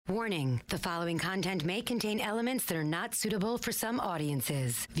Warning, the following content may contain elements that are not suitable for some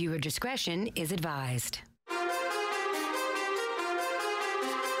audiences. Viewer discretion is advised. Live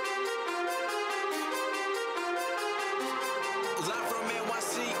from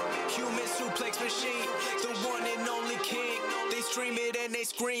NYC, human suplex machine, the one and only king. They stream it and they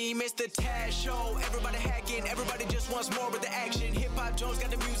scream, it's the Taz Show. Everybody hacking, everybody just wants more with the action. Hip Hop Jones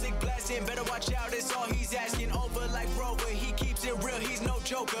got the music blasting, better watch out, it's all he's asking. Over like Rover, he keeps it real, he's no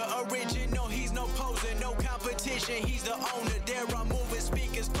joker. Original, he's no poser, no competition, he's the owner. There I'm moving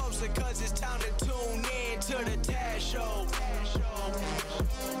speakers closer, cause it's time to tune in to the Taz Show.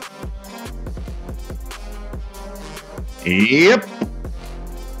 Yep.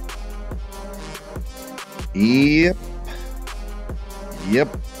 Yep.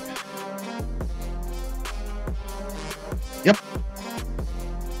 Yep. Yep.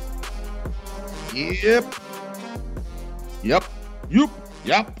 Yep.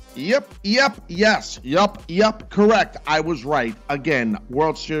 Yep. Yep. Correct. I was right. Again,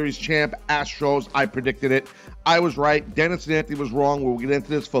 World Series champ, Astros. I predicted it. I was right. Dennis and Anthony was wrong. We'll get into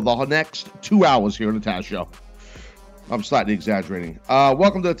this for the next 2 hours here on the Taz Show. I'm slightly exaggerating.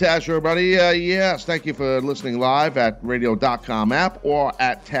 Welcome to the Taz Show, everybody. Yes, thank you for listening live at radio.com app or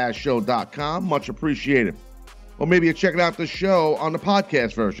at TazShow.com. Much appreciated. Or maybe you're checking out the show on the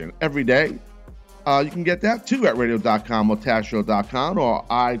podcast version every day. You can get that too at radio.com or TazShow.com or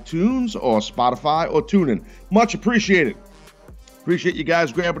iTunes or Spotify or TuneIn. Much appreciated. Appreciate you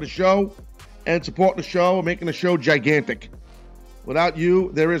guys grabbing the show and supporting the show and making the show gigantic. Without you,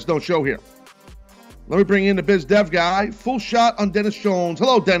 there is no show here. Let me bring in the Biz Dev guy. Full shot on Dennis Jones.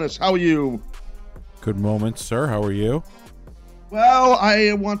 Hello, Dennis. How are you? Good moment, sir. How are you? Well,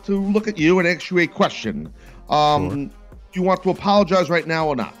 I want to look at you and ask you a question. Sure. Do you want to apologize right now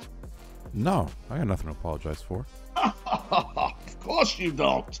or not? No, I got nothing to apologize for. Of course you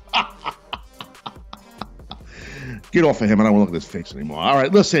don't. Get off of him. I don't want to look at his face anymore. All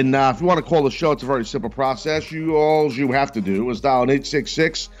right, listen, if you want to call the show, it's a very simple process. All you have to do is dial an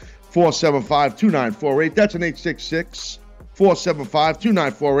 866-475-2948. That's an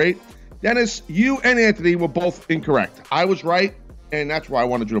 866-475-2948. Dennis, you and Anthony were both incorrect. I was right, and that's why I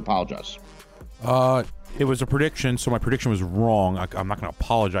wanted you to apologize. It was a prediction, so my prediction was wrong. I'm not going to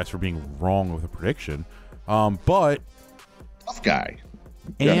apologize for being wrong with a prediction. But Tough guy.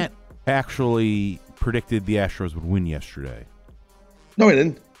 Ant actually predicted the Astros would win yesterday. No, he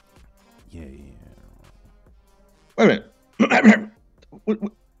didn't. Yeah. Wait a minute. What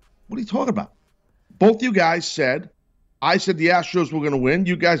are you talking about? Both you guys said, I said the Astros were going to win.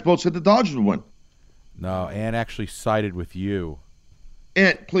 You guys both said the Dodgers would win. No, Ant actually sided with you.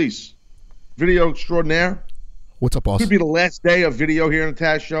 Ant, please. Video extraordinaire. What's up, boss? Could be the last day of video here on the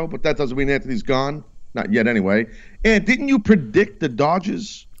Taz Show, but that doesn't mean Anthony's gone. Not yet, anyway. Ant, didn't you predict the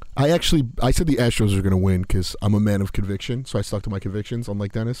Dodgers? I said the Astros are going to win because I'm a man of conviction, so I stuck to my convictions,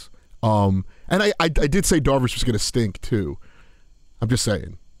 unlike Dennis. And I did say Darvish was going to stink, too. I'm just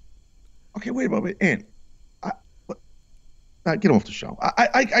saying. Okay, wait a moment. Ant, get off the show.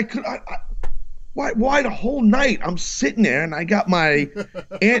 Why the whole night I'm sitting there and I got my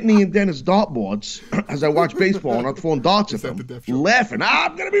Anthony and Dennis dartboards as I watch baseball and I'm throwing darts at them, laughing.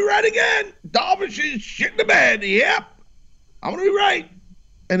 I'm going to be right again. Darvish is shit in the bed. Yep. I'm going to be right.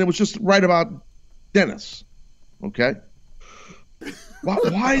 And it was just right about Dennis. Okay?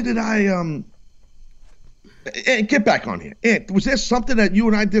 Why did I Ant, get back on here. Ant, was there something that you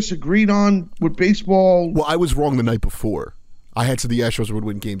and I disagreed on with baseball? Well, I was wrong the night before. I had said the Astros would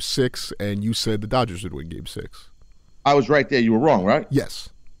win Game 6, and you said the Dodgers would win Game 6. I was right there. You were wrong, right? Yes.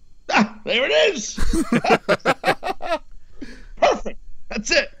 Ah, there it is. Perfect.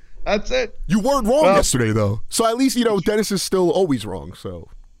 That's it. You weren't wrong yesterday, though. So at least, Dennis is still always wrong, so.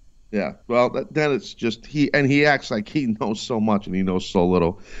 Yeah, well, Dennis he acts like he knows so much and he knows so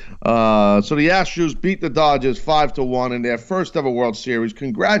little. So the Astros beat the Dodgers 5-1 in their first ever World Series.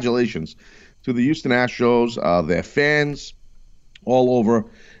 Congratulations to the Houston Astros, their fans, all over,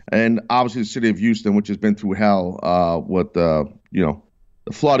 and obviously the city of Houston, which has been through hell with the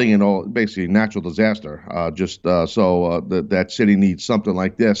flooding and all, basically natural disaster. That city needs something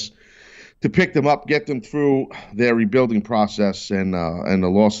like this to pick them up, get them through their rebuilding process and the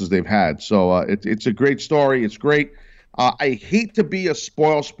losses they've had. So it's a great story. It's great. I hate to be a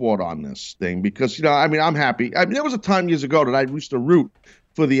spoil sport on this thing because I'm happy. There was a time years ago that I used to root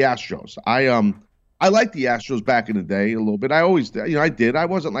for the Astros. I liked the Astros back in the day a little bit. I always, I did. I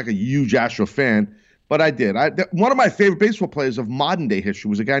wasn't like a huge Astro fan, but I did. One of my favorite baseball players of modern day history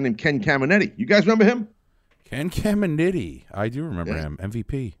was a guy named Ken Caminiti. You guys remember him? Ken Caminiti. I do remember him.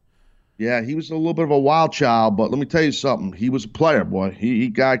 MVP. Yeah, he was a little bit of a wild child, but let me tell you something. He was a player, boy. He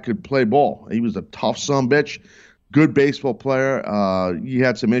guy could play ball. He was a tough son of a bitch, good baseball player. He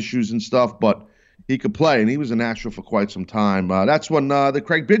had some issues and stuff, but he could play, and he was a National for quite some time. That's when the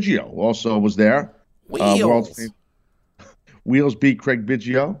Craig Biggio also was there. Wheels beat Craig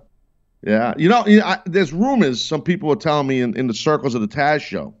Biggio. Yeah, there's rumors. Some people were telling me in the circles of the Taz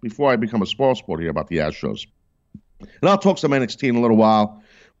show before I become a sports reporter here about the Astros. And I'll talk some NXT in a little while.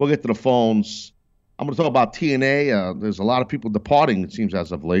 We'll get to the phones. I'm going to talk about TNA. There's a lot of people departing, it seems,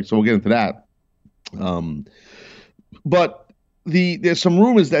 as of late, so we'll get into that. But there's some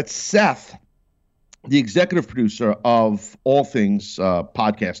rumors that Seth, the executive producer of all things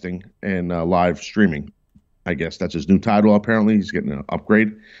podcasting and live streaming, I guess that's his new title, apparently. He's getting an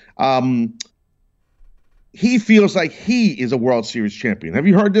upgrade. He feels like he is a World Series champion. Have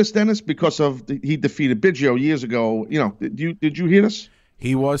you heard this, Dennis? Because he defeated Biggio years ago. Did you hear this?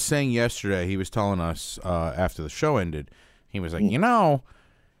 He was saying yesterday, he was telling us after the show ended, he was like,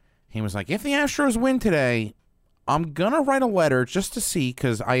 he was like, if the Astros win today, I'm going to write a letter just to see,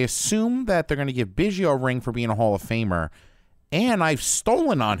 because I assume that they're going to give Biggio a ring for being a Hall of Famer, and I've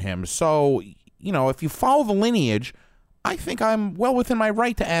stolen on him. So, if you follow the lineage, I think I'm well within my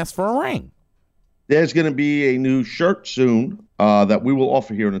right to ask for a ring. There's going to be a new shirt soon that we will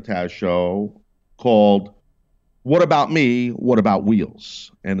offer here on the Taz Show called What About Me, What About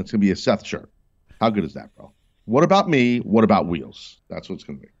Wheels? And it's going to be a Seth shirt. How good is that, bro? What about me? What about Wheels? That's what it's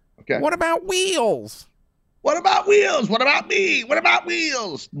going to be. Okay? What about Wheels? What about Wheels? What about me? What about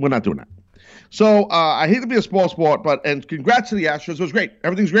Wheels? We're not doing that. So I hate to be a sports sport, and congrats to the Astros. It was great.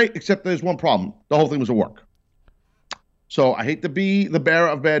 Everything's great, except there's one problem. The whole thing was a work. So I hate to be the bearer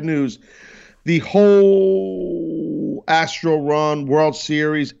of bad news. The whole Astro run, World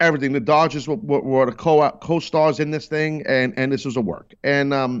Series, everything. The Dodgers were the co-stars in this thing, and this was a work.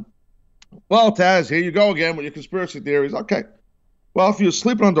 And, well, Taz, here you go again with your conspiracy theories. Okay. Well, if you're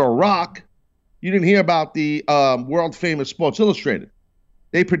sleeping under a rock, you didn't hear about the world-famous Sports Illustrated.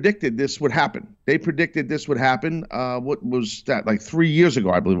 They predicted this would happen. What was that, like 3 years ago,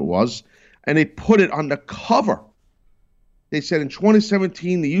 I believe it was. And they put it on the cover. They said in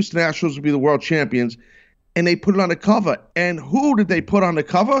 2017, the Houston Astros would be the world champions. And they put it on the cover. And who did they put on the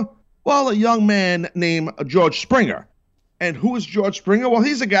cover? Well, a young man named George Springer. And who is George Springer? Well,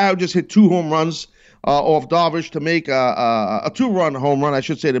 he's a guy who just hit 2 home runs off Darvish to make a 2-run home run, I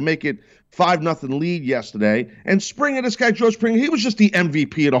should say, to make it 5-0 lead yesterday. And Springer, this guy, George Springer, he was just the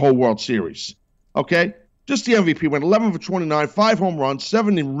MVP of the whole World Series. Okay? Just the MVP. Went 11 for 29, 5 home runs,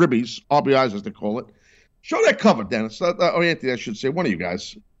 7 in ribbies, RBIs as they call it. Show that cover, Dennis. Anthony, I should say, one of you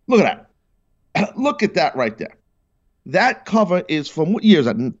guys. Look at that. Look at that right there. That cover is from what year is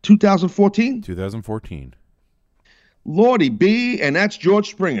that? 2014? 2014. Lordy B, and that's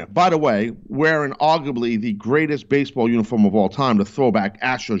George Springer. By the way, wearing arguably the greatest baseball uniform of all time, the throwback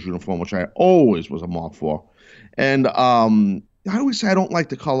Astros uniform, which I always was a mark for. And I always say I don't like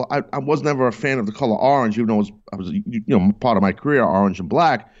the color. I was never a fan of the color orange, even though I was part of my career, orange and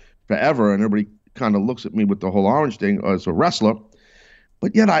black, forever, and everybody kind of looks at me with the whole orange thing as a wrestler.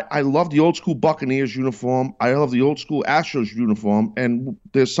 But yet I love the old school Buccaneers uniform. I love the old school Astros uniform, and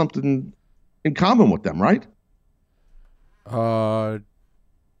there's something in common with them, right?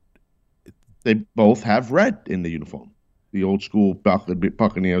 They both have red in the uniform. The old school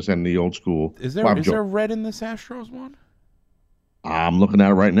Buccaneers and the old school. Is there red in this Astros one? I'm looking at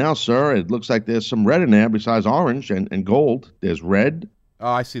it right now, sir. It looks like there's some red in there besides orange and gold. There's red. Oh,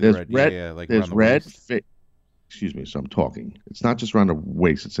 I see the red. Yeah, like there's red. Excuse me, so I'm talking. It's not just around the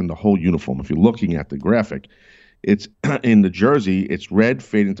waist. It's in the whole uniform. If you're looking at the graphic, it's in the jersey. It's red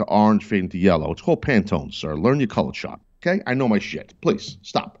fading to orange, fading to yellow. It's called Pantone, sir. Learn your color chart. Okay? I know my shit. Please,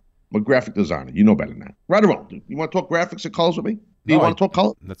 stop. I'm a graphic designer. You know better than that. Right or wrong? You want to talk graphics and colors with me? Do you want to talk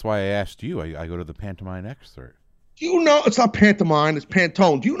color? That's why I asked you. I go to the Pantomime Expert. Do you know? It's not Pantomime. It's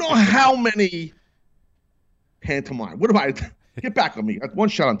Pantone. Do you know how many Pantomime? What am I? Get back on me. One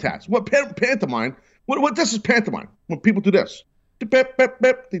shot on Taz. What Pantomime? What this is Pantomime. When people do this. They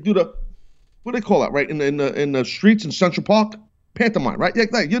do the, what do they call that, right? In the streets in Central Park? Pantomime, right?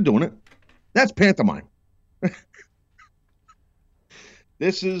 Yeah, you're doing it. That's Pantomime.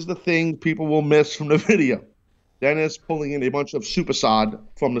 This is the thing people will miss from the video. Dennis pulling in a bunch of supersod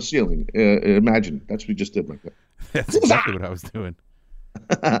from the ceiling. Imagine. That's what we just did right there. That's exactly what I was doing.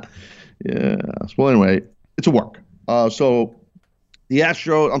 Yeah. Well, anyway, it's a work. So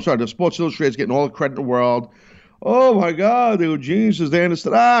the Sports Illustrated is getting all the credit in the world. Oh, my God, they were geniuses. They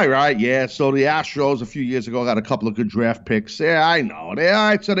understood. Right, yeah. So the Astros a few years ago got a couple of good draft picks. Yeah, I know.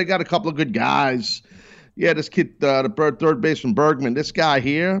 So they got a couple of good guys. Yeah, this kid, third baseman Bergman, this guy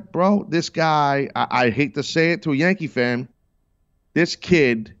here, bro, this guy, I hate to say it to a Yankee fan, this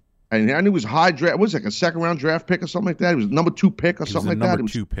kid, and I knew he was high draft, was like a second-round draft pick or something like that. He was number 2 pick or something like that.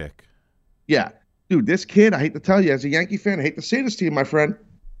 Number 2 pick. Yeah. Dude, this kid, I hate to tell you, as a Yankee fan, I hate to say this to you, my friend.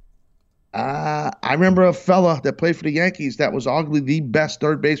 I remember a fella that played for the Yankees that was arguably the best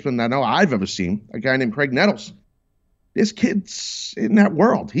third baseman I know I've ever seen, a guy named Craig Nettles. This kid's in that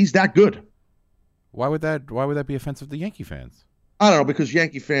world. He's that good. Why would that be offensive to Yankee fans? I don't know, because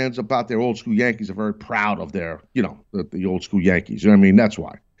Yankee fans about their old school Yankees are very proud of their, the old school Yankees. You know what I mean? That's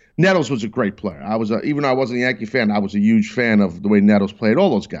why. Nettles was a great player. Even though I wasn't a Yankee fan, I was a huge fan of the way Nettles played. All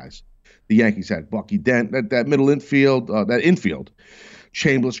those guys. The Yankees had Bucky Dent, that middle infield, that infield.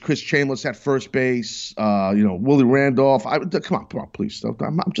 Chris Chambliss at first base, Willie Randolph. Come on, please.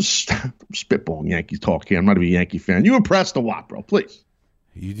 I'm just spitballing Yankees talk here. I'm not even a Yankee fan. You impressed a lot, bro. Please.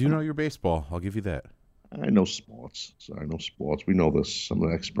 You do know your baseball. I'll give you that. I know sports. We know this. I'm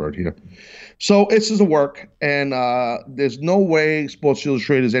an expert here. So this is a work, and there's no way Sports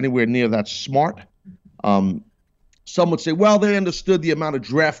Illustrated is anywhere near that smart. Some would say, well, they understood the amount of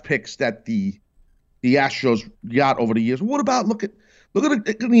draft picks that the Astros got over the years. What about look at the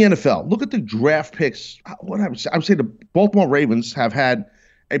NFL? Look at the draft picks. What I would say the Baltimore Ravens have had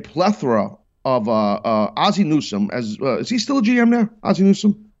a plethora of Ozzie Newsome. Is he still a GM there? Ozzie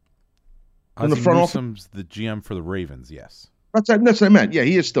Newsome? Ozzie Newsome's the GM for the Ravens, yes. That's what I meant. Yeah,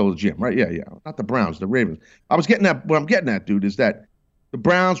 he is still the GM, right? Yeah. Not the Browns, the Ravens. What I'm getting at, dude, is that the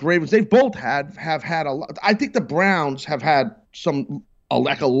Browns, Ravens, they've both have had a lot. I think the Browns have had a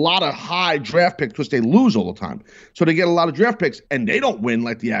lot of high draft picks because they lose all the time. So they get a lot of draft picks, and they don't win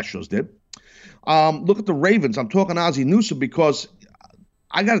like the Astros did. Look at the Ravens. I'm talking Ozzie Newsome because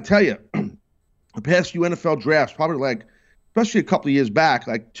I got to tell you, the past few NFL drafts, probably especially a couple of years back,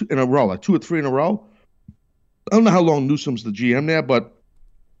 2 in a row, 2 or 3 in a row. I don't know how long Newsome's the GM there, but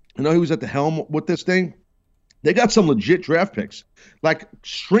I know he was at the helm with this thing. They got some legit draft picks, like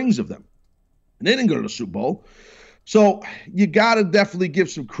strings of them. And they didn't go to the Super Bowl. So you got to definitely give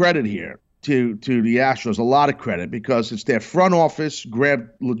some credit here to the Astros, a lot of credit, because it's their front office, grabbed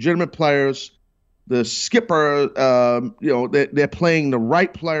legitimate players. The skipper, they're playing the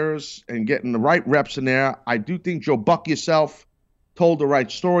right players and getting the right reps in there. I do think Joe Buck yourself told the right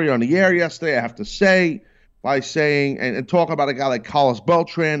story on the air yesterday, I have to say, by saying and talking about a guy like Carlos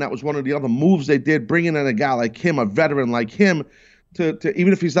Beltran. That was one of the other moves they did, bringing in a guy like him, a veteran like him, to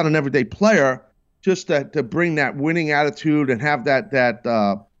even if he's not an everyday player, just to bring that winning attitude and have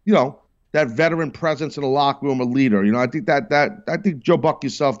that veteran presence in the locker room, a leader. I think Joe Buck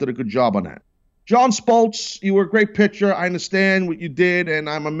yourself did a good job on that. John Spoltz, you were a great pitcher. I understand what you did, and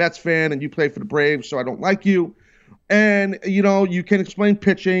I'm a Mets fan, and you play for the Braves, so I don't like you. And, you can explain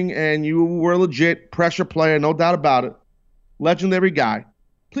pitching, and you were a legit pressure player, no doubt about it. Legendary guy.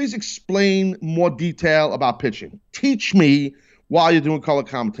 Please explain more detail about pitching. Teach me while you're doing color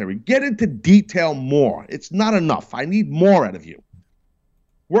commentary. Get into detail more. It's not enough. I need more out of you.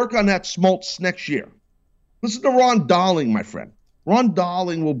 Work on that Smoltz next year. Listen to Ron Darling, my friend. Ron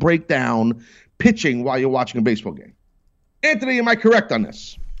Darling will break down pitching while you're watching a baseball game. Anthony, am I correct on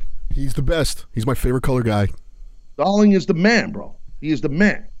this? He's the best. He's my favorite color guy. Darling is the man, bro. He is the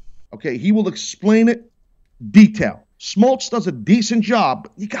man. Okay, he will explain it detail. Smoltz does a decent job,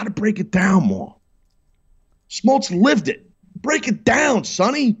 but you got to break it down more. Smoltz lived it. Break it down,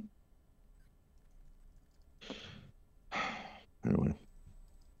 Sonny. Anyway,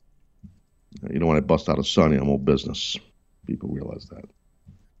 when I bust out a Sonny, I'm all business. People realize that.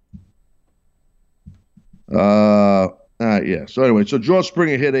 Yeah. So anyway, George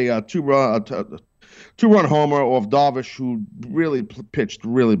Springer hit a two-run homer off Darvish, who really pitched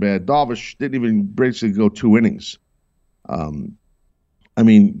really bad. Darvish didn't even basically go 2 innings.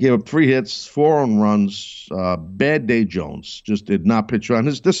 Gave up 3 hits, 4 earned runs. Bad day Jones just did not pitch on.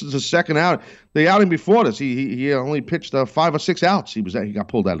 This is his second out. The outing before this, he only pitched 5 or 6 outs. He got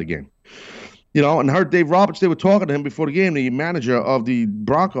pulled out of the game. And I heard Dave Roberts, they were talking to him before the game, the manager of the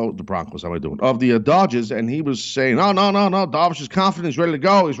Broncos, how am I doing? Of the Dodgers, and he was saying, no, Darvish is confident, he's ready to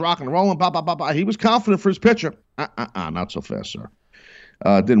go, he's rocking and rolling, blah, blah, blah, blah. He was confident for his pitcher. Not so fast, sir.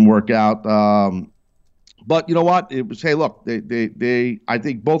 Didn't work out. But you know what? It was, hey, look, I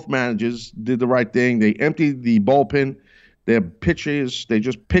think both managers did the right thing. They emptied the bullpen. Their pitchers,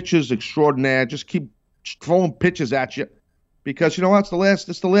 pitchers extraordinaire, just keep throwing pitches at you. Because you know what?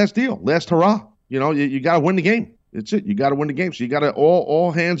 It's the last deal, last hurrah. You got to win the game. It's it. You got to win the game. So you got to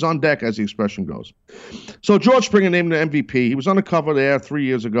all hands on deck, as the expression goes. So George Springer named him MVP. He was on the cover there 3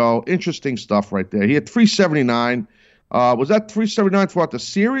 years ago. Interesting stuff right there. He had 379. Was that 379 throughout the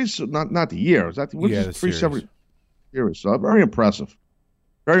series? Not the year. Was that the 370 series? So very impressive.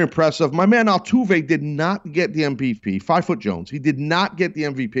 Very impressive. My man Altuve did not get the MVP. 5 Jones. He did not get the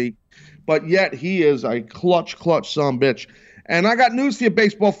MVP, but yet he is a clutch son of a bitch. And I got news for you,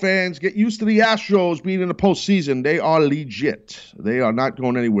 baseball fans. Get used to the Astros being in the postseason. They are legit. They are not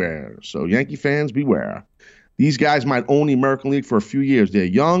going anywhere. So Yankee fans, beware. These guys might own the American League for a few years. They're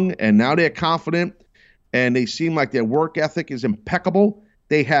young, and now they're confident, and they seem like their work ethic is impeccable.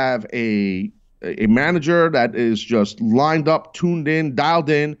 They have a manager that is just lined up, tuned in,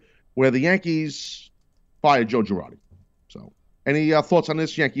 dialed in, where the Yankees fired Joe Girardi. So, any thoughts on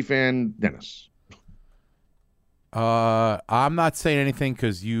this, Yankee fan, Dennis? I'm not saying anything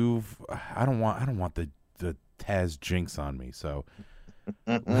because I don't want the Taz jinx on me. So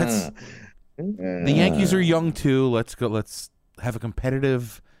the Yankees are young too. Let's have a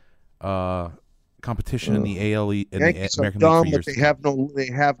competitive competition in the AL in Yankees the American are dumb, League for years. But they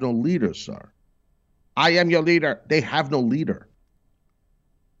have no leader, sir. I am your leader. They have no leader.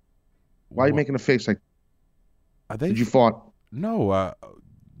 Why are you making a face like? Did you fart? No,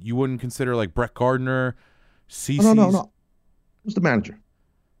 you wouldn't consider like Brett Gardner. No. Who's the manager?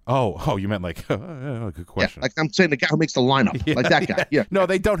 Oh, you meant like good question. Yeah, like I'm saying, the guy who makes the lineup, like that guy. Yeah. No,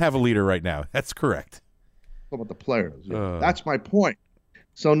 they don't have a leader right now. That's correct. What about the players? Yeah. That's my point.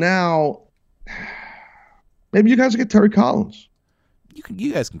 So now, maybe you guys will get Terry Collins.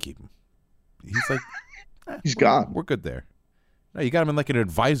 You guys can keep him. He's like, he's gone. We're good there. No, you got him in like an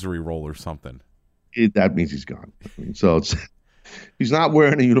advisory role or something. That means he's gone. So he's not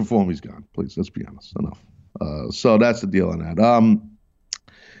wearing a uniform. He's gone. Please, let's be honest. Enough. So that's the deal on that.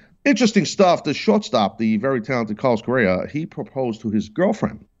 Interesting stuff. The shortstop, the very talented Carlos Correa, he proposed to his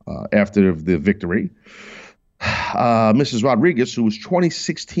girlfriend after the victory, Mrs. Rodriguez, who was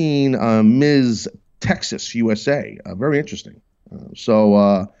 2016 Ms. Texas, USA. Very interesting.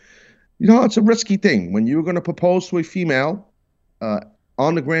 So it's a risky thing. When you're going to propose to a female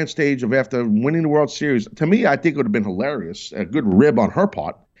on the grand stage of after winning the World Series, to me, I think it would have been hilarious, a good rib on her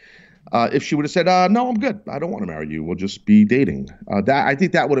part. If she would have said, no, I'm good. I don't want to marry you. We'll just be dating. I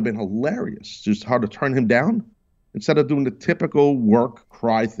think that would have been hilarious. Just hard to turn him down instead of doing the typical work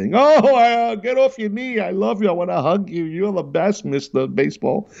cry thing. Oh, get off your knee. I love you. I want to hug you. You're the best, Mr.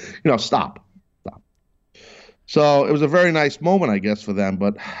 Baseball. Stop. So it was a very nice moment, I guess, for them.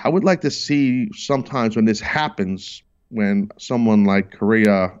 But I would like to see sometimes when this happens, when someone like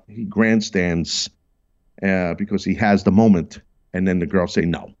Correa, he grandstands because he has the moment, and then the girls say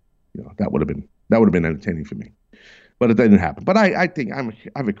no. That would have been entertaining for me, but it didn't happen. But I think I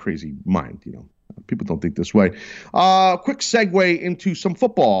have a crazy mind. People don't think this way. Quick segue into some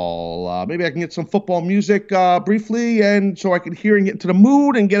football. Maybe I can get some football music briefly, and so I can hear and get into the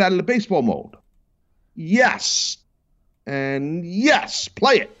mood and get out of the baseball mode. Yes, and yes,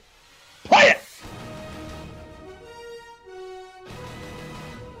 play it.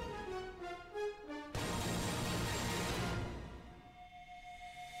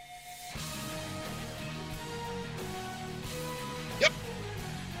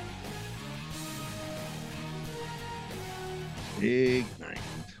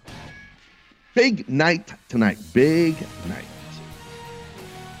 Big night tonight. Big night.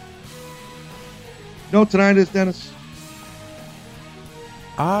 You know what tonight is, Dennis?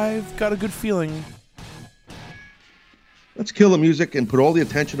 I've got a good feeling. Let's kill the music and put all the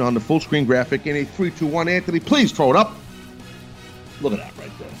attention on the full screen graphic in a 3, 2, 1. Anthony, please throw it up. Look at that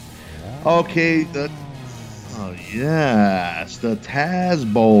right there. Okay, oh yes, the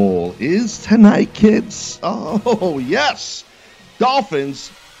Taz Bowl is tonight, kids. Oh yes.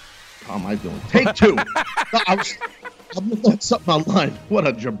 Dolphins. How am I doing? Take 2. I'm looking at something online. What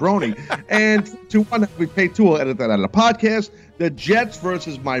a jabroni. And 2-1, we pay 2. We'll edit that out of the podcast. The Jets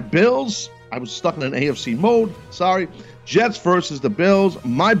versus my Bills. I was stuck in an AFC mode. Sorry. Jets versus the Bills.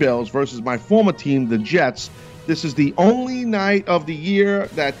 My Bills versus my former team, the Jets. This is the only night of the year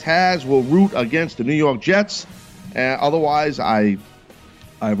that Taz will root against the New York Jets. Otherwise, I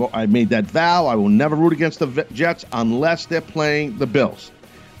made that vow. I will never root against the Jets unless they're playing the Bills.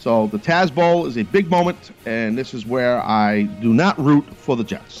 So the Taz Bowl is a big moment, and this is where I do not root for the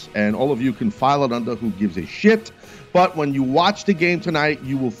Jets. And all of you can file it under who gives a shit. But when you watch the game tonight,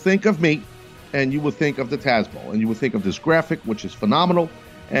 you will think of me, and you will think of the Taz Bowl, and you will think of this graphic, which is phenomenal.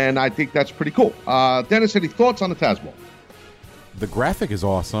 And I think that's pretty cool. Dennis, any thoughts on the Taz Bowl? The graphic is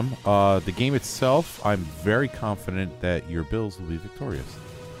awesome. The game itself, I'm very confident that your Bills will be victorious.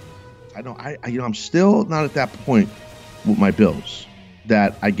 I know. I'm still not at that point with my Bills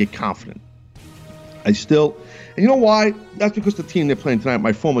that I get confident. And you know why? That's because the team they're playing tonight,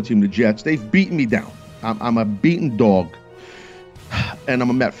 my former team, the Jets, they've beaten me down. I'm a beaten dog, and I'm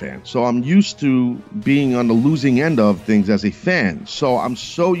a Met fan. So I'm used to being on the losing end of things as a fan. So I'm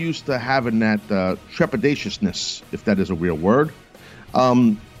so used to having that trepidatiousness, if that is a real word,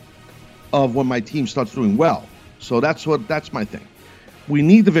 of when my team starts doing well. So that's my thing. We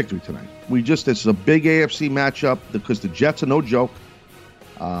need the victory tonight. It's a big AFC matchup because the Jets are no joke.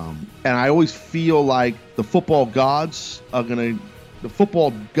 And I always feel like the football gods of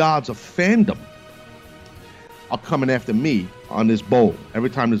fandom are coming after me on this bowl. Every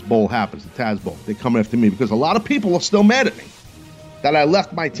time this bowl happens, the Taz Bowl, they're coming after me because a lot of people are still mad at me that I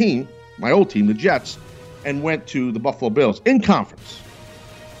left my team, my old team, the Jets, and went to the Buffalo Bills in conference.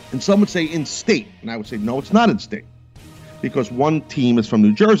 And some would say in state, and I would say, no, it's not in state, because one team is from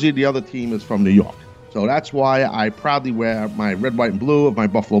New Jersey, the other team is from New York. So that's why I proudly wear my red, white, and blue of my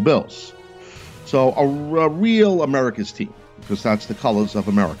Buffalo Bills. So a real America's team, because that's the colors of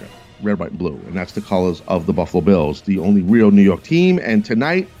America, red, white, and blue, and that's the colors of the Buffalo Bills, the only real New York team. And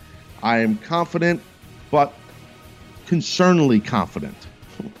tonight, I am confident, but concerningly confident.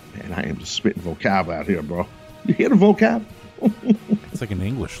 Man, I am just spitting vocab out here, bro. You hear the vocab? It's like an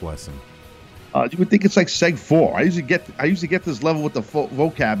English lesson. You would think it's like Seg 4. I usually get this level with the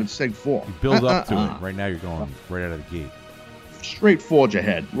vocab in Seg 4. You build up to it. Right now you're going right out of the gate. Straight forge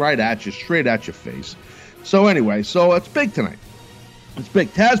ahead, right at you, straight at your face. So anyway, so it's big tonight. It's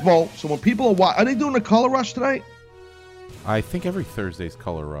big. Taz Bowl. So when people are watching, are they doing a color rush tonight? I think every Thursday's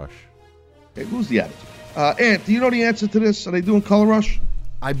color rush. Okay, who's the editor? Ant, do you know the answer to this? Are they doing color rush?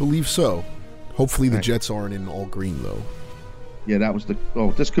 I believe so. Hopefully the Jets aren't in all green, though. Yeah, that was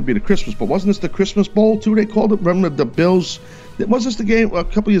this could be the Christmas Bowl. Wasn't this the Christmas Bowl, too, they called it? Remember the Bills? Was this the game a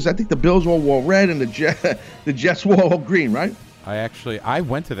couple years? I think the Bills all wore red and the Jets wore all green, right? I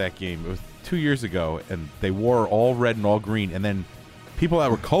went to that game. It was 2 years ago, and they wore all red and all green. And then people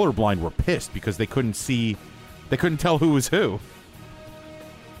that were colorblind were pissed because they couldn't tell who was who.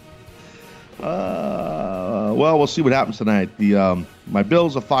 Well, we'll see what happens tonight. My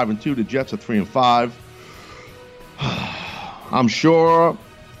Bills are 5-2. The Jets are 3-5. I'm sure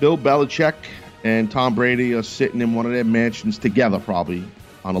Bill Belichick and Tom Brady are sitting in one of their mansions together, probably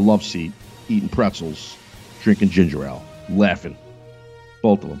on a love seat, eating pretzels, drinking ginger ale, laughing.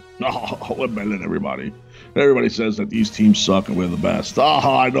 Both of them. Oh, we're better than everybody. Everybody says that these teams suck and we're the best.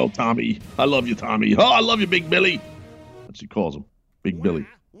 Oh, I know, Tommy. I love you, Tommy. Oh, I love you, Big Billy. That's what he calls him, Big Billy.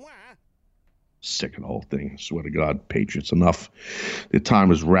 Sick of the whole thing. I swear to God, Patriots, enough. Their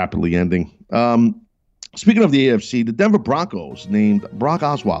time is rapidly ending. Speaking of the AFC, the Denver Broncos named Brock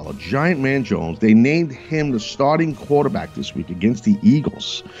Osweiler, Giant Man Jones. They named him the starting quarterback this week against the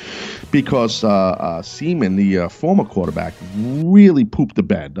Eagles because Seaman, the former quarterback, really pooped the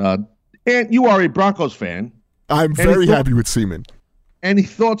bed. And you are a Broncos fan. I'm very happy with Seaman. Any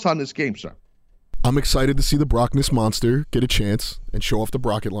thoughts on this game, sir? I'm excited to see the Brockness monster get a chance and show off the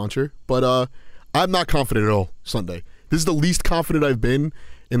rocket launcher, but I'm not confident at all Sunday. This is the least confident I've been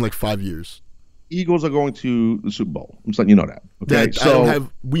in like 5 years. Eagles are going to the Super Bowl. I'm just letting you know that. Okay,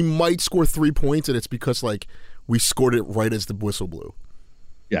 we might score 3 points, and it's because like we scored it right as the whistle blew.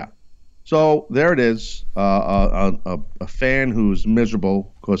 Yeah. So there it is. A fan who's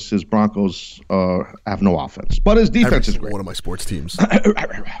miserable because his Broncos have no offense, but his defense is great. One of my sports teams.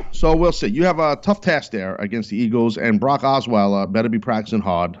 So we'll see. You have a tough task there against the Eagles, and Brock Osweiler better be practicing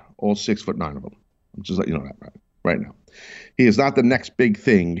hard. All 6'9" of them. I'm just letting you know that right now. He is not the next big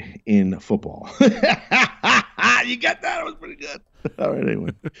thing in football. You get that? It was pretty good. All right,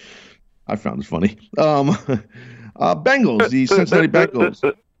 anyway. I found it funny. Bengals, the Cincinnati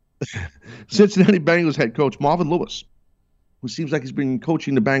Bengals. Cincinnati Bengals head coach Marvin Lewis, who seems like he's been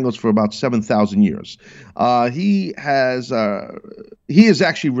coaching the Bengals for about 7,000 years. He is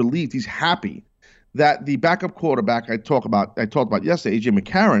actually relieved. He's happy that the backup quarterback I talked about yesterday, A.J.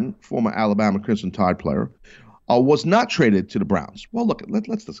 McCarron, former Alabama Crimson Tide player, was not traded to the Browns. Well, look,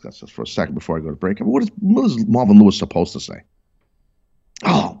 let's discuss this for a second before I go to break. I mean, what is Marvin Lewis supposed to say?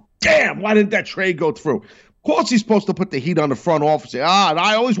 Oh, damn, why didn't that trade go through? Of course he's supposed to put the heat on the front office.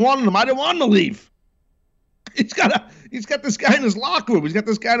 I always wanted him. I didn't want him to leave. He's got this guy in his locker room. He's got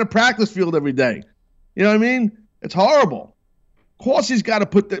this guy in the practice field every day. You know what I mean? It's horrible. Of course he's got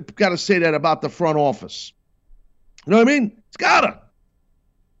to say that about the front office. You know what I mean? It's gotta.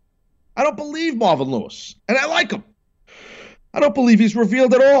 I don't believe Marvin Lewis, and I like him. I don't believe he's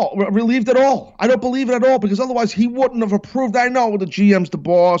relieved at all. I don't believe it at all because otherwise he wouldn't have approved. I know the GM's the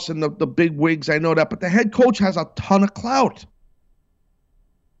boss and the big wigs. I know that, but the head coach has a ton of clout.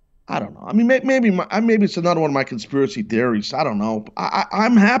 I don't know. I mean, maybe it's another one of my conspiracy theories. I don't know.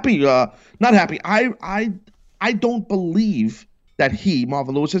 I'm happy. Not happy. I don't believe that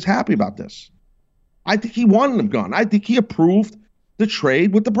Marvin Lewis, is happy about this. I think he wanted him gone. I think he approved the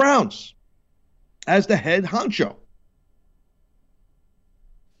trade with the Browns as the head honcho.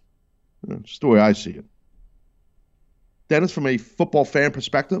 That's the way I see it. Dennis, from a football fan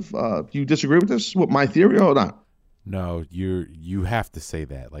perspective, do you disagree with this, with my theory, or not? No, you have to say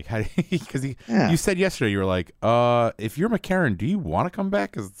that. Like, how? Because Yeah. you said yesterday, you were like, if you're McCarron, do you want to come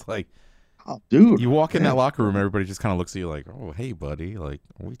back? Because it's like, Oh, dude. you walk in that locker room, everybody just kind of looks at you like, oh, hey, buddy, like,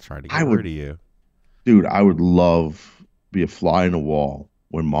 are we trying to get rid of you? Dude, I would love to be a fly in the wall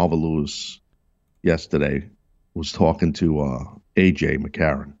when Marvin Lewis yesterday was talking to A.J.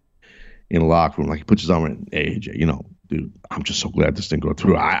 McCarron in the locker room. Like, he puts his arm in, hey, AJ, dude, I'm just so glad this didn't go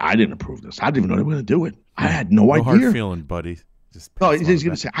through. I didn't approve this. I didn't even know they were going to do it. I had no idea. hard feeling, buddy. Just No, pass he's on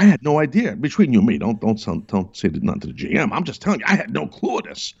going to back. say, I had no idea. Between you and me, don't say nothing to the GM. I'm just telling you, I had no clue of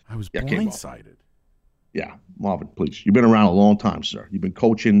this. I was Yeah, okay, well. blindsided. Yeah, Marvin, please. You've been around a long time, sir. You've been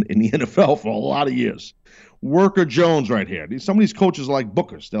coaching in the NFL for a lot of years. Worker Jones right here. Some of these coaches are like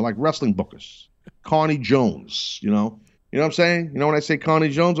bookers. They're like wrestling bookers. Carney Jones, You know what I'm saying? You know when I say Carney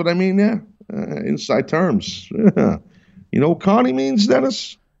Jones, what I mean there? Inside terms. Yeah. You know what Carney means,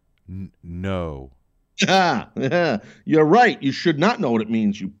 Dennis? No. Yeah. You're right. You should not know what it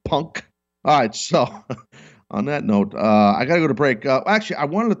means, you punk. All right, so on that note, I got to go to break. Actually, I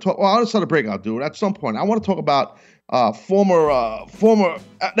wanted to talk. Well, I'll start a break. I'll do it at some point. I want to talk about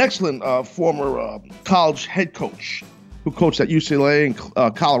excellent former college head coach who coached at UCLA and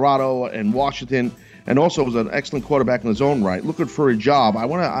Colorado and Washington, and also was an excellent quarterback in his own right. Looking for a job.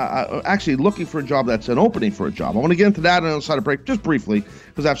 Actually looking for a job that's an opening for a job. I want to get into that on the other side of break just briefly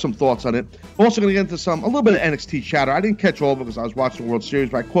because I have some thoughts on it. I'm also going to get into a little bit of NXT chatter. I didn't catch all of it because I was watching the World Series,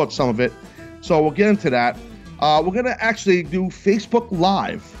 but I caught some of it. So we'll get into that. We're going to actually do Facebook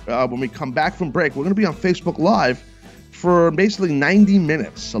Live when we come back from break. We're going to be on Facebook Live for basically 90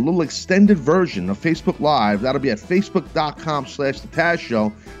 minutes, a little extended version of Facebook Live. That'll be at facebook.com/The Taz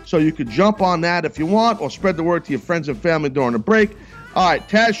Show. So you could jump on that if you want or spread the word to your friends and family during the break. All right,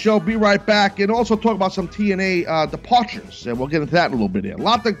 Taz Show, be right back. And also talk about some TNA departures. And we'll get into that in a little bit here. A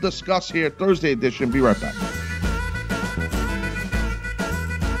lot to discuss here, Thursday edition. Be right back.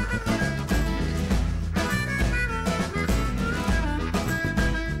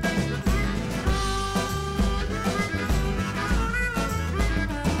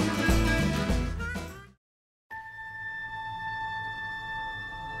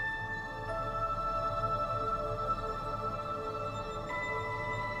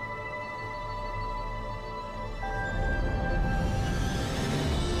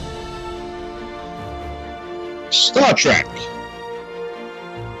 Star Trek.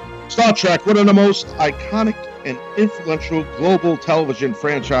 Star Trek, one of the most iconic and influential global television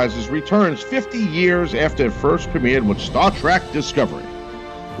franchises, returns 50 years after it first premiered with Star Trek Discovery.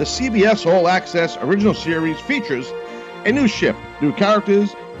 The CBS All Access original series features a new ship, new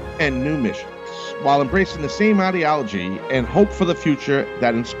characters, and new missions, while embracing the same ideology and hope for the future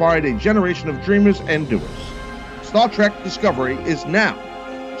that inspired a generation of dreamers and doers. Star Trek Discovery is now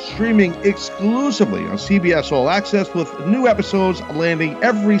streaming exclusively on CBS All Access, with new episodes landing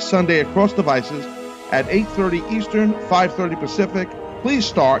every Sunday across devices at 8:30 Eastern, 5:30 Pacific. Please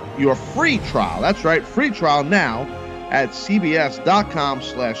start your free trial. That's right, free trial now at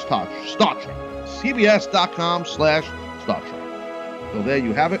cbs.com/Star Trek. cbs.com/Star Trek. So there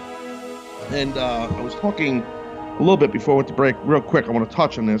you have it. And I was talking a little bit before I went to break. Real quick, I want to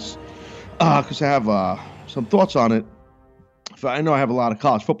touch on this because I have some thoughts on it. I know I have a lot of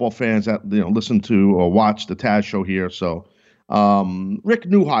college football fans that listen to or watch the Taz Show here. So Rick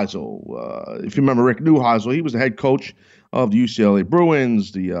Neuheisel, if you remember Rick Neuheisel, he was the head coach of the UCLA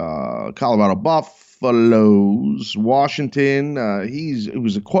Bruins, the Colorado Buffaloes, Washington. He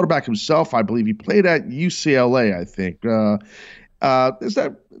was a quarterback himself, I believe. He played at UCLA, I think. He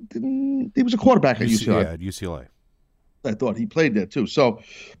was a quarterback at UCLA? Yeah, at UCLA. I thought he played there too. So,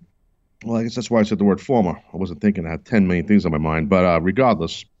 well, I guess that's why I said the word former. I wasn't thinking. I had 10 million things on my mind. But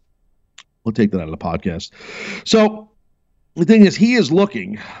regardless, we'll take that out of the podcast. So the thing is, he is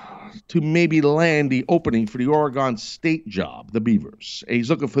looking to maybe land the opening for the Oregon State job, the Beavers. He's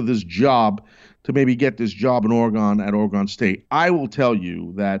looking for this job to maybe get this job in Oregon at Oregon State. I will tell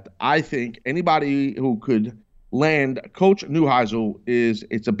you that I think anybody who could land Coach Neuheisel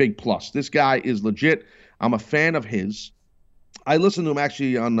it's a big plus. This guy is legit. I'm a fan of his. I listen to him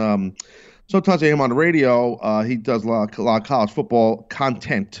actually on sometimes I hear him on the radio. He does a lot of college football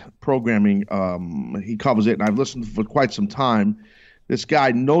content programming. He covers it, and I've listened for quite some time. This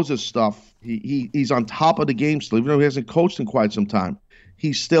guy knows his stuff. He's on top of the game still, even though he hasn't coached in quite some time.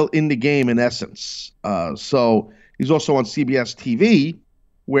 He's still in the game in essence. So he's also on CBS TV,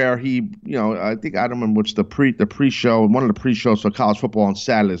 where he, I think I don't remember what's the pre-show, one of the pre-shows for college football on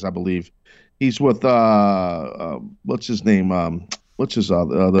Saturdays, I believe. He's with what's his name? What's his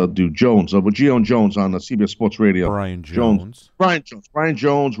the dude Jones? With Gio Jones on the CBS Sports Radio. Brian Jones. Brian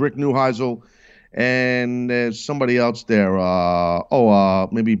Jones, Rick Neuheisel, and there's somebody else there.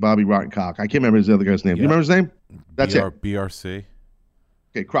 Maybe Bobby Rottencock. I can't remember the other guy's name. Do you remember his name? That's it. BRC.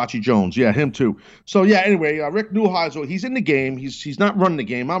 Okay, Crotchy Jones. Yeah, him too. So, yeah, anyway, Rick Neuheisel, he's in the game. He's not running the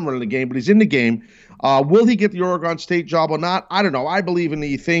game. I'm running the game, but he's in the game. Will he get the Oregon State job or not? I don't know. I believe in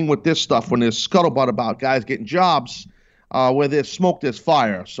the thing with this stuff when there's scuttlebutt about guys getting jobs where there's smoke, there's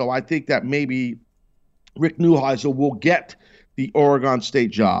fire. So I think that maybe Rick Neuheisel will get the Oregon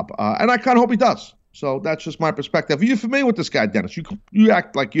State job. And I kind of hope he does. So that's just my perspective. Are you familiar with this guy, Dennis? You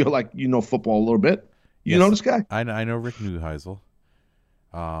act like you know football a little bit. You know this guy? I know Rick Neuheisel.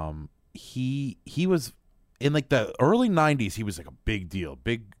 He was in like the early 90s. He was like a big deal,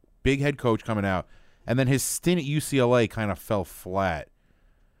 big head coach coming out, and then his stint at UCLA kind of fell flat.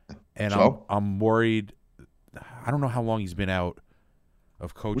 And so? I'm worried. I don't know how long he's been out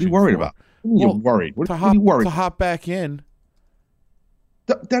of coaching. What are you worried about? You're worried. What are you worried? To hop back in.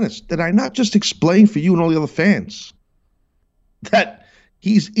 Dennis, did I not just explain for you and all the other fans that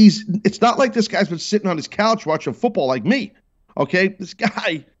it's not like this guy's been sitting on his couch watching football like me. Okay, this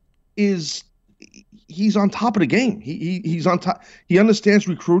guy he's on top of the game. He's on top. He understands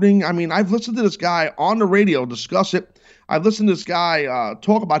recruiting. I mean, I've listened to this guy on the radio discuss it. I've listened to this guy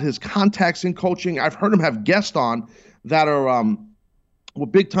talk about his contacts in coaching. I've heard him have guests on that are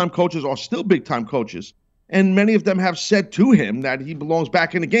big-time coaches or still big-time coaches, and many of them have said to him that he belongs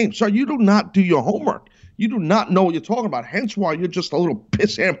back in the game. So you do not do your homework. You do not know what you're talking about, hence why you're just a little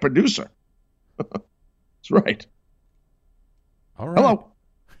piss-hand producer. That's right. All right. Hello.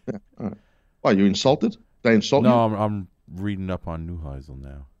 Yeah, all right. Why, you insulted? Did I insult you? No, I'm reading up on Neuheisel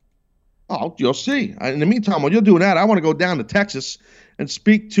now. Oh, you'll see. In the meantime, while you're doing that, I want to go down to Texas and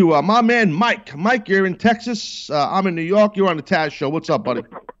speak to my man, Mike. Mike, you're in Texas. I'm in New York. You're on the Taz Show. What's up, buddy?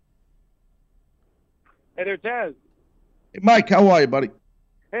 Hey there, Taz. Hey, Mike, how are you, buddy?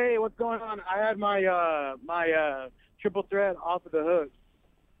 Hey, what's going on? I had my triple threat off of the hook.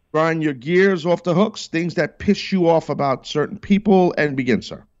 Brian, your gears off the hooks, things that piss you off about certain people, and begin,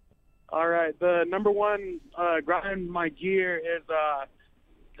 sir. All right. The number one grind my gear is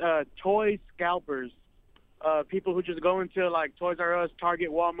toy scalpers. People who just go into like Toys R Us, Target,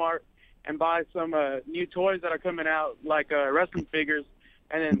 Walmart, and buy some new toys that are coming out, like wrestling figures,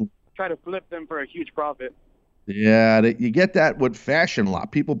 and then try to flip them for a huge profit. Yeah, you get that with fashion a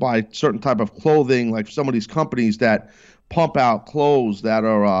lot. People buy certain type of clothing, like some of these companies that pump out clothes that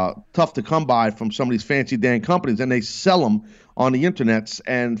are tough to come by from some of these fancy Dan companies, and they sell them on the internets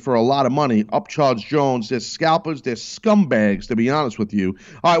and for a lot of money. Upcharge Jones, they're scalpers, they're scumbags, to be honest with you.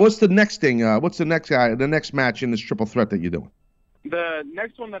 All right, what's the next thing? What's the next match in this triple threat that you're doing? The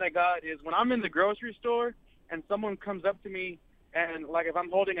next one that I got is when I'm in the grocery store and someone comes up to me and, like, if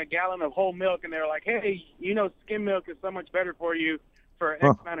I'm holding a gallon of whole milk and they're like, hey, skim milk is so much better for you for X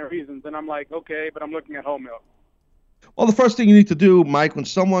amount of reasons. And I'm like, okay, but I'm looking at whole milk. Well, the first thing you need to do, Mike, when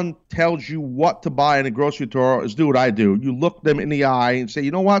someone tells you what to buy in a grocery store is do what I do. You look them in the eye and say,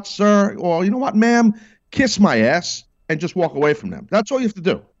 you know what, sir, or you know what, ma'am, kiss my ass, and just walk away from them. That's all you have to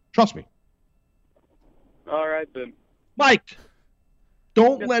do. Trust me. All right, then. Mike,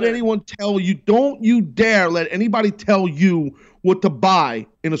 don't let anyone tell you, don't you dare let anybody tell you what to buy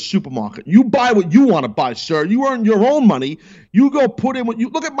in a supermarket. You buy what you want to buy, sir. You earn your own money. You go put in what you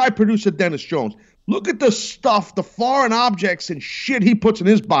 – look at my producer, Dennis Jones. Look at the stuff, the foreign objects and shit he puts in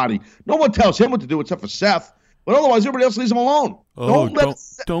his body. No one tells him what to do except for Seth. But otherwise, everybody else leaves him alone. Oh,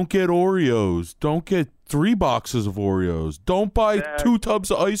 don't get Oreos. Don't get 3 boxes of Oreos. Don't buy 2 tubs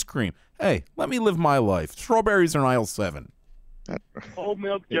of ice cream. Hey, let me live my life. Strawberries are in aisle 7. Whole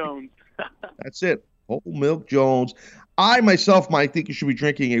Milk Jones. That's it. Whole Milk Jones. I myself might think you should be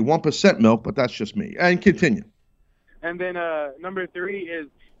drinking a 1% milk, but that's just me. And continue. And then number 3 is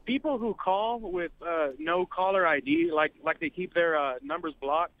people who call with no caller ID, like they keep their numbers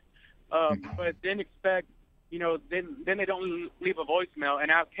blocked, but then expect, then they don't leave a voicemail and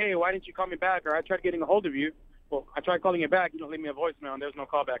ask, hey, why didn't you call me back? Or I tried getting a hold of you. Well, I tried calling you back. You don't leave me a voicemail, and there's no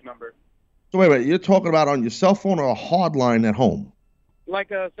callback number. So wait, you're talking about on your cell phone or a hard line at home?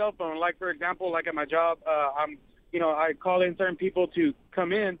 Like a cell phone. Like, for example, like at my job, I call in certain people to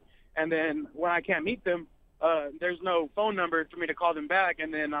come in, and then when I can't meet them, there's no phone number for me to call them back,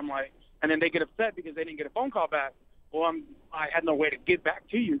 and then I'm like, and then they get upset because they didn't get a phone call back. Well, I had no way to get back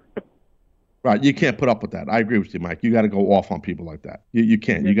to you. Right, you can't put up with that. I agree with you, Mike. You got to go off on people like that. You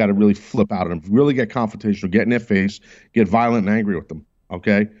can't. You got to really flip out at them, really get confrontational, get in their face, get violent and angry with them.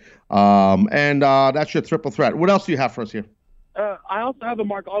 Okay, and that's your triple threat. What else do you have for us here? I also have a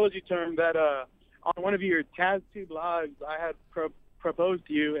Markology term that on one of your TazTube lives, I had proposed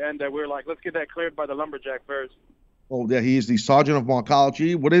to you, and we were like, let's get that cleared by the lumberjack first. Oh, yeah, he is the sergeant of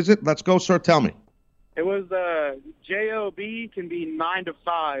Markology. What is it? Let's go, sir. Tell me. It was JOB can be 9 to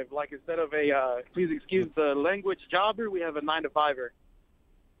 5. Like instead of a please excuse the language jobber, we have a 9 to 5er.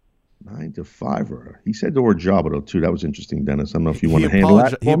 9 to 5er. He said the word jobber though too. That was interesting, Dennis. I don't know if you want to handle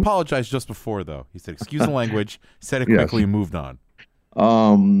that. He apologized just before though. He said, "Excuse the language." Said it quickly and moved on.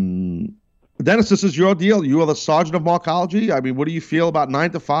 Dennis, this is your deal. You are the sergeant of Markology. I mean, what do you feel about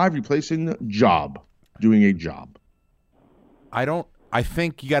 9 to 5 replacing job, doing a job? I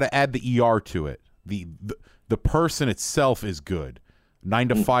think you got to add the ER to it. The person itself is good. 9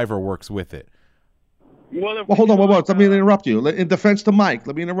 to 5er works with it. Well, hold on. Let me interrupt you. In defense to Mike,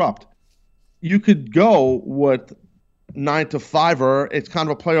 let me interrupt. You could go with 9 to 5er. It's kind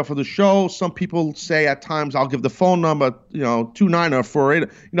of a play off of the show. Some people say at times I'll give the phone number, 2948.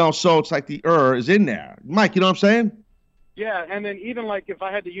 So it's like the is in there. Mike, you know what I'm saying? Yeah, and then even like if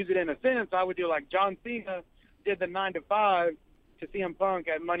I had to use it in a sentence, I would do like John Cena did the 9 to 5 to CM Punk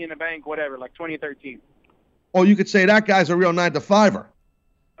at Money in the Bank, whatever, like 2013. Oh, you could say that guy's a real 9 to 5er.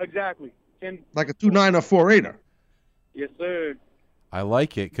 Exactly. Like a 29 or 48er. Yes, sir. I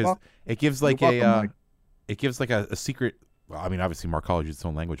like it because it gives like a secret. Well, I mean, obviously Markology is its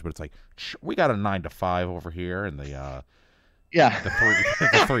own language, but it's like we got a 9 to 5 over here, and the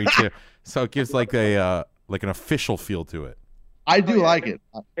 3-2. So it gives like an official feel to it. I do like it.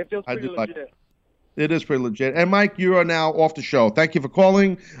 It feels pretty legit. It is pretty legit. And Mike, you are now off the show. Thank you for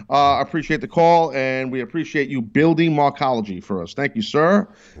calling. I appreciate the call, and we appreciate you building Markology for us. Thank you, sir.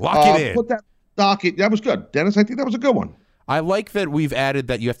 Lock it in. Put that docket. That was good, Dennis. I think that was a good one. I like that we've added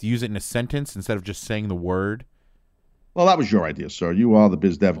that you have to use it in a sentence instead of just saying the word. Well, that was your idea, sir. You are the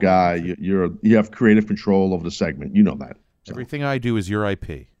biz dev guy. You have creative control over the segment. You know that. So. Everything I do is your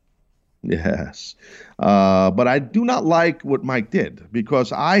IP. Yes. But I do not like what Mike did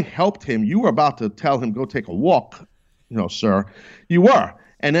because I helped him. You were about to tell him, go take a walk, sir. You were.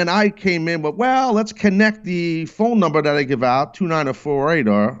 And then I came in with, let's connect the phone number that I give out,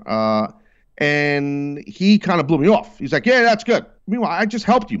 29048, and he kind of blew me off. He's like, yeah, that's good. Meanwhile, I just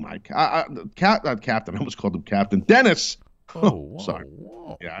helped you, Mike. Captain. I almost called him Captain. Dennis. Oh, sorry.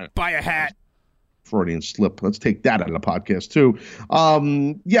 Whoa. Yeah. Buy a hat. Freudian slip. Let's take that out of the podcast too.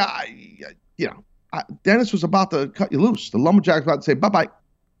 Dennis was about to cut you loose. The lumberjack was about to say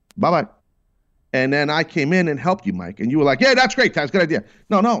bye-bye, and then I came in and helped you, Mike, and you were like, "Yeah, that's great, Taz, good idea."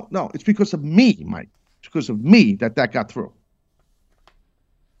 No, it's because of me, Mike. It's because of me that got through.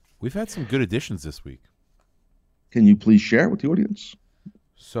 We've had some good additions this week. Can you please share with the audience?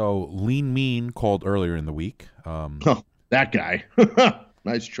 So Lean Mean called earlier in the week. That guy.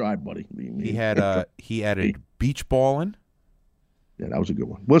 Nice try, buddy. He added beach ballin'. Yeah, that was a good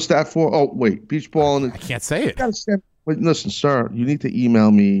one. What's that for? Oh, wait, beach ballin'. I can't say it. Wait, listen, sir, you need to email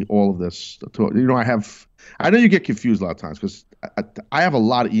me all of this. I know you get confused a lot of times because I have a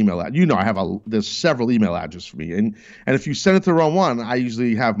lot of email addresses. There's several email addresses for me, and if you send it to the wrong one, I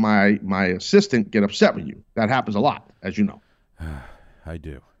usually have my assistant get upset with you. That happens a lot, as you know. I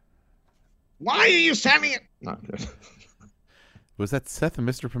do. Why are you sending it? No, was that Seth and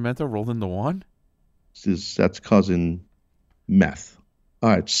Mr. Pimento rolled into one? That's cousin Meth. All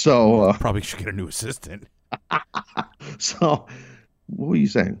right, so probably should get a new assistant. So, what were you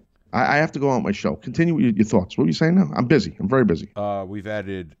saying? I have to go on my show. Continue with your thoughts. What were you saying now? I'm busy. I'm very busy. We've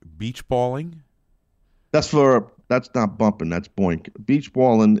added beach balling. That's not bumping. That's boink. Beach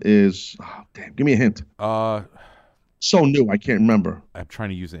balling is. Oh, damn. Give me a hint. So new. I can't remember. I'm trying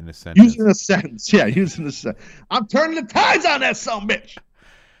to use it in a sentence. Using a sentence. Yeah, using a sentence. I'm turning the tides on that son bitch.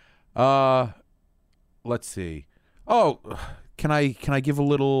 Let's see. Oh, can I give a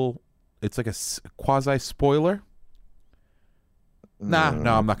little? It's like a quasi spoiler. No,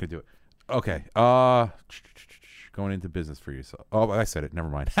 I'm not gonna do it. Okay. Going into business for yourself. Oh, I said it. Never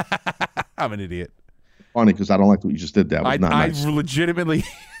mind. I'm an idiot. Funny because I don't like what you just did. That was not nice. I legitimately.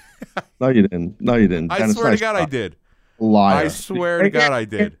 No, you didn't. I swear to God, I did. Liar. I swear to God, I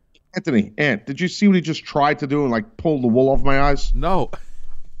did. Anthony, did you see what he just tried to do and like pull the wool off my eyes? No.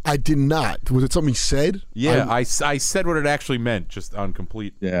 I did not. Was it something he said? Yeah, I said what it actually meant, just on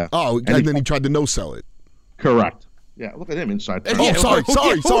complete. Yeah. Oh, and then he tried to no-sell it. Correct. Yeah, look at him inside. Oh,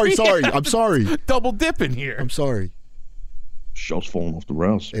 sorry. I'm sorry. Double dipping here. I'm sorry. Show's falling off the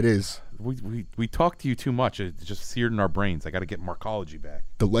rails. It is. We talk to you too much. It's just seared in our brains. I got to get Markology back.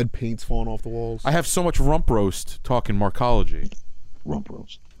 The lead paint's falling off the walls. I have so much rump roast talking Markology. Rump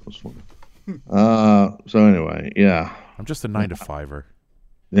roast. That was funny. So anyway, yeah. I'm just a 9 to 5er.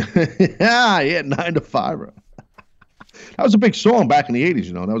 Yeah, he had 9 to 5. That was a big song back in the 80s,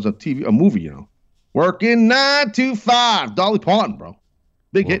 you know. That was a movie, you know. Working 9 to 5. Dolly Parton, bro.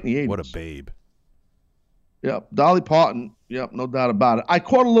 Big hit in the 80s. What a babe. Yep, Dolly Parton. Yep, no doubt about it. I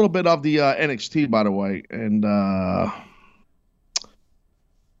caught a little bit of the NXT, by the way, and the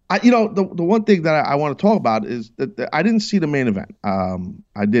one thing that I want to talk about is that I didn't see the main event.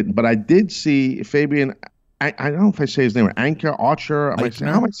 I didn't, but I did see Fabian. I don't know if I say his name, Anker Archer. How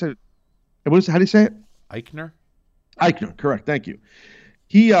am I say it? How do you say it? Eichner? Eichner, correct. Thank you.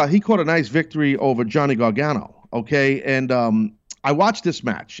 He caught a nice victory over Johnny Gargano. Okay, and I watched this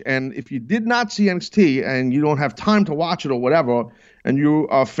match, and if you did not see NXT and you don't have time to watch it or whatever, and you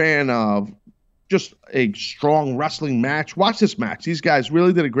are a fan of just a strong wrestling match, watch this match. These guys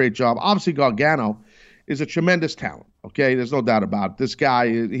really did a great job. Obviously, Gargano is a tremendous talent. Okay, there's no doubt about it. This guy,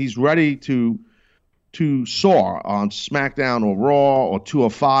 he's ready to soar on SmackDown or Raw or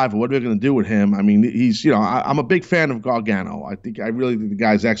 205 or what we're going to do with him. I mean, he's, I'm a big fan of Gargano. I really think the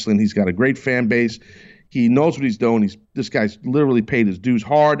guy's excellent. He's got a great fan base. He knows what he's doing. This guy's literally paid his dues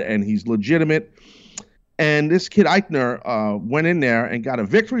hard, and he's legitimate. And this kid Eichner went in there and got a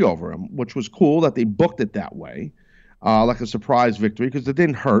victory over him, which was cool that they booked it that way, like a surprise victory, because it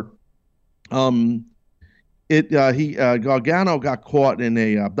didn't hurt. Gargano got caught in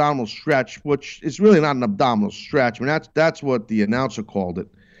a abdominal stretch, which is really not an abdominal stretch. I mean, that's what the announcer called it.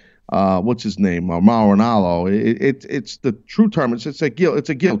 What's his name? Mauro Ranallo. It's the true term. It's a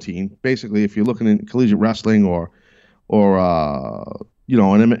guillotine, basically. If you're looking in collegiate wrestling or in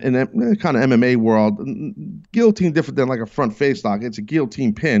a kind of MMA world, guillotine different than like a front face lock. It's a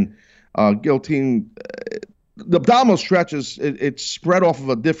guillotine pin. Guillotine. The abdominal stretch it's spread off of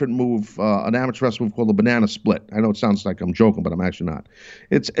a different move, an amateur wrestling move called the banana split. I know it sounds like I'm joking, but I'm actually not.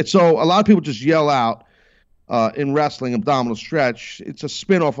 It's so a lot of people just yell out in wrestling abdominal stretch. It's a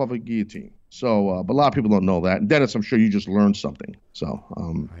spin off of a guillotine. So, but a lot of people don't know that. And Dennis, I'm sure you just learned something. So,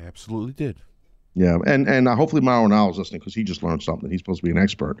 I absolutely did. Yeah, and hopefully Mauro Ranallo is listening because he just learned something. He's supposed to be an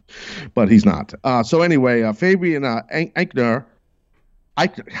expert, but he's not. So anyway, Fabian Eichner. Am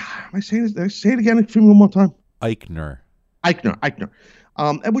I saying this? Did I say it again? For me one more time. Eichner.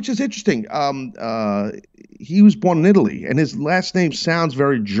 Which is interesting. He was born in Italy, and his last name sounds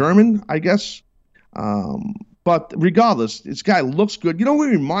very German, I guess. But regardless, this guy looks good. You know what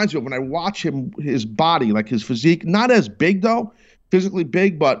he reminds me of when I watch him, his body, like his physique, not as big though, physically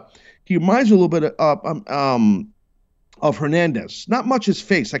big, but he reminds me a little bit of Hernandez. Not much his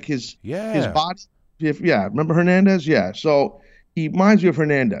face, like his body. Remember Hernandez? Yeah. So he reminds me of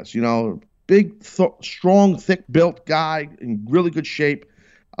Hernandez, big, strong, thick-built guy in really good shape,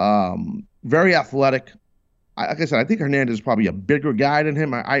 very athletic. Like I said, I think Hernandez is probably a bigger guy than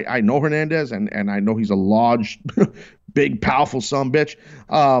him. I know Hernandez, and I know he's a large, big, powerful sumbitch.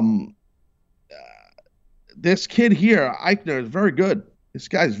 This kid here, Eichner, is very good. This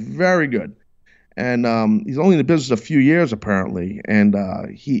guy's very good. And he's only in the business a few years, apparently. And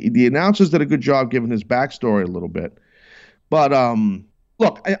the announcers did a good job giving his backstory a little bit. But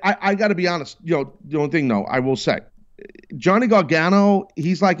look, I got to be honest. The only thing, though, I will say, Johnny Gargano,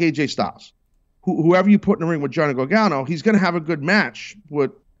 he's like AJ Styles. Whoever you put in the ring with Johnny Gargano, he's going to have a good match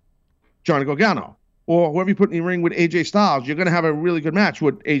with Johnny Gargano. Or whoever you put in the ring with AJ Styles, you're going to have a really good match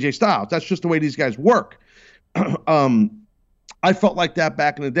with AJ Styles. That's just the way these guys work. I felt like that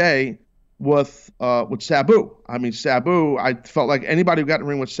back in the day with Sabu. I mean, Sabu, I felt like anybody who got in the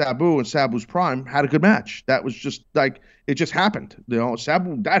ring with Sabu in Sabu's prime had a good match. That was just like, it just happened.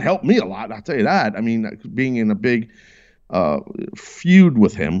 Sabu, that helped me a lot, I'll tell you that. I mean, being in a big feud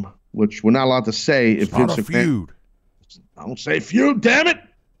with him, which we're not allowed to say. It's not a feud. I don't say feud, damn it.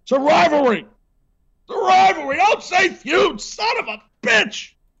 It's a rivalry. It's a rivalry. Don't say feud, son of a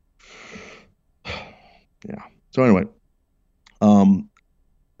bitch. Yeah. So anyway,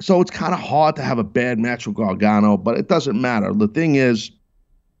 so it's kind of hard to have a bad match with Gargano, but it doesn't matter. The thing is,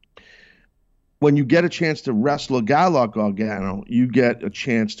 when you get a chance to wrestle a guy like Gargano, you get a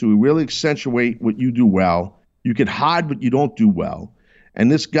chance to really accentuate what you do well. You can hide what you don't do well. And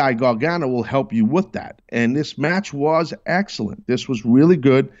this guy, Gargano, will help you with that. And this match was excellent. This was really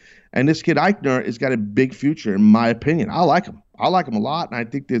good. And this kid, Eichner, has got a big future, in my opinion. I like him. I like him a lot, and I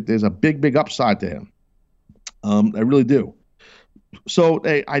think that there's a big, big upside to him. I really do. So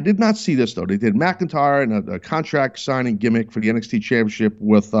I did not see this, though. They did McIntyre and a contract signing gimmick for the NXT Championship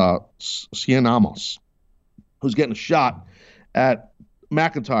with Cien Amos, who's getting a shot at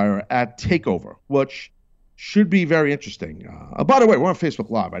McIntyre at TakeOver, which should be very interesting. By the way, we're on Facebook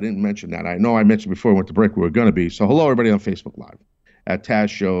Live. I didn't mention that. I know I mentioned before we went to break we were going to be. So hello, everybody on Facebook Live at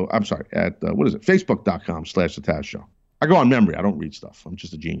Taz Show. I'm sorry, at Facebook.com/The Taz Show. I go on memory. I don't read stuff. I'm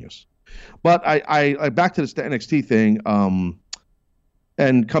just a genius. But I back to this NXT thing.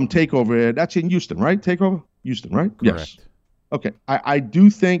 And come Takeover. That's in Houston, right? Takeover, Houston, right? Correct. Yes. Okay. I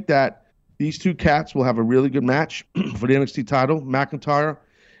do think that these two cats will have a really good match for the NXT title, McIntyre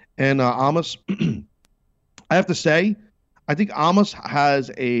and Amos. I have to say, I think Amos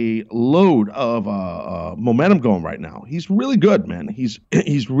has a load of momentum going right now. He's really good, man. He's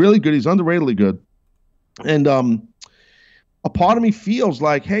really good. He's underratedly good. And a part of me feels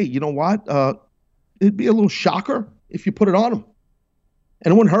like, hey, you know what? It'd be a little shocker if you put it on him.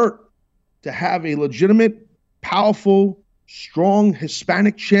 And it wouldn't hurt to have a legitimate, powerful, strong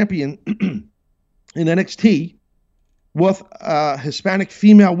Hispanic champion in NXT with a Hispanic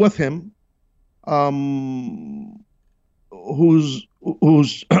female with him, who's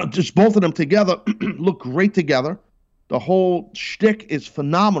just both of them together look great together. The whole shtick is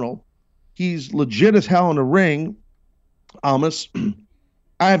phenomenal. He's legit as hell in the ring. Amos,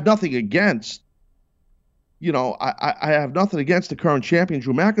 I have nothing against. I have nothing against the current champion,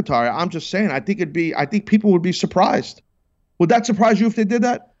 Drew McIntyre. I'm just saying, I think people would be surprised. Would that surprise you if they did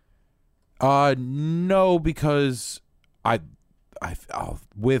that? No, because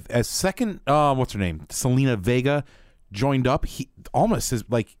with as second, what's her name, Selena Vega joined up. He almost is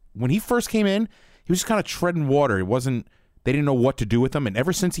like when he first came in, he was just kind of treading water. They didn't know what to do with him, and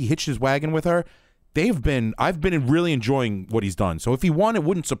ever since he hitched his wagon with her, I've been really enjoying what he's done. So if he won, it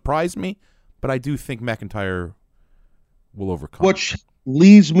wouldn't surprise me. But I do think McIntyre will overcome. Which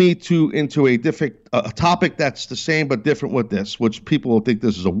leads me into a different topic that's the same but different with this, which people will think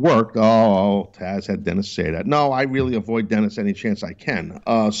this is a work. Oh, Taz had Dennis say that. No, I really avoid Dennis any chance I can.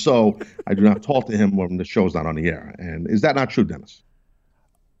 So I do not talk to him when the show's not on the air. And is that not true, Dennis?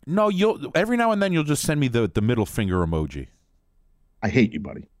 No, every now and then you'll just send me the middle finger emoji. I hate you,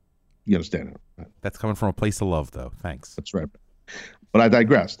 buddy. You understand that? That's coming from a place of love, though. Thanks. That's right. But I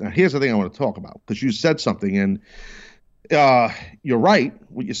digress. Now, here's the thing I want to talk about, because you said something, and you're right,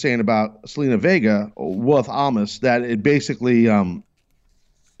 what you're saying about Selena Vega with Amos, that it basically,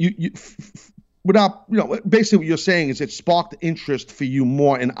 basically what you're saying is it sparked interest for you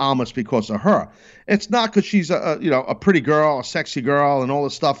more in Amos because of her. It's not because she's a pretty girl, a sexy girl, and all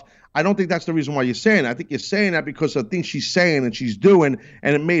this stuff. I don't think that's the reason why you're saying it. I think you're saying that because of things she's saying and she's doing,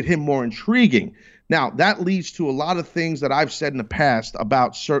 and it made him more intriguing. Now, that leads to a lot of things that I've said in the past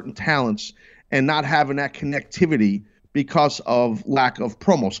about certain talents and not having that connectivity because of lack of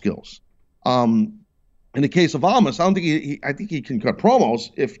promo skills. In the case of Amos, I don't think I think he can cut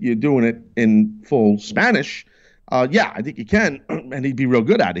promos if you're doing it in full Spanish. Yeah, I think he can, and he'd be real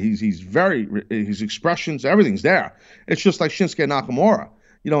good at it. His expressions, everything's there. It's just like Shinsuke Nakamura.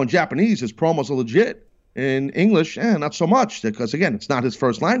 In Japanese, his promos are legit. In English, not so much, because again, it's not his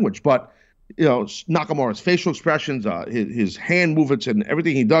first language. But Nakamura's facial expressions, his hand movements, and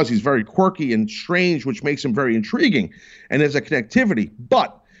everything he does, he's very quirky and strange, which makes him very intriguing. And there's a connectivity.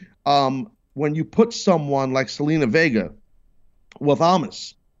 But when you put someone like Selena Vega with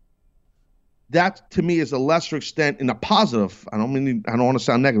Amos, that to me is a lesser extent in a positive. I don't want to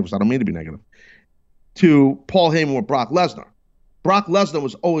sound negative, so I don't mean to be negative. To Paul Heyman with Brock Lesnar. Brock Lesnar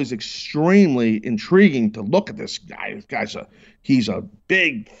was always extremely intriguing to look at this guy. He's a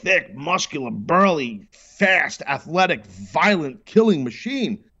big, thick, muscular, burly, fast, athletic, violent, killing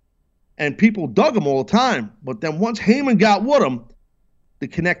machine. And people dug him all the time. But then once Heyman got with him, the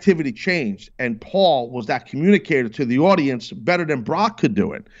connectivity changed. And Paul was that communicator to the audience better than Brock could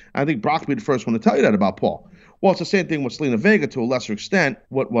do it. I think Brock would be the first one to tell you that about Paul. Well, it's the same thing with Selena Vega to a lesser extent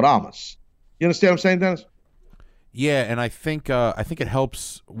with Amos. You understand what I'm saying, Dennis? Yeah, and I think it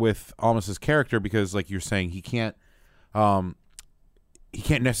helps with Amos's character because, like you're saying, he can't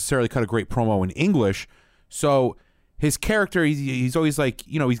necessarily cut a great promo in English. So his character, he's always like,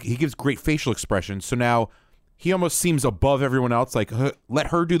 he gives great facial expressions. So now he almost seems above everyone else. Like, let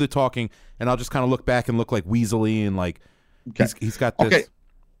her do the talking, and I'll just kind of look back and look like weaselly and like he's got this.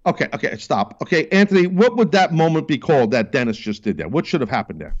 Okay, stop. Okay, Anthony, what would that moment be called that Dennis just did there? What should have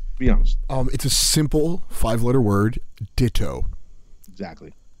happened there? Be honest. It's a simple 5-letter word, ditto.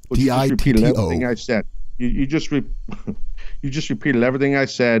 Exactly. D-I-T-T-O. Everything I said. You just repeated everything I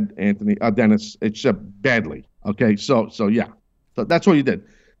said, Anthony. Dennis, it's badly. Okay, so yeah. So that's what you did.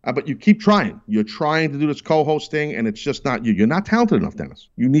 But you keep trying. You're trying to do this co-host thing, and it's just not you. You're not talented enough, Dennis.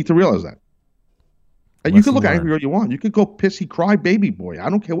 You need to realize that. And you can look angry all you want. You could go pissy, cry, baby boy. I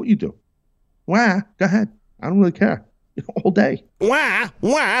don't care what you do. Wah, go ahead. I don't really care. All day. Wah.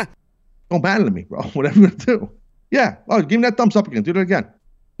 Don't matter to me, bro. Whatever you do. Yeah. Oh, give me that thumbs up again. Do that again.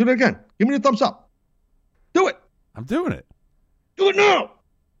 Give me the thumbs up. Do it. I'm doing it. Do it now.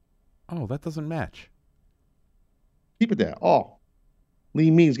 Oh, that doesn't match. Keep it there. Oh, Lee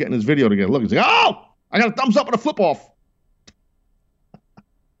Means getting his video together. Look, he's like, oh, I got a thumbs up and a flip off.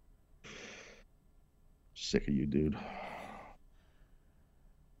 Sick of you, dude.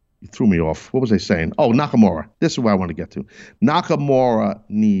 You threw me off. What was I saying? Oh, Nakamura. This is where I want to get to. Nakamura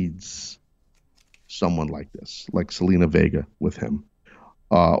needs someone like this, like Selena Vega with him,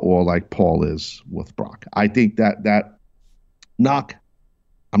 or like Paul is with Brock. I think that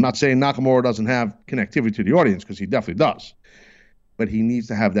I'm not saying Nakamura doesn't have connectivity to the audience, because he definitely does. But he needs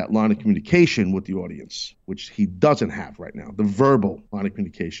to have that line of communication with the audience, which he doesn't have right now, the verbal line of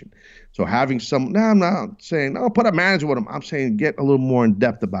communication. So having I'm not saying, oh, put a manager with him. I'm saying get a little more in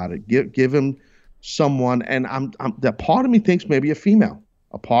depth about it. Give him someone, and that part of me thinks maybe a female.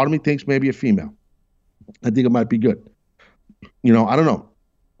 A part of me thinks maybe a female. I think it might be good. I don't know.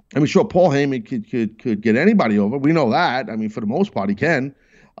 I mean, sure, Paul Heyman could get anybody over. We know that. I mean, for the most part, he can.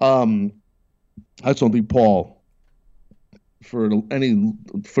 I just don't think Paul, for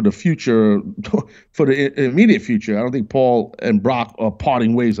the future, for the immediate future, I don't think Paul and Brock are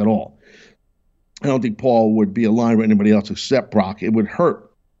parting ways at all. I don't think Paul would be aligned with anybody else except Brock. It would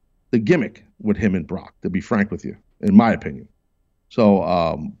hurt the gimmick with him and Brock, to be frank with you, in my opinion.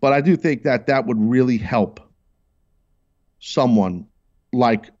 So, but I do think that would really help someone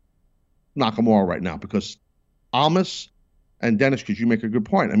like Nakamura right now, because Almas and Dennis, because you make a good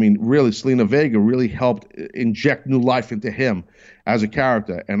point. I mean, really, Selena Vega really helped inject new life into him as a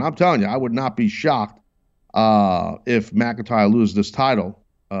character. And I'm telling you, I would not be shocked if McIntyre loses this title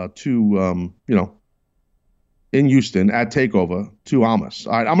in Houston at TakeOver to Almas.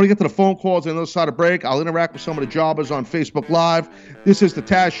 All right, I'm going to get to the phone calls on the other side of break. I'll interact with some of the jobbers on Facebook Live. This is the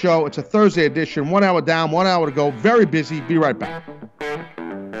Taz Show. It's a Thursday edition. 1 hour down, 1 hour to go. Very busy. Be right back.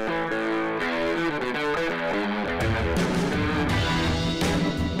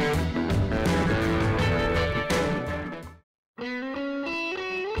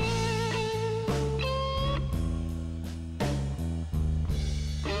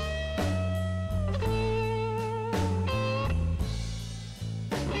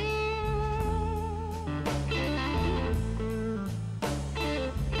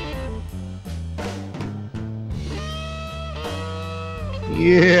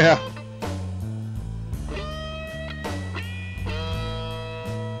 Yeah.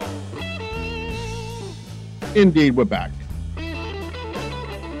 Indeed, we're back.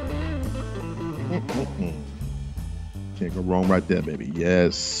 Can't go wrong right there, baby.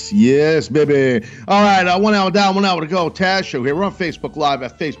 Yes, baby. All right, 1 hour down, 1 hour to go. Taz Show here. We're on Facebook Live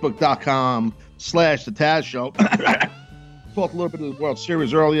at facebook.com/The Taz Show. Talked a little bit of the World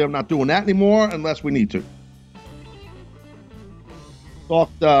Series earlier. I'm not doing that anymore unless we need to.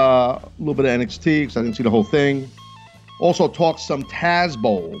 Talked a little bit of NXT because I didn't see the whole thing. Also talked some Taz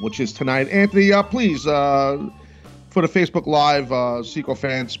Bowl, which is tonight. Anthony, please, for the Facebook Live Sequel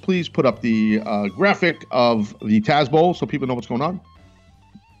fans, please put up the graphic of the Taz Bowl so people know what's going on.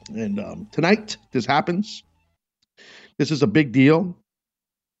 And tonight, this happens. This is a big deal.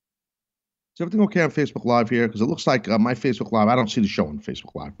 Is everything okay on Facebook Live here? Because it looks like my Facebook Live, I don't see the show on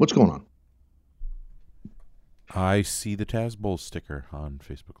Facebook Live. What's going on? I see the Taz Bowl sticker on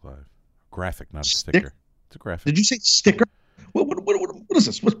Facebook Live. Graphic, not a sticker. It's a graphic. Did you say sticker? What is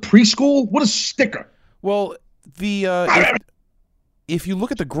this? What's preschool? What is sticker? Well, if you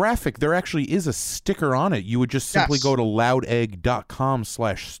look at the graphic, there actually is a sticker on it. You would just simply go to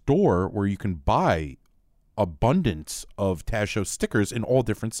loudegg.com/store where you can buy abundance of Taz Show stickers in all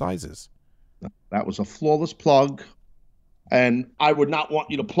different sizes. That was a flawless plug. And I would not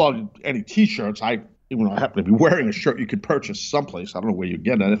want you to plug any T-shirts. Even though I happen to be wearing a shirt you could purchase someplace. I don't know where you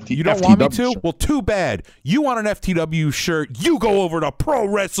get it. You don't want me to? Shirt. Well, too bad. You want an FTW shirt, you go over to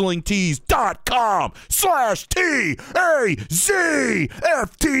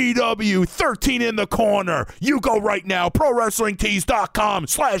ProWrestlingTees.com/TAZFTW13 in the corner. You go right now,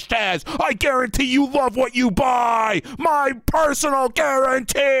 ProWrestlingTees.com/Taz. I guarantee you love what you buy. My personal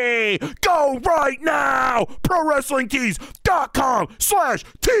guarantee. Go right now,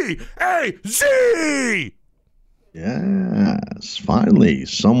 ProWrestlingTees.com/TAZ. Yes, finally,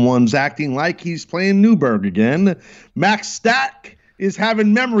 someone's acting like he's playing Newberg again. Max Stack is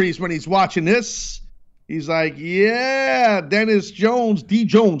having memories when he's watching this. He's like, yeah, Dennis Jones, D.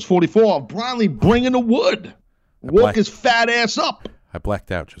 Jones, 44, of Bronley bringing the wood. Woke his fat ass up. I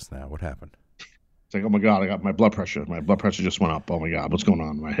blacked out just now. What happened? It's like, oh my God, I got my blood pressure. My blood pressure just went up. Oh my God, what's going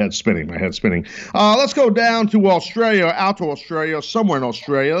on? My head's spinning. Let's go down to Australia, out to Australia, somewhere in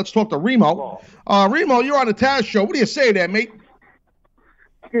Australia. Let's talk to Remo. Remo, you're on the Taz Show. What do you say there, mate?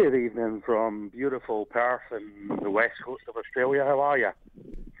 Good evening from beautiful Perth and the west coast of Australia. How are you?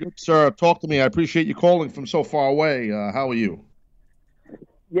 Good, sir. Talk to me. I appreciate you calling from so far away. How are you?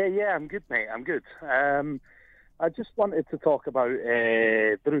 Yeah, I'm good, mate. I'm good. I just wanted to talk about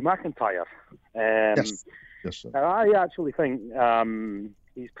Drew McIntyre. Yes, sir. I actually think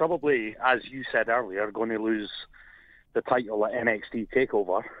he's probably, as you said earlier, going to lose the title at NXT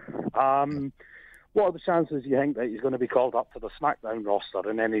TakeOver. What are the chances you think that he's going to be called up to the SmackDown roster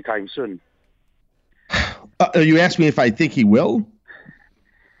in any time soon? You asked me if I think he will?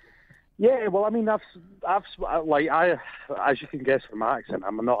 Yeah, well, I mean, as you can guess from my accent,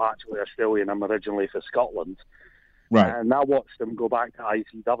 I'm not actually Australian. I'm originally from Scotland. Right. And I watched him go back to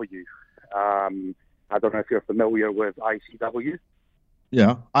ICW. I don't know if you're familiar with ICW.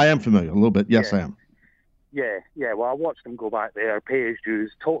 Yeah, I am familiar a little bit. Yes, Yeah. I am. Yeah. Well, I watched him go back there, pay his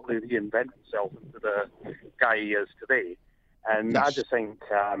dues, totally reinvent himself into the guy he is today. And Yes. I just think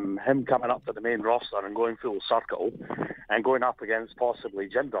him coming up to the main roster and going full circle and going up against possibly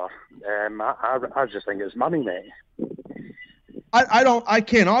Jinder, I just think it's money, mate. I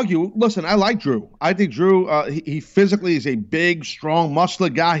can't argue. Listen, I like Drew. I think Drew, he physically is a big, strong, muscular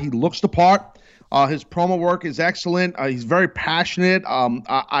guy. He looks the part. His promo work is excellent. He's very passionate.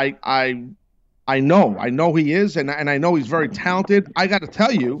 I know he is, and I know he's very talented. I got to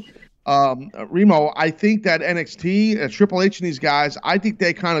tell you, Remo, I think that NXT, Triple H and these guys, I think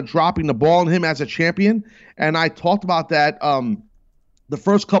they're kind of dropping the ball on him as a champion. And I talked about that the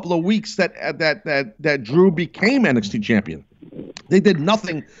first couple of weeks that Drew became NXT champion. They did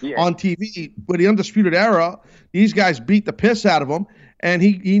nothing on TV. But the Undisputed Era, these guys beat the piss out of him, and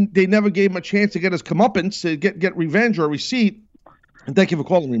they never gave him a chance to get his comeuppance, to get revenge or a receipt. And thank you for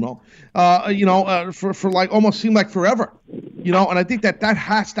calling, Remo. For like almost seemed like forever, and I think that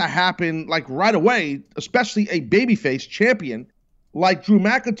has to happen like right away, especially a babyface champion like Drew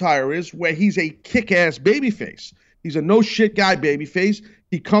McIntyre is, where he's a kick-ass babyface. He's a no-shit guy babyface.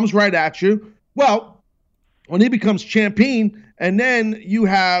 He comes right at you. Well, when he becomes champion, and then you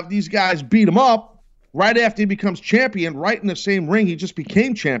have these guys beat him up right after he becomes champion, right in the same ring he just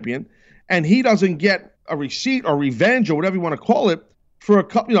became champion, and he doesn't get a receipt or revenge or whatever you want to call it for a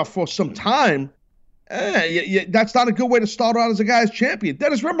couple, for some time. That's not a good way to start out as a guy as champion.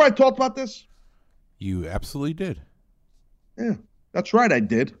 Dennis, remember I talked about this? You absolutely did. Yeah, that's right, I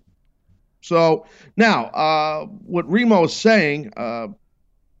did. So now, what Remo is saying, I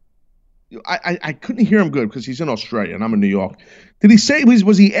couldn't hear him good because he's in Australia and I'm in New York. Did he say,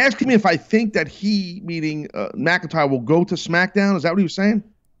 was he asking me if I think that he, meaning McIntyre, will go to SmackDown? Is that what he was saying?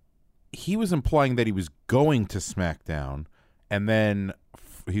 He was implying that he was going to SmackDown, and then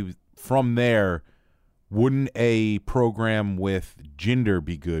from there, wouldn't a program with Jinder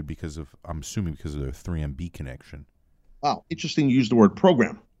be good I'm assuming because of their 3MB connection? Wow, interesting you use the word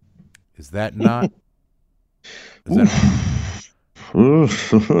program. Is that not? Is that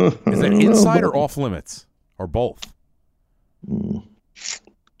inside or off limits? Or both?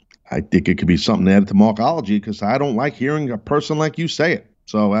 I think it could be something added to Markology because I don't like hearing a person like you say it.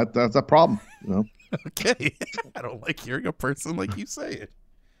 So that's a problem. Okay. I don't like hearing a person like you say it.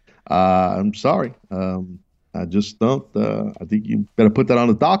 I'm sorry. I just don't. I think you better put that on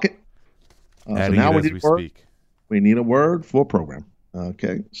the docket. So now we need a word for program.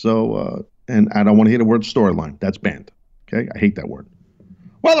 Okay. So, and I don't want to hear the word storyline. That's banned. Okay. I hate that word.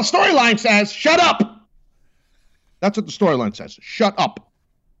 Well, the storyline says, shut up. That's what the storyline says. Shut up.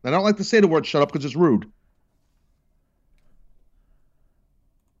 I don't like to say the word shut up because it's rude.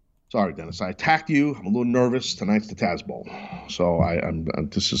 Sorry, Dennis. I attacked you. I'm a little nervous. Tonight's the Taz Bowl. So I'm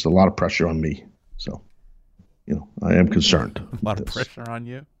this is a lot of pressure on me. So, I am concerned. A lot of pressure on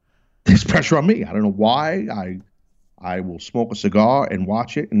you? There's pressure on me. I don't know why. I will smoke a cigar and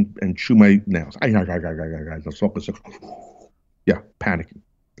watch it and chew my nails. I'll smoke a cigar. Yeah, panicking.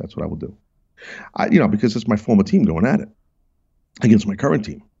 That's what I will do. Because it's my former team going at it against my current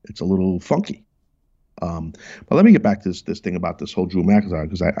team. It's a little funky. But let me get back to this thing about this whole Drew McIntyre,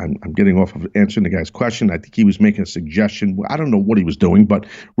 because I'm getting off of answering the guy's question. I think he was making a suggestion. I don't know what he was doing, but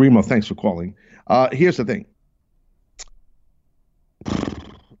Remo, thanks for calling. Here's the thing.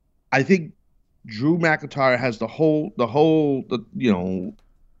 I think Drew McIntyre has the whole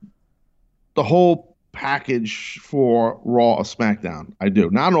package for Raw or SmackDown. I do.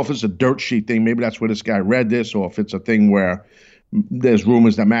 Now, I don't know if it's a dirt sheet thing. Maybe that's where this guy read this, or if it's a thing where there's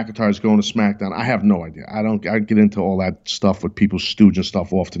rumors that McIntyre is going to SmackDown. I have no idea. I get into all that stuff with people stooging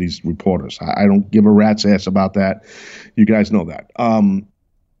stuff off to these reporters. I don't give a rat's ass about that. You guys know that.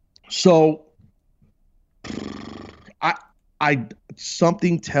 So I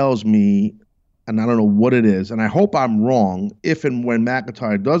something tells me, and I don't know what it is, and I hope I'm wrong if and when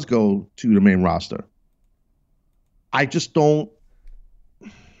McIntyre does go to the main roster. I just don't.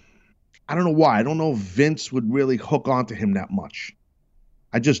 I don't know why. I don't know if Vince would really hook onto him that much.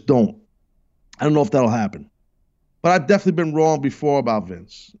 I just don't. I don't know if that'll happen. But I've definitely been wrong before about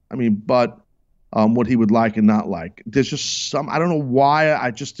Vince. I mean, but what he would like and not like. There's just some, I don't know why.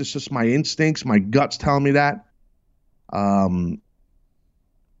 It's just my instincts, my guts telling me that.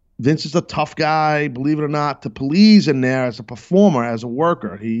 Vince is a tough guy, believe it or not, to please in there as a performer, as a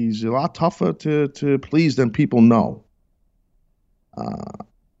worker. He's a lot tougher to please than people know. I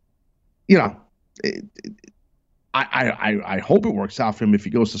hope it works out for him if he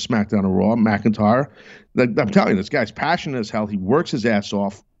goes to SmackDown or Raw. McIntyre, I'm telling you, this guy's passionate as hell. He works his ass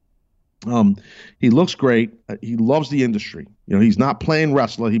off. He looks great. He loves the industry. He's not playing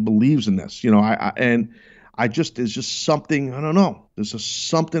wrestler. He believes in this. There's just something, I don't know. There's just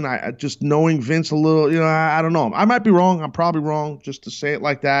something, I just knowing Vince a little, I don't know. I might be wrong. I'm probably wrong just to say it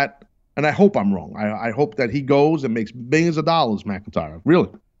like that. And I hope I'm wrong. I hope that he goes and makes millions of dollars, McIntyre. Really.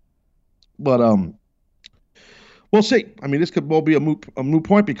 But we'll see. I mean, this could well be a moot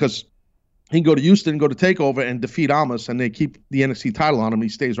point because he can go to Houston, go to TakeOver, and defeat Almas, and they keep the NXT title on him. He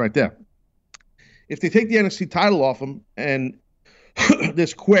stays right there. If they take the NXT title off him and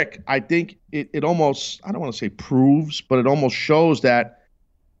this quick, I think it almost, I don't want to say proves, but it almost shows that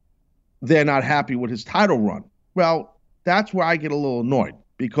they're not happy with his title run. Well, that's where I get a little annoyed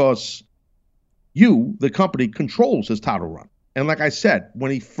because the company, controls his title run. And like I said, when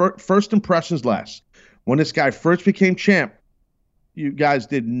he first impressions last, when this guy first became champ, you guys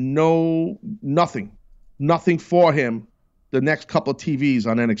did nothing for him the next couple of TVs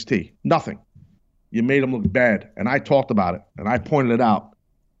on NXT. Nothing. You made him look bad. And I talked about it. And I pointed it out.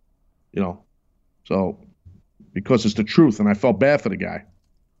 So, because it's the truth. And I felt bad for the guy.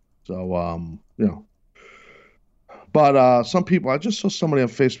 So, But some people, I just saw somebody on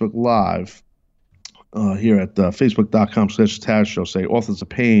Facebook Live here at facebook.com/Taz Show say Authors of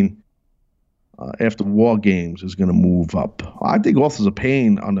Pain after War Games is going to move up. I think Authors of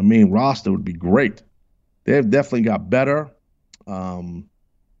Pain on the main roster would be great. They've definitely got better.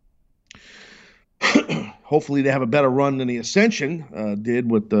 Hopefully they have a better run than the Ascension did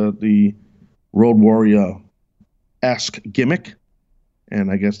with the Road Warrior-esque gimmick.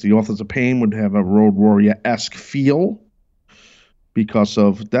 And I guess the Authors of Pain would have a Road Warrior-esque feel because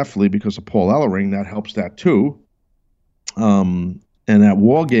of Paul Ellering. That helps that too. And at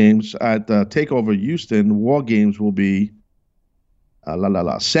War Games, at TakeOver Houston, War Games will be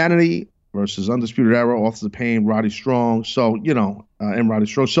Sanity versus Undisputed Era, Authors of Pain, Roddy Strong. So, and Roddy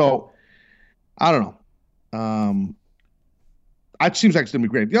Strong. So, I don't know. It seems like it's gonna be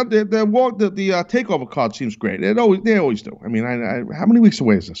great. The TakeOver card seems great. They always do. I mean, how many weeks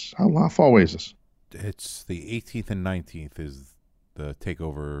away is this? How far away is this? It's the 18th and 19th is the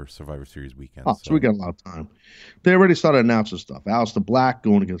TakeOver Survivor Series weekend. Oh, so we got a lot of time. They already started announcing stuff. Aleister Black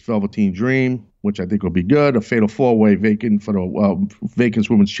going against Velveteen Dream, which I think will be good. A fatal four-way vacant for the Vacant's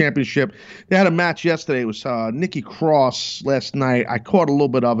Women's Championship. They had a match yesterday. It was Nikki Cross last night. I caught a little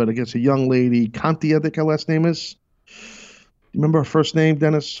bit of it against a young lady, Conti, I think her last name is. Remember her first name,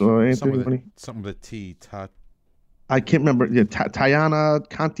 Dennis? Or Anthony? Something with a T. I can't remember. Yeah, Tayana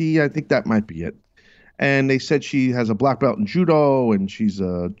Conti, I think that might be it. And they said she has a black belt in judo and she's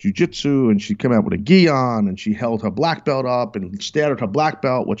a jiu-jitsu, and she came out with a gi on and she held her black belt up and stared at her black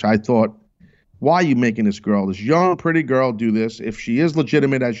belt, which I thought, why are you making this young, pretty girl do this? If she is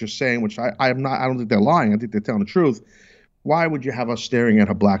legitimate, as you're saying, which I'm not, I don't think they're lying. I think they're telling the truth. Why would you have her staring at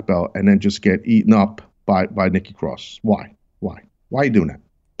her black belt and then just get eaten up by Nikki Cross? Why? Why are you doing that?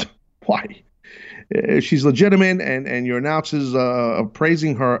 Why? She's legitimate, and your announcers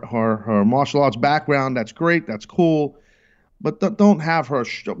praising her martial arts background. That's great. That's cool. But don't have her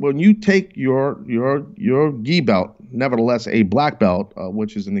when you take your gi belt, nevertheless a black belt,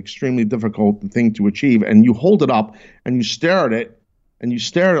 which is an extremely difficult thing to achieve, and you hold it up and you stare at it,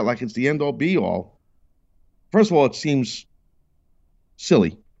 like it's the end all be all. First of all, it seems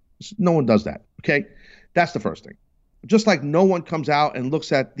silly. No one does that. Okay, that's the first thing. Just like no one comes out and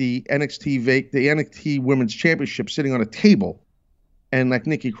looks at the NXT Women's Championship sitting on a table, and like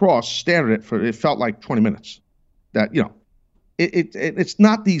Nikki Cross stared at it it felt like 20 minutes. That it's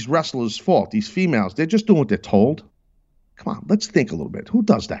not these wrestlers' fault. These females, they're just doing what they're told. Come on, let's think a little bit. Who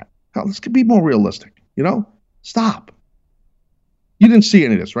does that? Hell, let's be more realistic. Stop. You didn't see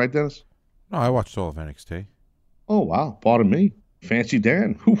any of this, right, Dennis? No, I watched all of NXT. Oh wow, pardon me, Fancy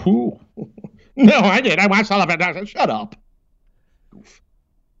Dan. Hoo-hoo. No, I did. I watched all of it. I said, shut up. Goof.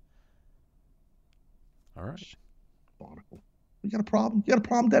 All right. Barnacle. You got a problem? You got a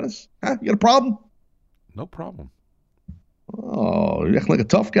problem, Dennis? Huh? You got a problem? No problem. Oh, you act like a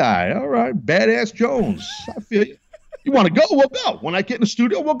tough guy. All right, Badass Jones. I feel you. You want to go? We'll go. When I get in the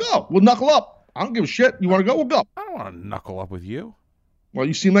studio, we'll go. We'll knuckle up. I don't give a shit. You want to go? We'll go. I don't want to knuckle up with you. Well,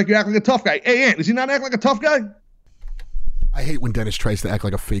 you seem like you act like a tough guy. Hey, Ant, does he not act like a tough guy? I hate when Dennis tries to act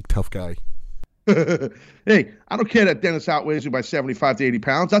like a fake tough guy. Hey, I don't care that Dennis outweighs me by 75 to 80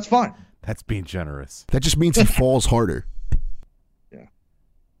 pounds. That's fine. That's being generous. That just means he falls harder. Yeah.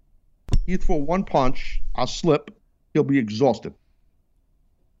 You throw one punch, I'll slip. He'll be exhausted.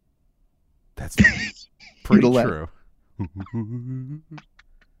 That's pretty You'd true. You'd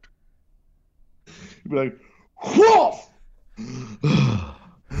be like, whoa!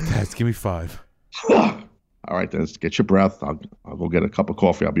 Dad, give me 5. All right, Dennis, get your breath. I'll go get a cup of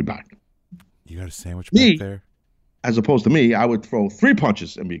coffee. I'll be back. You got a sandwich Me? back there? As opposed to me, I would throw 3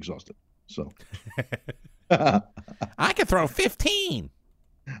 punches and be exhausted. So I could throw 15.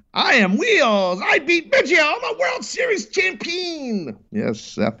 I am Wheels. I beat Biggio. I'm a World Series champion. Yes,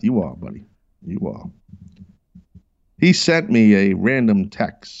 Seth, you are, buddy. You are. He sent me a random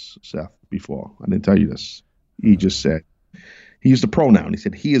text, Seth, before. I didn't tell you this. He just said, he used a pronoun. He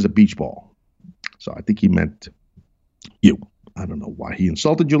said, he is a beach ball. So I think he meant you. I don't know why he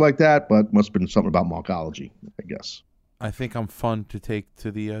insulted you like that, but must have been something about Markology, I guess. I think I'm fun to take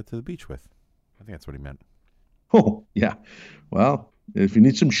to the beach with. I think that's what he meant. Oh, yeah. Well, if you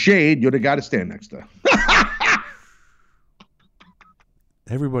need some shade, you're the guy to stand next to.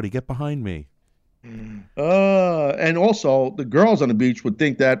 Everybody get behind me. And also, the girls on the beach would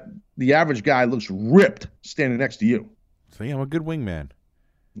think that the average guy looks ripped standing next to you. So yeah, I'm a good wingman.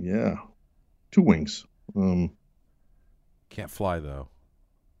 Yeah. 2 wings. Can't fly though.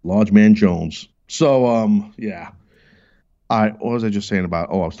 Large man Jones. So, yeah. What was I just saying about?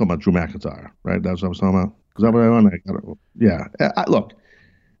 Oh, I was talking about Drew McIntyre, right? That's what I was talking about. Is that what I want? Yeah. Look.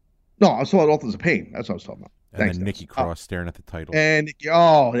 No, I was talking about Authors of Pain. That's what I was talking about. And Thanks, then Dennis. Nikki Cross staring at the title. And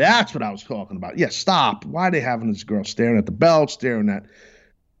that's what I was talking about. Yeah, stop. Why are they having this girl staring at the belt, staring at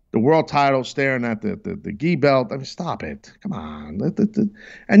the world title, staring at the gi belt? I mean, stop it. Come on.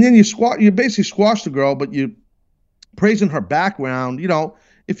 And then you basically squash the girl, but you praising her background. You know,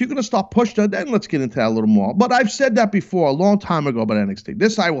 if you're gonna stop pushing her, then let's get into that a little more. But I've said that before a long time ago about NXT.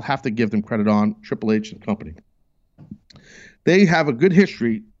 This I will have to give them credit on, Triple H and company. They have a good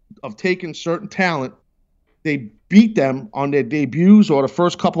history of taking certain talent. They beat them on their debuts or the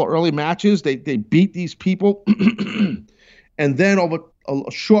first couple of early matches. They beat these people. And then over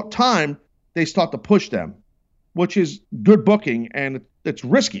a short time, they start to push them, which is good booking. And it's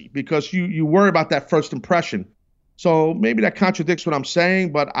risky because you worry about that first impression. So maybe that contradicts what I'm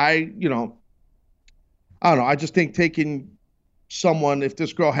saying, but I don't know. I just think taking someone, if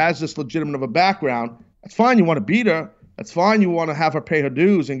this girl has this legitimate of a background, that's fine. You want to beat her. That's fine. You want to have her pay her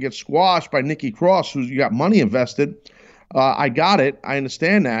dues and get squashed by Nikki Cross, who's you got money invested. I got it. I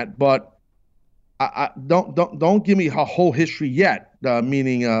understand that, but I don't give me her whole history yet.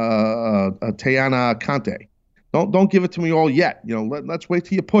 Meaning Tayana Conte. Don't give it to me all yet. You know, let's wait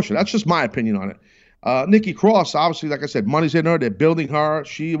till you push it. That's just my opinion on it. Nikki Cross, obviously, like I said, money's in her. They're building her.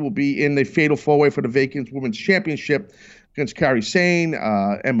 She will be in the fatal 4-way for the vacant women's championship against Kairi Sane,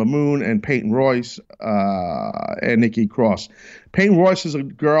 Ember Moon, and Peyton Royce, and Nikki Cross. Peyton Royce is a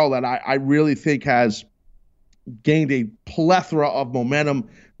girl that I really think has gained a plethora of momentum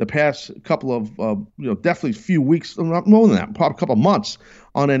the past couple of, definitely a few weeks, not more than that, probably a couple of months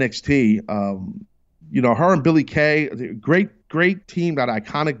on NXT. Her and Billie Kay, great team, that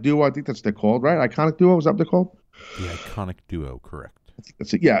Iconic Duo, I think that's what they're called, right? Iconic Duo, is that what they're called? The Iconic Duo, correct.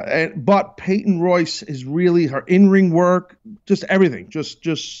 That's it, yeah. But Peyton Royce is really her in-ring work, just everything.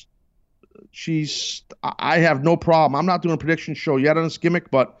 I have no problem. I'm not doing a prediction show yet on this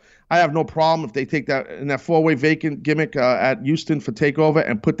gimmick, but I have no problem if they take that in that 4-way vacant gimmick at Houston for TakeOver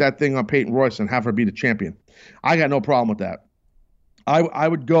and put that thing on Peyton Royce and have her be the champion. I got no problem with that. I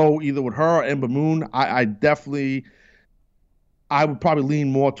would go either with her or Ember Moon. I would probably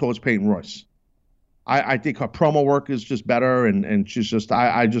lean more towards Peyton Royce. I think her promo work is just better, and she's just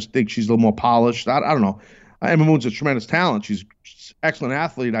I just think she's a little more polished. I don't know. Ember Moon's a tremendous talent. She's an excellent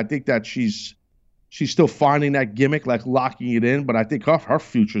athlete. I think that she's still finding that gimmick, like locking it in. But I think her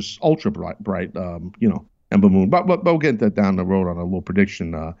future's ultra bright. Ember Moon. But we'll get that down the road on a little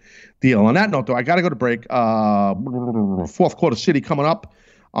prediction deal. On that note, though, I got to go to break. Fourth Quarter City coming up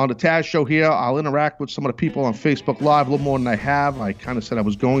on the Taz Show here. I'll interact with some of the people on Facebook Live a little more than I have. I kind of said I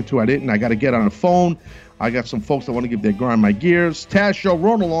was going to. I didn't. I got to get on the phone. I got some folks that want to give their grind my gears. Taz Show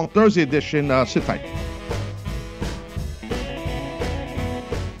rolling along, Thursday edition. Sit tight.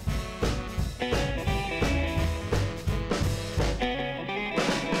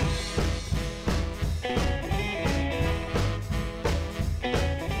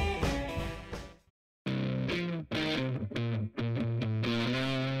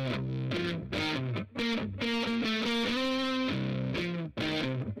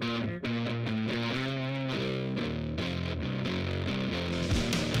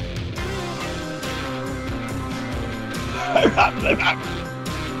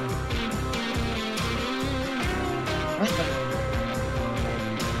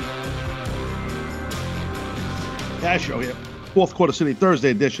 Taz Show here. Fourth Quarter City Thursday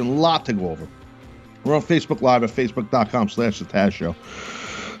edition. Lot to go over. We're on Facebook Live at facebook.com/The Taz Show.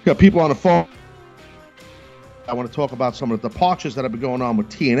 Got people on the phone. I want to talk about some of the departures that have been going on with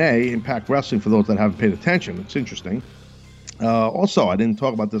TNA, Impact Wrestling, for those that haven't paid attention. It's interesting. Also, I didn't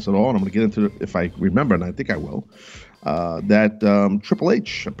talk about this at all, and I'm going to get into it if I remember, and I think I will. That Triple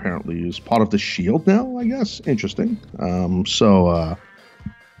H apparently is part of the Shield now, I guess. Interesting. Well,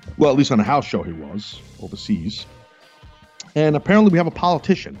 at least on the house show he was overseas. And apparently we have a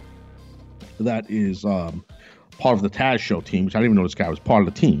politician that is part of the Taz Show team, which I didn't even know this guy was part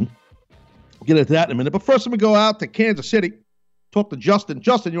of the team. We'll get into that in a minute. But first, let me go out to Kansas City, talk to Justin.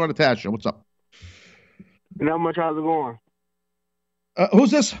 Justin, you're on the Taz Show. What's up? Not much. How's it going?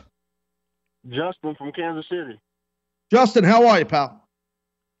 Who's this? Justin from Kansas City. Justin, how are you, pal?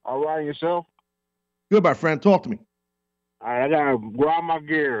 All right, yourself? Good, my friend. Talk to me. All right, I gotta grind my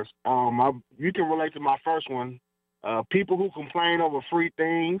gears. You can relate to my first one. People who complain over free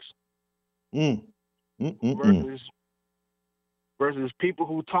things versus people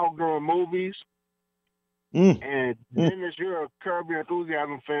who talk during movies. And Dennis, you're a Curb Your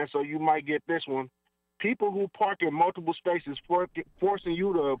Enthusiasm fan, so you might get this one. People who park in multiple spaces forcing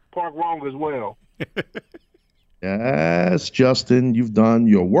you to park wrong as well. Yes, Justin, you've done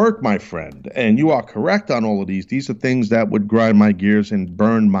your work, my friend, and you are correct on all of these. These are things that would grind my gears and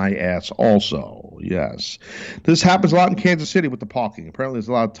burn my ass also. Yes. This happens a lot in Kansas City with the parking. Apparently there's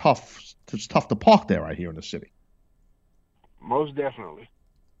a lot of it's tough to park there right here in the city. Most definitely.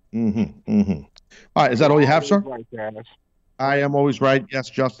 All right, is that all you have, sir? Right, guys. I am always right. Yes,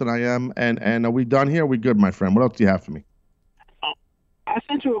 Justin, I am. And are we done here? Are we good, my friend? What else do you have for me? I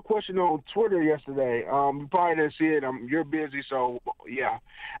sent you a question on Twitter yesterday. You probably didn't see it. You're busy, so yeah.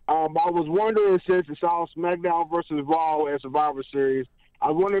 I was wondering, since it's all SmackDown versus Raw at Survivor Series,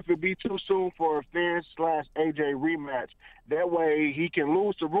 I wonder if it'd be too soon for a Finn/AJ rematch. That way he can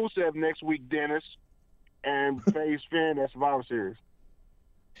lose to Rusev next week, Dennis, and face Finn at Survivor Series.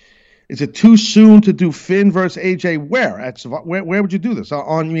 Is it too soon to do Finn versus AJ? Where would you do this?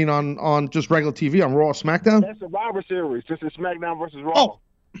 On just regular TV on Raw or SmackDown? That's Survivor Series. This is SmackDown versus Raw.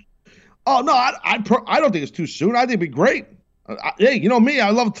 Oh no, I don't think it's too soon. I think it'd be great. Hey, you know me,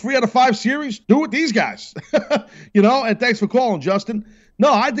 I love 3 out of 5 series. Do it with these guys. And thanks for calling, Justin.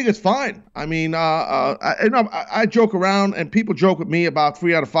 No, I think it's fine. I mean, I joke around, and people joke with me about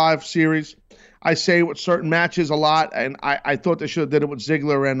 3 out of 5 series. I say with certain matches a lot, and I thought they should have did it with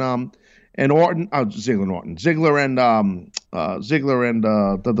Ziggler and Orton. Ziggler and Orton. Ziggler and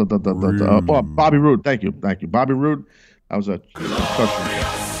Bobby Roode. Thank you, Bobby Roode. That was a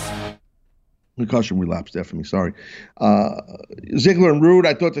concussion relapse there for me. Sorry. Ziggler and Roode.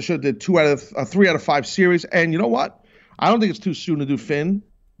 I thought they should have did 3 out of 5 series. And you know what? I don't think it's too soon to do Finn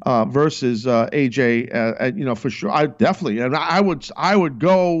versus AJ. For sure. I definitely. And I would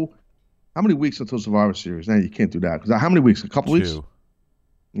go. How many weeks until Survivor Series? Now you can't do that. Because how many weeks? A couple weeks?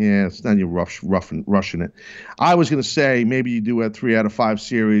 Yeah, it's not you rushing it. I was going to say maybe you do a 3 out of 5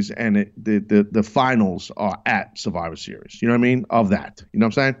 series, and the finals are at Survivor Series. You know what I mean? Of that. You know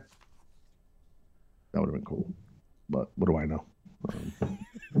what I'm saying? That would have been cool. But what do I know?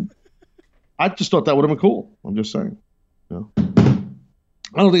 I just thought that would have been cool. I'm just saying. I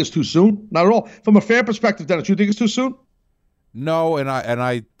don't think it's too soon. Not at all. From a fan perspective, Dennis, you think it's too soon? No, and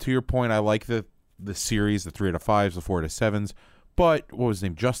I to your point, I like the series, the 3 out of 5s, the 4 out of 7s. But what was his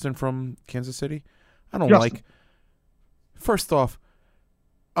name? Justin from Kansas City? I don't like. First off,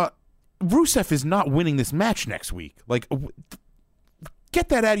 Rusev is not winning this match next week. Like, get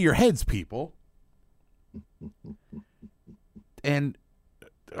that out of your heads, people. And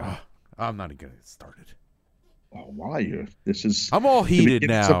I'm not even gonna get started. Oh, why? I'm all heated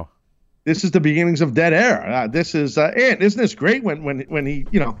now. This is the beginnings of dead air. This is and isn't this great when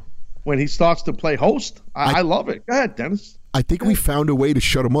he starts to play host? I love it. Go ahead, Dennis. I think we found a way to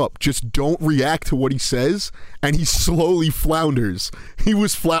shut him up. Just don't react to what he says, and he slowly flounders. He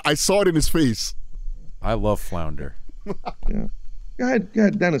was I saw it in his face. I love flounder. Yeah. Go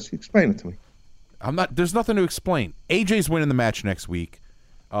ahead, Dennis. Explain it to me. There's nothing to explain. AJ's winning the match next week.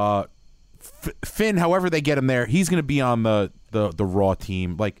 Finn, however they get him there, he's going to be on the Raw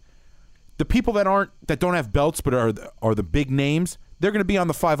team. Like, the people that don't have belts but are the big names, they're going to be on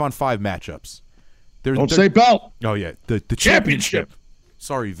the 5-on-5 matchups. Don't say belt. Oh yeah, the championship.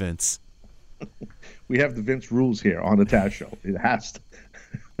 Sorry, Vince. We have the Vince rules here on the Taz Show. It has to.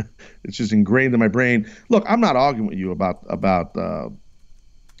 It's just ingrained in my brain. Look, I'm not arguing with you about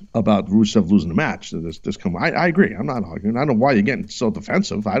about Rusev losing the match. I agree. I'm not arguing. I don't know why you're getting so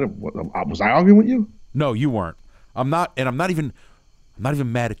defensive. Was I arguing with you? No, you weren't. I'm not even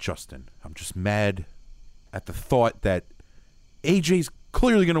mad at Justin. I'm just mad at the thought that AJ's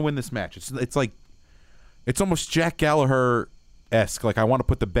clearly going to win this match. It's like it's almost Jack Gallagher-esque. Like, I want to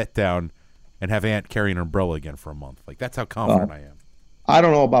put the bet down and have Ant carry an umbrella again for a month. Like, that's how confident I am. I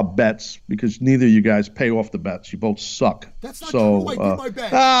don't know about bets because neither of you guys pay off the bets. You both suck. That's not true. I do my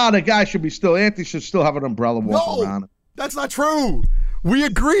bet. The guy should be still. Anthony should still have an umbrella walking around. That's not true. We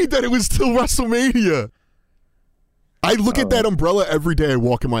agreed that it was still WrestleMania. I look at that umbrella every day I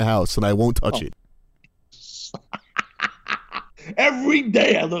walk in my house, and I won't touch it. Every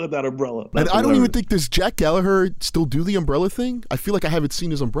day I look at that umbrella. And I don't even think, does Jack Gallagher still do the umbrella thing? I feel like I haven't seen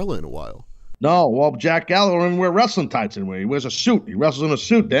his umbrella in a while. No, well, Jack Gallagher doesn't wear wrestling tights anymore. He wears a suit. He wrestles in a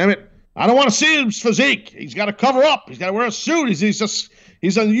suit, damn it. I don't want to see his physique. He's got to cover up. He's got to wear a suit. He's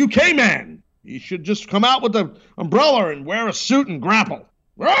a UK man. He should just come out with the umbrella and wear a suit and grapple.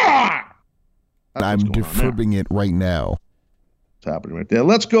 I'm deferring it right now. What's happening right there?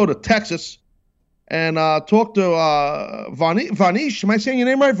 Let's go to Texas and talk to Vanish. Am I saying your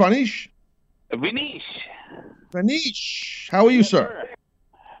name right, Vanish? Vanish. How are you, sir?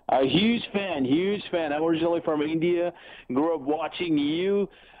 A huge fan. I'm originally from India. Grew up watching you,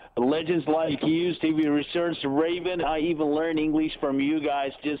 legends like you, Stevie Richards, Raven. I even learned English from you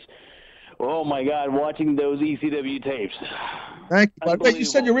guys. Just, oh my God, watching those ECW tapes. Thank you. Wait, you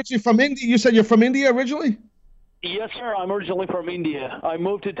said you're originally from India. You said you're from India originally? Yes, sir. I'm originally from India. I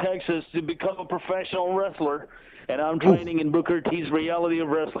moved to Texas to become a professional wrestler, and I'm training in Booker T's Reality of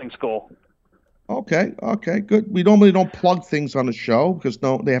Wrestling School. Okay, good. We normally don't plug things on the show because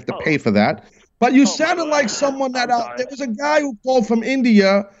they have to pay for that. But you sounded like someone that there was a guy who called from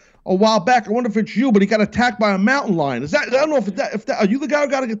India a while back. I wonder if it's you, but he got attacked by a mountain lion. I don't know if that are you the guy who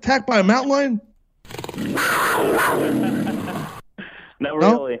got attacked by a mountain lion? Not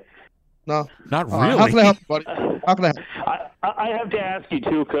really. No, not really. How can I help you, buddy? How can I help? I have to ask you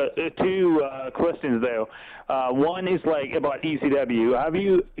two questions though. One is like about ECW. Have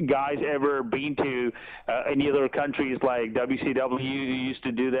you guys ever been to any other countries like WCW used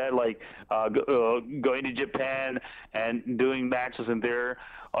to do that, like going to Japan and doing matches in there?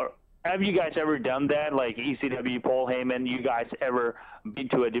 Or have you guys ever done that, like ECW, Paul Heyman? You guys ever been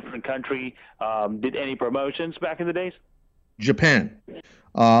to a different country? Did any promotions back in the days? Japan.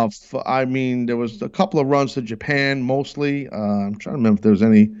 I mean, there was a couple of runs to Japan, mostly. I'm trying to remember if there was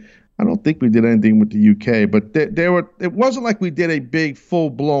any. I don't think we did anything with the UK, but it wasn't like we did a big,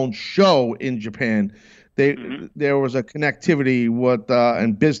 full-blown show in Japan. There was a connectivity with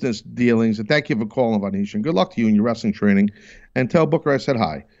and business dealings. And thank you for calling, Vanishan. Good luck to you in your wrestling training. And tell Booker I said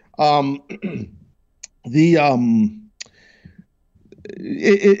hi. There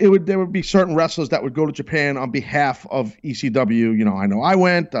would be certain wrestlers that would go to Japan on behalf of ECW. You know I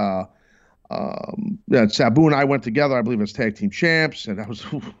went. Sabu and I went together, I believe, as tag team champs, and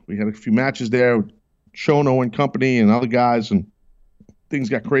we had a few matches there with Shono and company and other guys, and things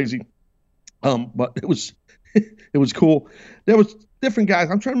got crazy. But it was cool. There was different guys.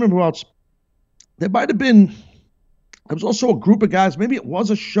 I'm trying to remember who else. There might have been. There was also a group of guys. Maybe it was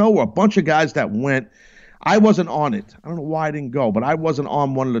a show or a bunch of guys that went. I wasn't on it. I don't know why I didn't go, but I wasn't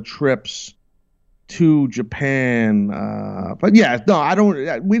on one of the trips to Japan. But yeah, no, I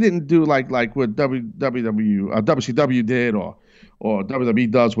don't. We didn't do like what WCW did or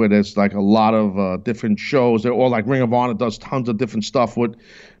WWE does, where there's like a lot of different shows, or like Ring of Honor does tons of different stuff with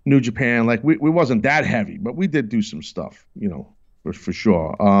New Japan. Like we wasn't that heavy, but we did do some stuff, for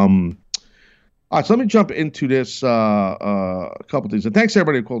sure. All right, so let me jump into this a couple things. And thanks,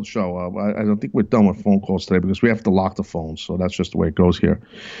 everybody who called the show. I don't think we're done with phone calls today because we have to lock the phones. So that's just the way it goes here.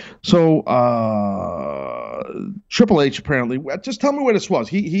 So Triple H, apparently, just tell me where this was.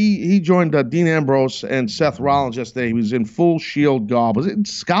 He joined Dean Ambrose and Seth Rollins yesterday. He was in full Shield garb. Was it in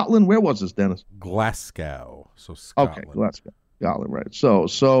Scotland? Where was this, Dennis? Glasgow. So Scotland. Okay, Glasgow. Scotland, right. So,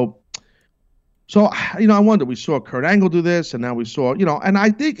 I wonder, we saw Kurt Angle do this, and now we saw, and I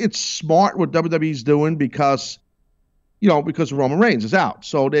think it's smart what WWE's doing because Roman Reigns is out.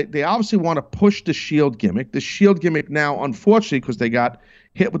 So they obviously want to push the Shield gimmick. The Shield gimmick now, unfortunately, because they got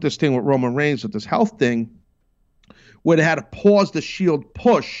hit with this thing with Roman Reigns with this health thing, where they had to pause the Shield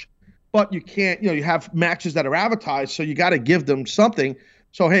push, but you can't, you have matches that are advertised, so you got to give them something.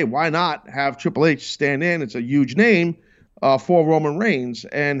 So, hey, why not have Triple H stand in? It's a huge name. For Roman Reigns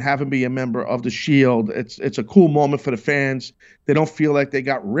and have him be a member of the Shield. It's a cool moment for the fans. They don't feel like they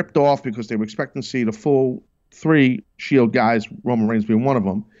got ripped off because they were expecting to see the full 3 Shield guys, Roman Reigns being one of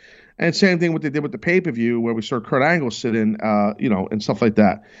them. And same thing what they did with the pay-per-view where we saw Kurt Angle sit in, and stuff like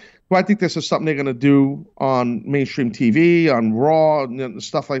that. Do I think this is something they're going to do on mainstream TV, on Raw, and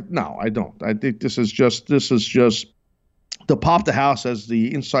stuff like? No, I don't. I think this is just to pop the house, as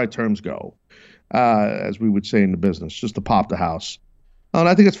the inside terms go, as we would say in the business, just to pop the house. And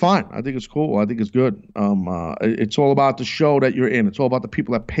I think it's fine. I think it's cool. I think it's good. It's all about the show that you're in. It's all about the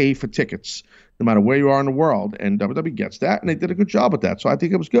people that pay for tickets, no matter where you are in the world. And WWE gets that, and they did a good job with that. So I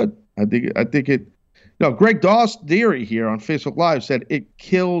think it was good. I think it. Greg Dawes Theory here on Facebook Live said it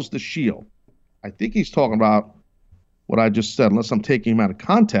kills the Shield. I think he's talking about what I just said, unless I'm taking him out of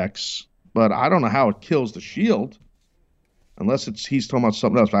context. But I don't know how it kills the Shield, unless he's talking about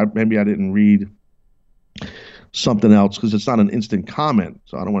something else. Maybe I didn't read something else because it's not an instant comment.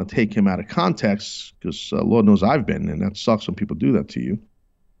 So I don't want to take him out of context because Lord knows I've been, and that sucks when people do that to you.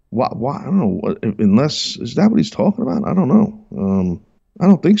 Why? I don't know. Unless, is that what he's talking about? I don't know. I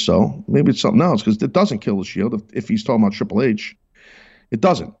don't think so. Maybe it's something else because it doesn't kill the Shield if he's talking about Triple H. It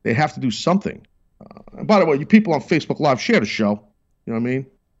doesn't. They have to do something. And by the way, you people on Facebook Live, share the show. You know what I mean?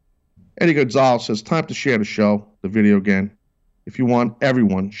 Eddie Gonzalez says, time to share the show, the video again. If you want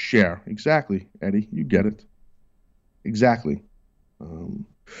everyone, share. Exactly, Eddie. You get it. Exactly.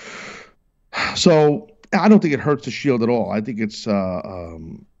 So I don't think it hurts the Shield at all. I think it's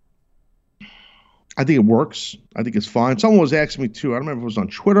I think it works. I think it's fine. Someone was asking me too. I don't remember if it was on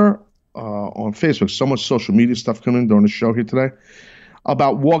Twitter, on Facebook. So much social media stuff coming during the show here today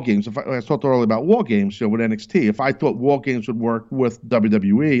about War Games. I talked earlier about War Games, with NXT. If I thought War Games would work with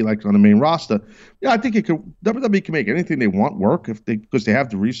WWE, like on the main roster, I think it could. WWE can make anything they want work because they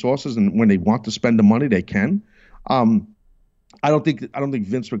have the resources, and when they want to spend the money, they can. I don't think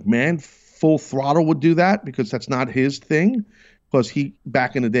Vince McMahon full throttle would do that because that's not his thing. Because he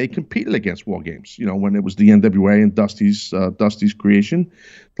back in the day competed against War Games, when it was the NWA and Dusty's creation,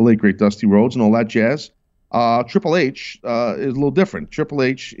 the late great Dusty Rhodes and all that jazz. Triple H is a little different. Triple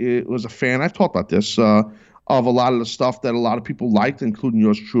H was a fan. I've talked about this of a lot of the stuff that a lot of people liked, including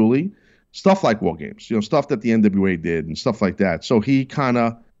yours truly. Stuff like War Games, stuff that the NWA did and stuff like that. So he kind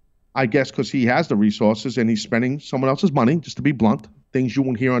of, I guess, because he has the resources and he's spending someone else's money, just to be blunt, things you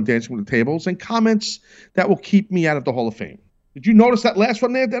won't hear on Dancing with the Tables and comments that will keep me out of the Hall of Fame. Did you notice that last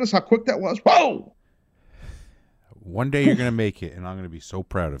one there, Dennis? How quick that was? Whoa! One day you're going to make it, and I'm going to be so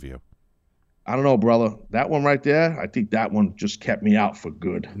proud of you. I don't know, brother. That one right there, I think that one just kept me out for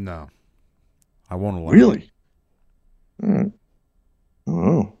good. No. I won't allow Really? All right.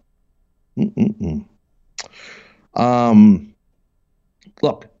 Oh.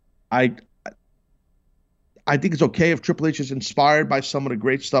 Look, I think it's okay if Triple H is inspired by some of the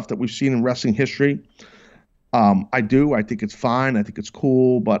great stuff that we've seen in wrestling history. I do. I think it's fine. I think it's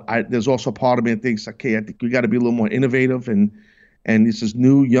cool. But there's also a part of me that thinks, okay, I think we got to be a little more innovative. And this is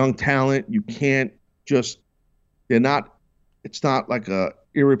new, young talent. You can't just, it's not like a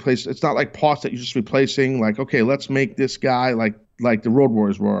irreplaceable. It's not like parts that you're just replacing. Like, okay, let's make this guy like the Road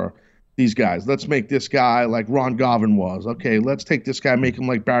Warriors were these guys. Let's make this guy like Ron Garvin was. Okay, let's take this guy, make him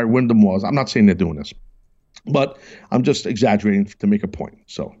like Barry Windham was. I'm not saying they're doing this, but I'm just exaggerating to make a point.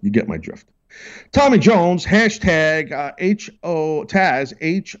 So you get my drift. Tommy Jones, hashtag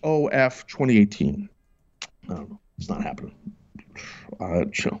Taz HOF 2018. I don't know. It's not happening.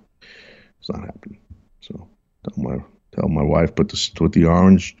 It's not happening. So tell my wife, put the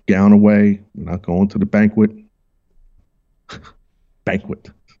orange gown away. We're not going to the banquet. Banquet.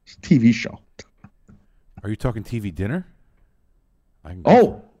 It's a TV show. Are you talking TV dinner? I can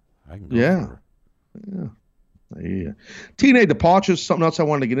go yeah. TNA departures, something else I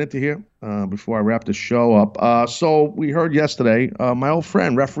wanted to get into here before I wrap the show up. So we heard yesterday my old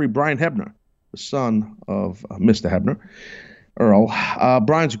friend, referee Brian Hebner, the son of Mr. Hebner, Earl.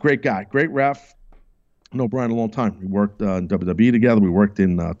 Brian's a great guy, great ref. I know Brian a long time. We worked in WWE together. We worked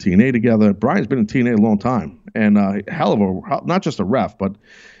in TNA together. Brian's been in TNA a long time, and hell of a, not just a ref, but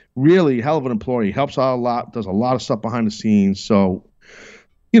really hell of an employee. He helps out a lot, does a lot of stuff behind the scenes. So,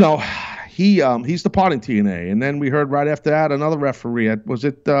 he's departing TNA. And then we heard right after that another referee. Was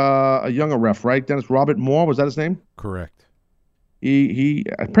it a younger ref, right? Dennis Robert Moore, was that his name? Correct. He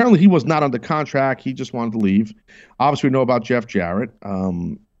apparently he was not under contract. He just wanted to leave. Obviously, we know about Jeff Jarrett.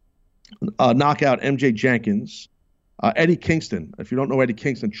 Knockout MJ Jenkins. Eddie Kingston. If you don't know Eddie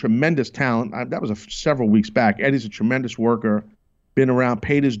Kingston, tremendous talent. That was several weeks back. Eddie's a tremendous worker. Been around,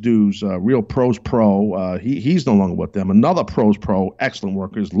 paid his dues, real pros pro. He's no longer with them. Another pros pro, excellent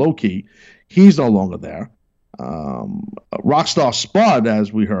worker is Low-Key. He's no longer there. Rockstar Spud,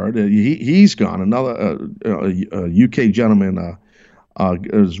 as we heard, he's gone. Another UK gentleman,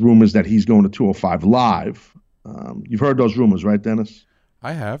 there's rumors that he's going to 205 Live. You've heard those rumors, right, Dennis?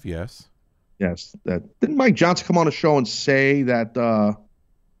 I have, yes. Yes. Didn't Mike Johnson come on the show and say that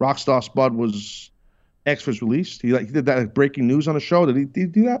Rockstar Spud X was released? He did that breaking news on the show. Did he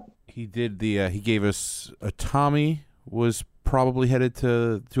do that? He did he gave us Tommy was probably headed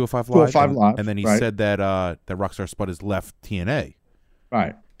to 205 Live. 205 Live. And then he right. said that Rockstar Spud has left TNA.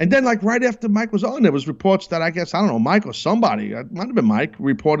 Right. And then, like, right after Mike was on, there was reports that I don't know, Mike or somebody, it might have been Mike,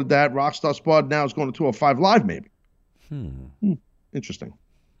 reported that Rockstar Spud now is going to 205 Live, maybe. Interesting.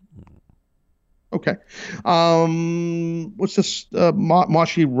 Okay. What's this?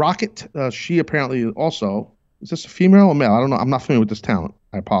 Marshy Rocket. She apparently also, is this a female or male? I don't know. I'm not familiar with this talent.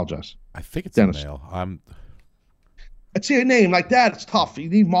 I apologize. I think it's Dennis. a male. I'd say a name like that. It's tough. You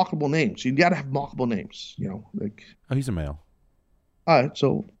need marketable names. You got to have marketable names. Oh, he's a male. All right.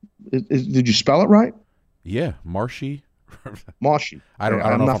 So, did you spell it right? Yeah, Marshy. Marshy. I don't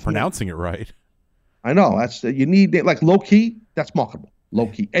know if I'm pronouncing it right. I know. That's you need like low key. That's marketable. Low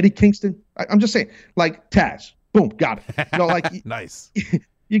key. Eddie Kingston. I'm just saying, like Taz. Boom, got it. Like nice.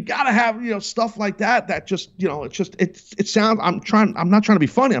 You gotta have stuff like that. That just it sounds. I'm not trying to be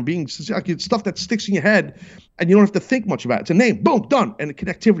funny. I'm being like it's stuff that sticks in your head, and you don't have to think much about it. It's a name. Boom, done. And the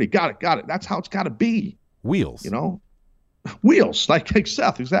connectivity. Got it. That's how it's got to be. Wheels. Wheels. Like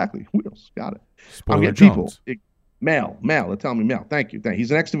Seth. Exactly. Wheels. Got it. Spoiler I'm getting Jones. people. Male. They're telling me male. Thank you.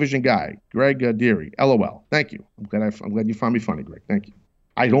 He's an X Division guy. Greg Deary. LOL. Thank you. I'm glad you find me funny, Greg. Thank you.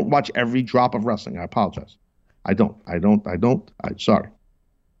 I don't watch every drop of wrestling. I apologize. I don't. I'm sorry.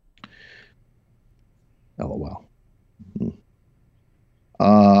 LOL.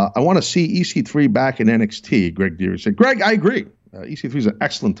 I want to see EC3 back in NXT, Greg Deary said. Greg, I agree. EC3 is an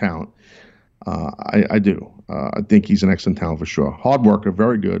excellent talent. I do. I think he's an excellent talent for sure. Hard worker,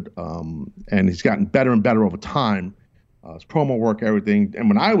 very good. And he's gotten better and better over time. His promo work, everything. And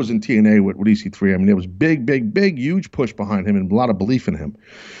when I was in TNA with EC3, I mean, there was big, huge push behind him and a lot of belief in him.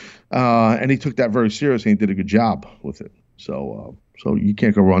 And he took that very seriously and did a good job with it. So you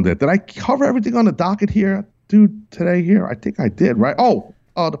can't go wrong there. Did I cover everything on the docket here, dude, today here? I think I did, right? Oh,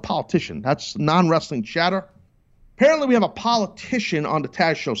 the politician. That's non-wrestling chatter. Apparently we have a politician on the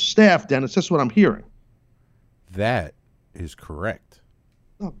Taz Show staff, Dennis. That's what I'm hearing. That is correct.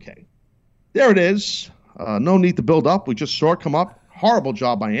 Okay. There it is. No need to build up. We just saw it come up. Horrible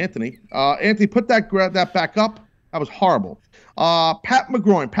job by Anthony. Anthony, put that back up. That was horrible. Patrick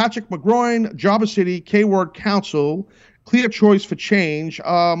McGroin, Java City, K-Word Council, clear choice for change.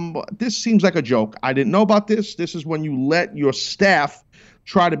 This seems like a joke. I didn't know about this. This is when you let your staff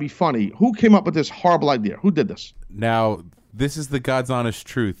try to be funny. Who came up with this horrible idea? Who did this? Now, this is the God's honest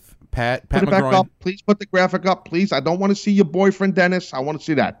truth. Pat put it McGroin. back up. Please put the graphic up, please. I don't want to see your boyfriend, Dennis. I want to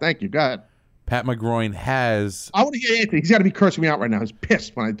see that. Thank you. Go ahead. Pat McGroin has... I want to hear Anthony. He's got to be cursing me out right now. He's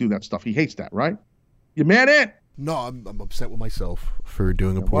pissed when I do that stuff. He hates that, right? You mad, Ant? No, I'm upset with myself for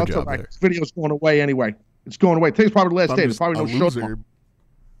doing a poor job there. This video's going away anyway. It's going away. Today's probably the last day. There's probably no show tomorrow.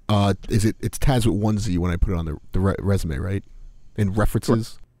 It's Taz with one Z when I put it on the resume, right? In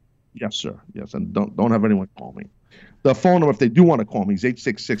references? Sure. Yes, sir. Yes, and don't have anyone call me. The phone number, if they do want to call me, is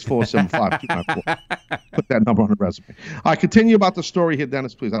 866-475-294. Put that number on the resume. All right, continue about the story here,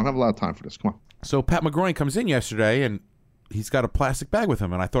 Dennis, please. I don't have a lot of time for this. Come on. So Pat McGroin comes in yesterday, and he's got a plastic bag with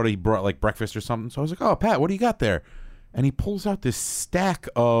him, and I thought he brought, like, breakfast or something. So I was like, oh, Pat, what do you got there? And he pulls out this stack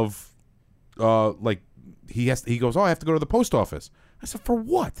of, he goes, oh, I have to go to the post office. I said, for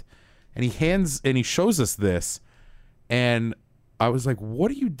what? And he shows us this, and I was like,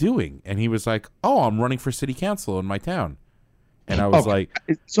 what are you doing? And he was like, oh, I'm running for city council in my town. And I was like...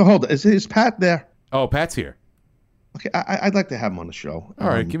 So hold on. Is Pat there? Oh, Pat's here. Okay, I'd like to have him on the show. All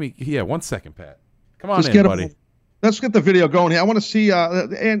right, give me 1 second, Pat. Come on in, buddy. Let's get the video going here. I want to see...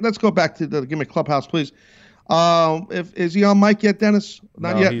 and let's go back to the Gimme Clubhouse, please. Is he on mic yet, Dennis?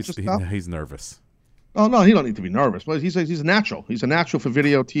 Not yet? He's nervous. Oh, no, he don't need to be nervous. But he's a natural. He's a natural for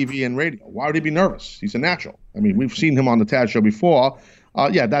video, TV, and radio. Why would he be nervous? He's a natural. I mean, we've seen him on the Taz Show before.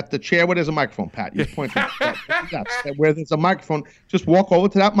 That's the chair where there's a microphone, Pat. You point that where there's a microphone. Just walk over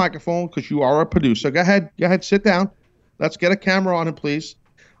to that microphone because you are a producer. Go ahead, sit down. Let's get a camera on him, please.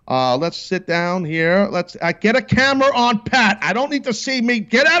 Let's sit down here. Let's get a camera on Pat. I don't need to see me.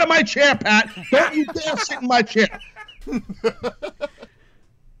 Get out of my chair, Pat. Don't you dare sit in my chair.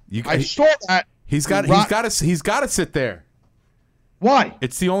 I saw that. He's got to sit there. Why?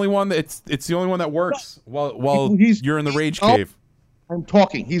 It's the only one that works while you're in the rage cave. I'm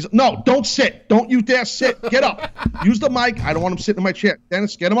talking. Don't sit. Don't you dare sit. Get up. Use the mic. I don't want him sitting in my chair.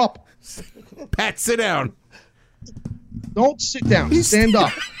 Dennis, get him up. Pat, sit down. Don't sit down. Stand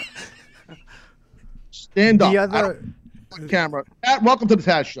up. Stand up. The other camera. Pat, welcome to the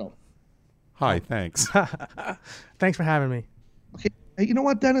Taz Show. Hi, thanks. Thanks for having me. Okay. Hey, you know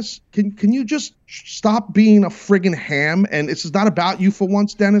what, Dennis? Can you just stop being a friggin' ham? And this is not about you for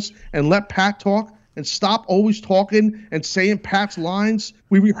once, Dennis. And let Pat talk. And stop always talking and saying Pat's lines.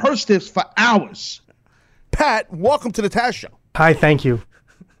 We rehearsed this for hours. Pat, welcome to the Taz Show. Hi, thank you.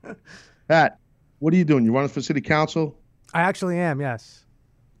 Pat, what are you doing? You running for city council? I actually am, yes.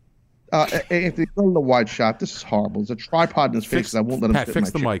 Anthony, go to the wide shot. This is horrible. There's a tripod in his face. I won't let him Pat, sit fix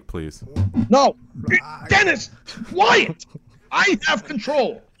in the my chair. mic, please. No, Dennis, quiet. I have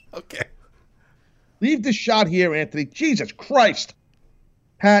control. Okay. Leave this shot here, Anthony. Jesus Christ.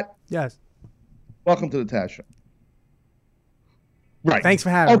 Pat. Yes. Welcome to the Taz Show. Right. Thanks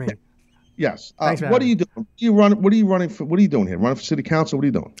for having me. Yes. Thanks for what are having you doing? What are you running for? What are you doing here? Running for city council? What are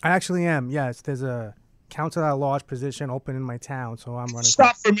you doing? I actually am, yes. There's a council at large position open in my town, so I'm running.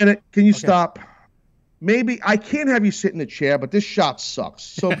 Stop for a minute. Can you stop? Maybe I can't have you sit in the chair, but this shot sucks.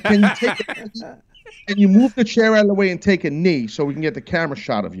 So can you take and you move the chair out of the way and take a knee so we can get the camera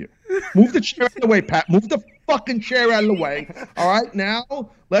shot of you? Move the chair out of the way, Pat. Move the fucking chair out of the way. All right, now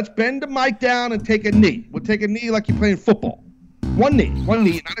let's bend the mic down and take a knee. We'll take a knee like you're playing football. One knee,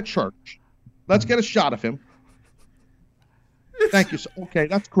 not a church. Let's get a shot of him. Thank you. Okay,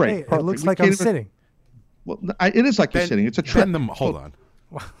 that's great. Hey, it Perfect. looks like I'm sitting. Well, it is like you're sitting. It's a trick. Hold on.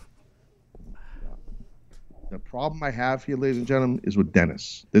 The problem I have here, ladies and gentlemen, is with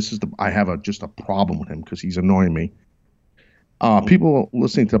Dennis. I have just a problem with him because he's annoying me. People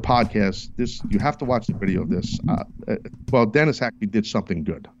listening to the podcast, you have to watch the video of this. Well, Dennis actually did something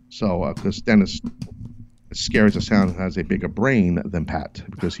good. So, because Dennis, as scary as it sounds, has a bigger brain than Pat,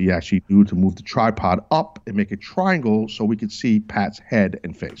 because he actually knew to move the tripod up and make a triangle so we could see Pat's head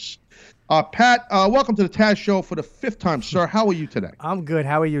and face. Pat, welcome to the Taz Show for the 5th time, sir. How are you today? I'm good.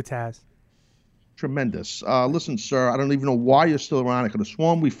 How are you, Taz? Tremendous. Listen, sir, I don't even know why you're still around. I could have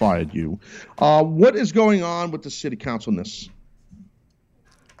sworn we fired you. What is going on with the city council in this?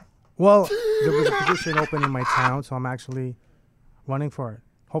 Well, there was a position open in my town, so I'm actually running for it.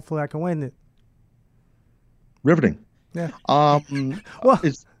 Hopefully I can win it. Riveting. Yeah. Well,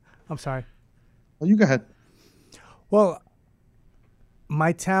 I'm sorry. Oh, you go ahead. Well,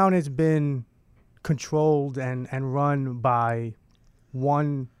 my town has been controlled and run by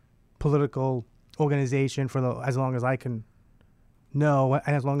one political organization for as long as I can know,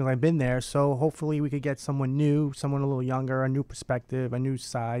 and as long as I've been there. So hopefully we could get someone new, someone a little younger, a new perspective, a new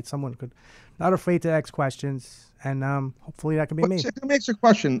side, someone could not afraid to ask questions, and hopefully that can be me. Let me ask you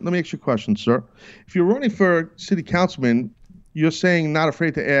a question, sir. If you're running for city councilman, you're saying not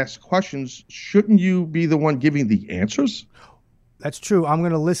afraid to ask questions. Shouldn't you be the one giving the answers? That's true. I'm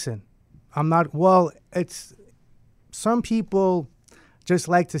going to listen. I'm not, well, it's, some people just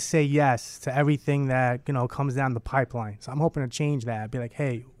like to say yes to everything that, comes down the pipeline. So I'm hoping to change that. Be like,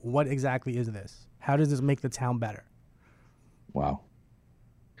 hey, what exactly is this? How does this make the town better? Wow.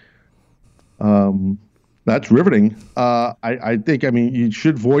 That's riveting. I think, you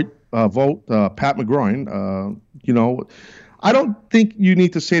should vote Pat McGroin. I don't think you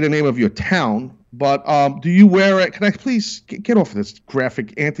need to say the name of your town, but do you wear it? Can I please get off of this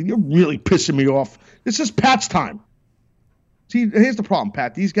graphic, Anthony? You're really pissing me off. This is Pat's time. See, here's the problem,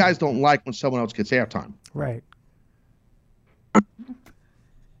 Pat. These guys don't like when someone else gets airtime. Right.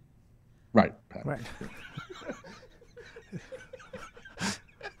 Right, Pat. Right.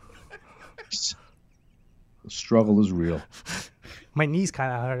 The struggle is real. My knee's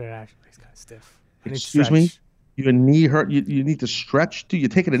kind of hurt, actually. It's kind of stiff. Excuse me? Your knee hurt? You need to stretch? Dude, you're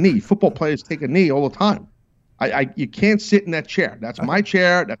taking a knee. Football players take a knee all the time. You can't sit in that chair. That's my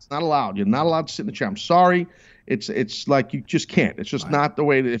chair. That's not allowed. You're not allowed to sit in the chair. I'm sorry. It's like you just can't. It's just not the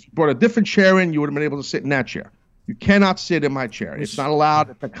way that if you brought a different chair in, you would have been able to sit in that chair. You cannot sit in my chair. It's not allowed.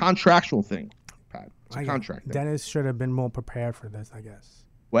 It's a contractual thing, Pat. It's a contract thing. Dennis should have been more prepared for this, I guess.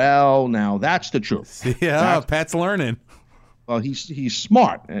 Well, now that's the truth. Yeah, Pat's learning. Well, he's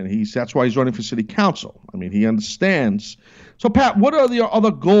smart, and that's why he's running for city council. He understands. So, Pat, what are the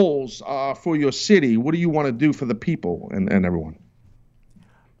other goals for your city? What do you want to do for the people and everyone?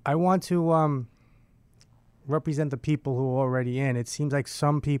 I want to represent the people who are already in. It seems like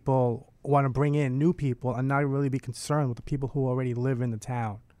some people want to bring in new people and not really be concerned with the people who already live in the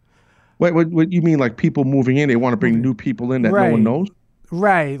town. Wait, what you mean, like people moving in? They want to bring new people in that no one knows?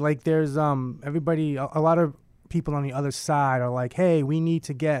 Right. Like there's everybody, a lot of people on the other side are like, hey, we need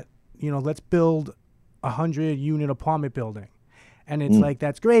to get, let's build 100-unit apartment building. And it's like,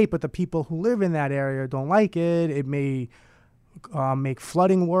 that's great, but the people who live in that area don't like it. It may make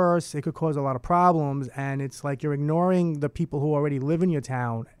flooding worse. It could cause a lot of problems. And it's like you're ignoring the people who already live in your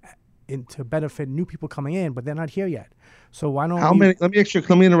town to benefit new people coming in, but they're not here yet. So why don't let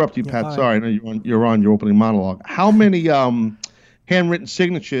me interrupt you, Pat. Sorry, I know you're on your opening monologue. How many handwritten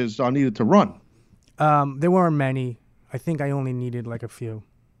signatures are needed to run. There weren't many. I think I only needed like a few.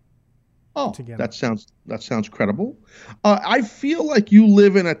 Oh, to get that sounds credible. I feel like you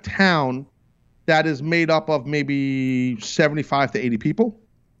live in a town that is made up of maybe 75 to 80 people.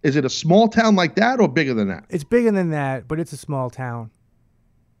 Is it a small town like that or bigger than that? It's bigger than that, but it's a small town.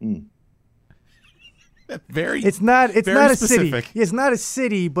 Very. It's not. It's very not a specific. city. It's not a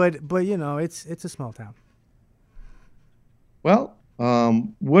city, but you know, it's a small town. Well,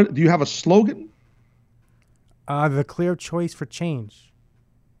 what do you have a slogan? The clear choice for change.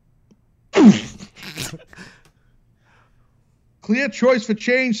 Clear choice for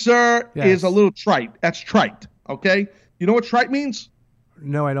change, sir, Yes. is a little trite. That's trite. Okay. You know what trite means?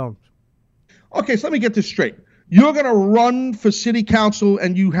 No, I don't. Okay, so let me get this straight. You're going to run for city council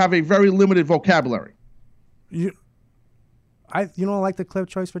and you have a very limited vocabulary. You don't like the clear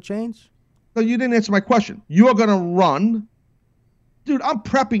choice for change? No, you didn't answer my question. You're going to run. Dude, I'm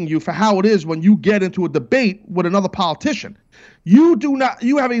prepping you for how it is when you get into a debate with another politician. You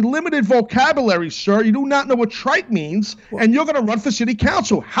have a limited vocabulary, sir. You do not know what trite means, and you're going to run for city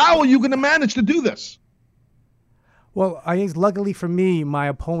council. How are you going to manage to do this? Well, I think luckily for me, my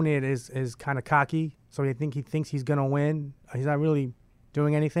opponent is kind of cocky, so he thinks he's gonna win. He's not really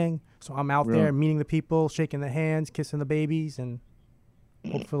doing anything. So I'm out there meeting the people, shaking their hands, kissing the babies, and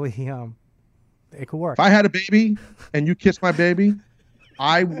hopefully it could work. If I had a baby and you kissed my baby,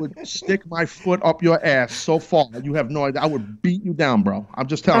 I would stick my foot up your ass so far you have no idea. I would beat you down, bro. I'm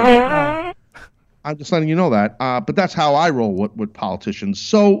just telling you. I'm just letting you know that. But that's how I roll with politicians.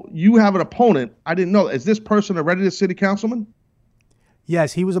 So you have an opponent. I didn't know. Is this person a registered city councilman?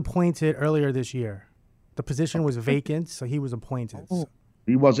 Yes, he was appointed earlier this year. The position was vacant, so he was appointed.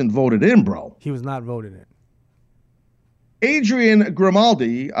 He wasn't voted in, bro. He was not voted in. Adrian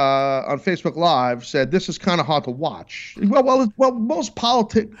Grimaldi on Facebook Live said this is kind of hard to watch. Well, most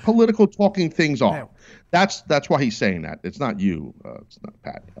political talking things are. That's why he's saying that. It's not you. It's not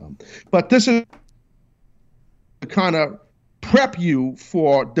Pat. But this is to kind of prep you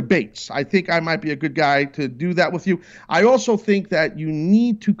for debates. I think I might be a good guy to do that with you. I also think that you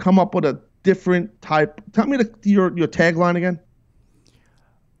need to come up with a different type. Tell me your tagline again.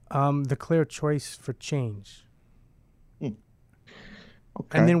 The clear choice for change.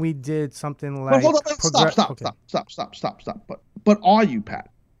 Okay. And then we did something like. Hold on, stop. But are you, Pat?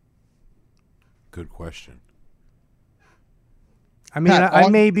 Good question. I mean, Pat, I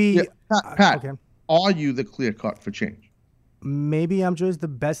may be. Pat, okay. Are you the clear cut for change? Maybe I'm just the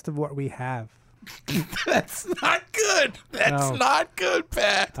best of what we have. That's not good. That's not good,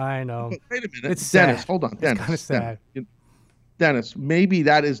 Pat. I know. But wait a minute. It's Dennis, sad. hold on. It's Dennis. kind of sad. Dennis, maybe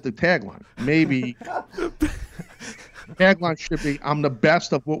that is the tagline. Maybe tagline should be, I'm the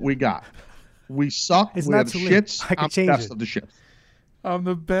best of what we got. We suck. It's We're not the too late. shits. I can I'm the change best it. of the shits. I'm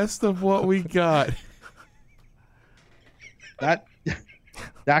the best of what we got.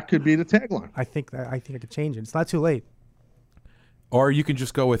 That could be the tagline. I think I could change it. It's not too late. Or you can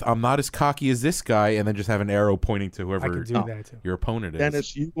just go with, I'm not as cocky as this guy, and then just have an arrow pointing to whoever I could do that too. your opponent is.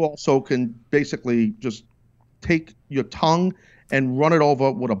 Dennis, you also can basically just take your tongue and run it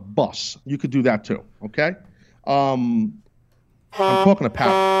over with a bus. You could do that too, okay? I'm talking to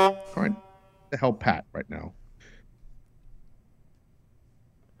Pat. Trying to help Pat right now.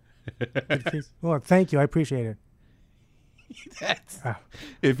 Well, thank you. I appreciate it.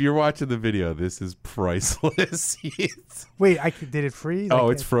 If you're watching the video, this is priceless. Wait, did it freeze?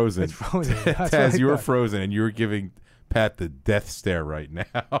 It's frozen. It's frozen. That's Taz, what I you were thought. frozen, and you were giving Pat the death stare right now.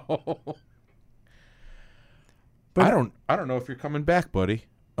 But I don't know if you're coming back, buddy.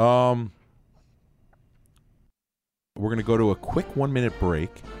 We're gonna go to a quick 1-minute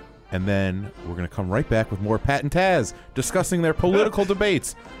break, and then we're gonna come right back with more Pat and Taz discussing their political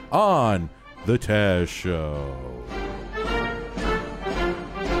debates on the Taz Show.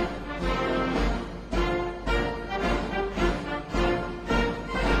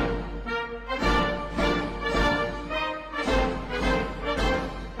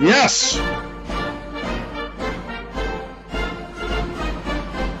 Yes.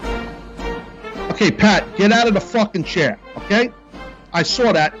 Okay, Pat, get out of the fucking chair, okay? I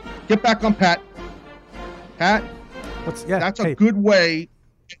saw that. Get back on Pat. Pat, that's a good way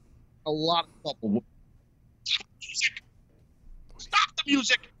to get a lot of trouble. Stop the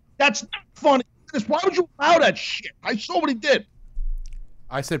music. That's not funny. Why would you allow that shit? I saw what he did.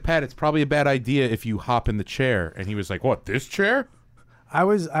 I said, Pat, it's probably a bad idea if you hop in the chair. And he was like, what, this chair? I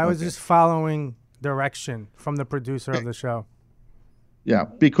was just following direction from the producer of the show. Yeah,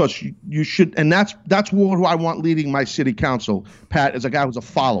 because you should, and that's who I want leading my city council, Pat, is a guy who's a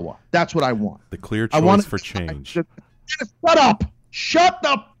follower. That's what I want. The clear choice for change. Shut up. Shut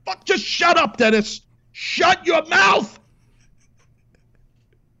the fuck. Just shut up, Dennis. Shut your mouth.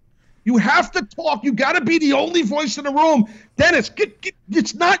 You have to talk. You got to be the only voice in the room. Dennis,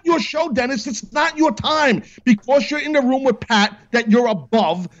 it's not your show, Dennis. It's not your time. Because you're in the room with Pat that you're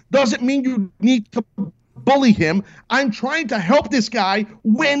above doesn't mean you need to bully him. I'm trying to help this guy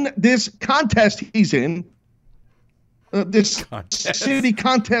win this contest he's in. This city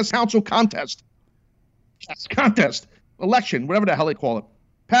contest, council contest. Yes, contest, election, whatever the hell they call it.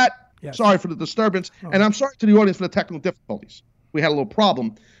 Pat, sorry for the disturbance. And I'm sorry to the audience for the technical difficulties. We had a little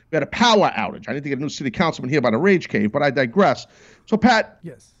problem. We had a power outage. I need to get a new city councilman here by the Rage Cave, but I digress. So, Pat,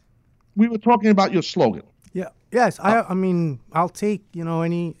 we were talking about your slogan. Yeah. Yes. I mean, I'll take,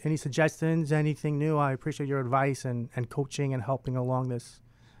 any suggestions, anything new. I appreciate your advice and coaching and helping along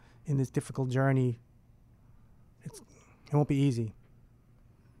in this difficult journey. It won't be easy.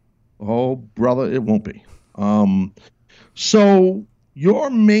 Oh, brother, it won't be. So your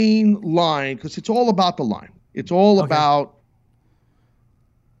main line, because it's all about the line. It's all about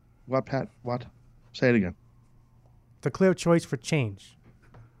what, Pat? What? Say it again. The clear choice for change.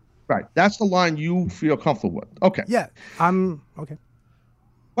 Right. That's the line you feel comfortable with. Okay. Yeah. I'm okay.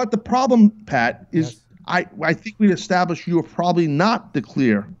 But the problem, Pat, is I think we established you are probably not the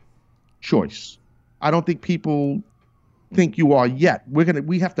clear choice. I don't think people think you are yet.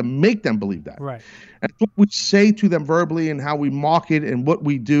 We have to make them believe that. Right. And what we say to them verbally and how we market and what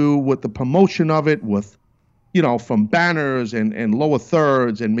we do with the promotion of it, with from banners and lower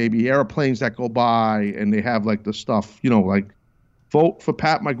thirds and maybe airplanes that go by and they have like the stuff, like vote for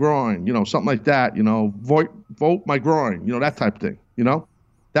Pat my groin, something like that, vote my groin, that type of thing,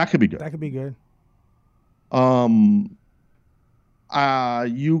 that could be good. That could be good.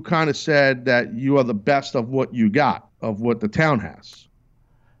 You kind of said that you are the best of what you got, of what the town has.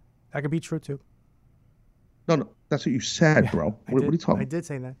 That could be true too. No, that's what you said, bro. What are you talking about? I did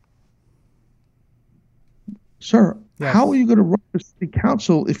say that. Sir, how are you going to run the city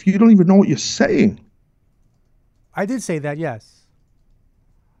council if you don't even know what you're saying? I did say that, yes.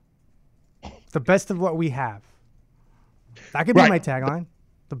 The best of what we have. That could be my tagline.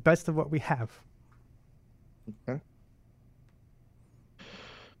 The best of what we have. Okay.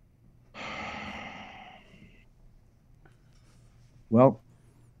 Well,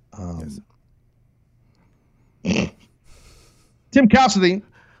 Tim Cassidy,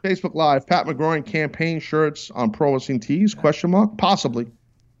 Facebook Live, Pat McGroin campaign shirts on Pro Wrestling Tees, ? Possibly.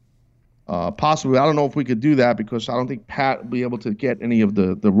 Possibly. I don't know if we could do that because I don't think Pat will be able to get any of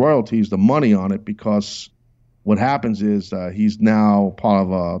the royalties, the money on it, because what happens is he's now part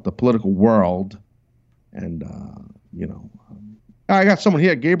of the political world. And, I got someone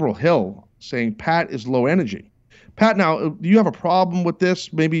here, Gabriel Hill, saying Pat is low energy. Pat, now, do you have a problem with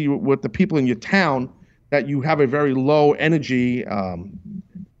this, maybe with the people in your town, that you have a very low energy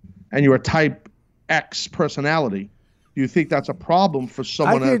and you're a type X personality? Do you think that's a problem for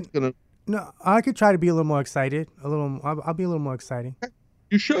someone that's going to... No, I could try to be a little more excited. I'll be a little more exciting.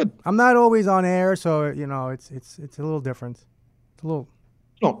 You should. I'm not always on air, so, it's a little different. It's a little...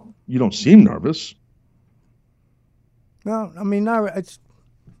 No, you don't seem nervous. No, I mean, it's...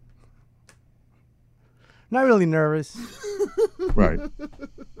 Not really nervous. Right.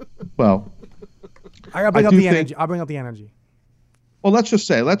 Well, I'll bring up the energy. I'll bring up the energy. Well, let's just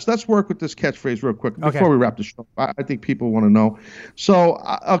say let's work with this catchphrase real quick before we wrap the show. I think people want to know. So,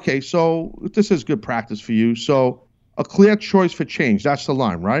 so this is good practice for you. So, a clear choice for change. That's the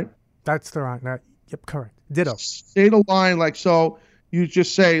line, right? That's the line. Yep, correct. Ditto. Say the line like so. You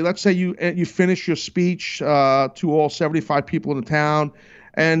just say, let's say you finish your speech to all 75 people in the town.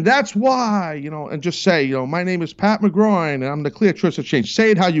 And that's why, and just say, my name is Pat McGroin, and I'm the clear choice for change.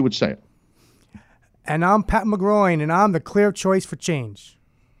 Say it how you would say it. And I'm Pat McGroin, and I'm the clear choice for change.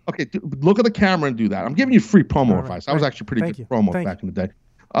 Okay, look at the camera and do that. I'm giving you free promo advice. I was actually pretty good promo back in the day.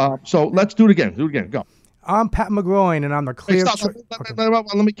 So let's do it again. Go. I'm Pat McGroin, and I'm the clear choice.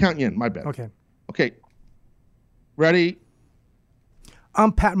 Let me count you in. My bad. Okay. Ready?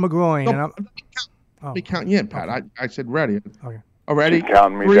 I'm Pat McGroin, and I'm... Let me count you in, Pat. Okay. I said ready. Okay. Ready?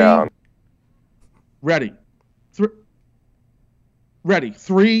 Count me down. Ready. Ready.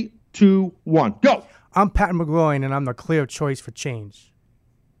 3, 2, 1. Go. I'm Pat McGroin, and I'm the clear choice for change.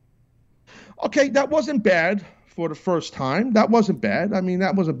 Okay, that wasn't bad for the first time. That wasn't bad. I mean,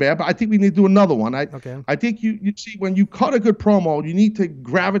 that wasn't bad, but I think we need to do another one. I think you see, when you cut a good promo, you need to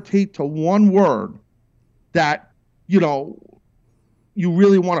gravitate to one word that, you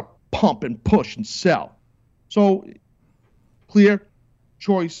really want to pump and push and sell. So, clear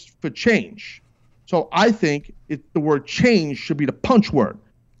choice for change. So I think the word change should be the punch word.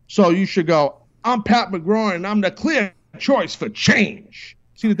 So you should go, I'm Pat McGroin, and I'm the clear choice for change.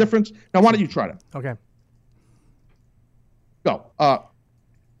 See the difference? Now, why don't you try that? Okay. Go.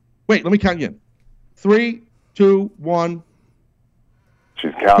 Wait, let me count you in. 3, 2, 1.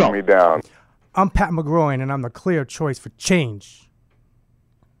 She's counting me down. I'm Pat McGroin, and I'm the clear choice for change.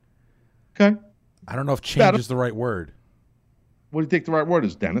 Okay. I don't know if change is the right word. What do you think the right word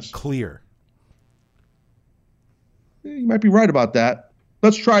is, Dennis? Clear. You might be right about that.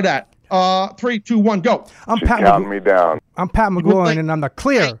 Let's try that. 3, 2, 1, go. She's counting me down. I'm Pat McGroin, and I'm the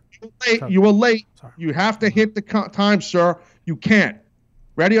clear. You were late. You have to hit the time, sir. You can't.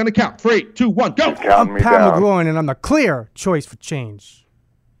 Ready on the count. 3, 2, 1, go. I'm Pat McGroin, and I'm the clear choice for change.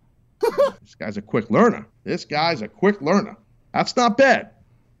 This guy's a quick learner. That's not bad.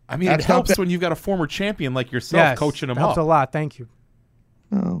 I mean, it helps when you've got a former champion like yourself coaching him up. Helps a lot. Thank you.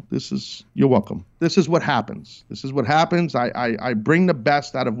 No, you're welcome. This is what happens. I bring the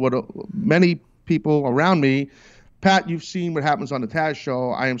best out of what many people around me. Pat, you've seen what happens on the Taz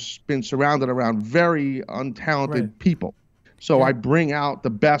show. I have been surrounded around very untalented people. So I bring out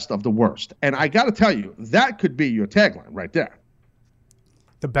the best of the worst. And I got to tell you, that could be your tagline right there.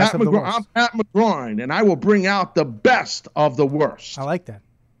 The best of the worst. I'm Pat McGroin, and I will bring out the best of the worst. I like that.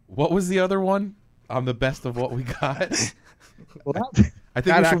 What was the other one? I'm the best of what we got. I think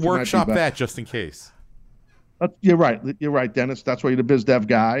that we should workshop that just in case. You're right, Dennis. That's why you're the biz dev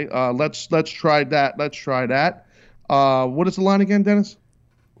guy. Let's try that. What is the line again, Dennis?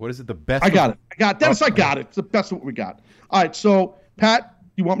 What is it? The best. I got it. Dennis, I got it. It's the best of what we got. All right. So, Pat,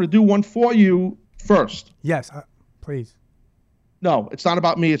 you want me to do one for you first? Yes, please. No, it's not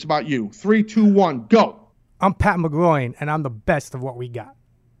about me. It's about you. 3, 2, 1, go. I'm Pat McGroin, and I'm the best of what we got.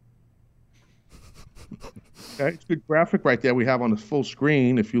 Okay, it's a good graphic right there we have on the full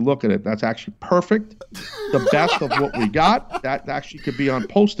screen. If you look at it, that's actually perfect. The best of what we got. That actually could be on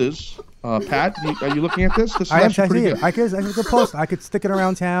posters. Pat, are you looking at this? This is actually pretty good. I could post. I could stick it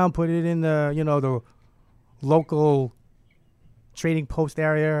around town, put it in the local trading post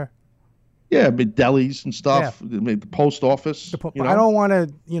area. Yeah, delis and stuff. The post office. I don't want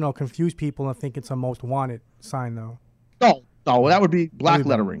to confuse people and think it's a most wanted sign though. No, that would be black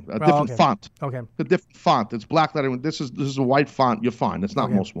lettering, a different font. Okay. A different font. It's black lettering. This is a white font. You're fine. It's not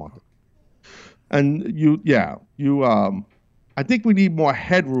most wanted. And I think we need more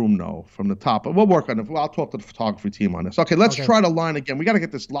headroom though from the top. But we'll work on it. I'll talk to the photography team on this. Okay, let's try the line again. We got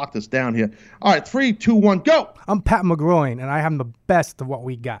to lock this down here. All right, 3, 2, 1, go. I'm Pat McGroin, and I am the best of what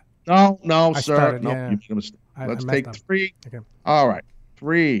we got. No, sir. You made a mistake. Let's take 3. Okay. All right,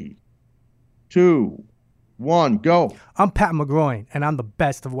 3, 2, 1, go. I'm Pat McGroin, and I'm the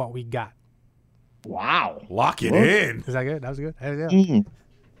best of what we got. Wow. Lock it in. Is that good? That was good? Yeah.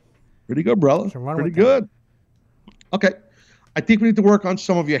 Pretty good, brother. Pretty good. Okay. I think we need to work on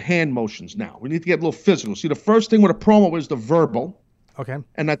some of your hand motions now. We need to get a little physical. See, the first thing with a promo is the verbal. Okay.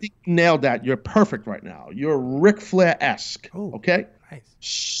 And I think you nailed that. You're perfect right now. You're Ric Flair-esque. Okay? Nice.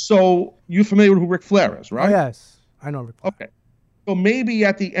 So you're familiar with who Ric Flair is, right? Oh, yes. I know Ric Flair. Okay. So maybe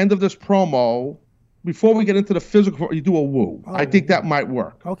at the end of this promo, before we get into the physical, you do a woo. I think that might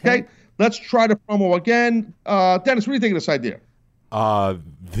work. Okay? Let's try the promo again. Dennis, what do you think of this idea?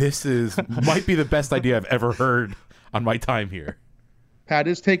 This might be the best idea I've ever heard on my time here. Pat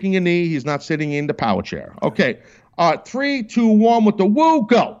is taking a knee. He's not sitting in the power chair. Okay. 3, 2, 1 with the woo,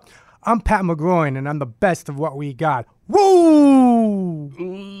 go. I'm Pat McGroin, and I'm the best of what we got. Woo!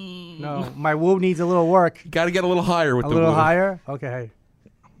 No, my woo needs a little work. Got to get a little higher with the woo. A little higher? Okay.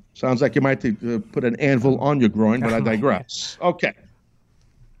 Sounds like you might put an anvil on your groin, but I digress. Okay.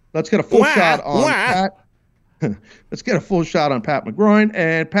 Let's get a full shot on Pat. Let's get a full shot on Pat McGroin.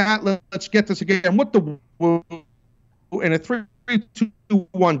 And Pat, let's get this again with the woo. And a 3, 2,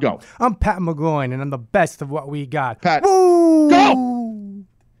 1, go. I'm Pat McGroin, and I'm the best of what we got. Pat, woo! Go!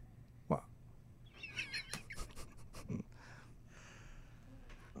 What?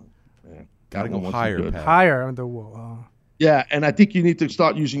 Gotta go higher, Pat. Higher on the woo. Yeah, and I think you need to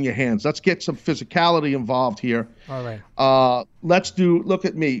start using your hands. Let's get some physicality involved here. All right. Look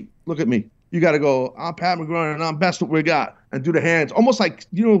at me. You got to go, I'm Pat McGroin, and I'm best of what we got. And do the hands. Almost like,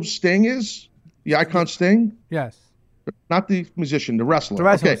 who Sting is? The icon Sting? Yes. Not the musician, the wrestler. The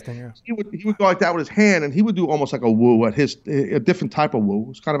wrestler Sting, yeah. He would go like that with his hand, and he would do almost like a woo at a different type of woo.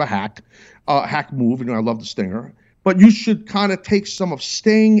 It's kind of a hack move. I love the Stinger. But you should kind of take some of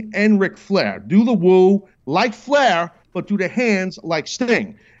Sting and Ric Flair. Do the woo like Flair, but do the hands like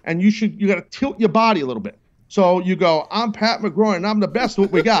Sting. And you got to tilt your body a little bit. So you go, I'm Pat McGroin, and I'm the best of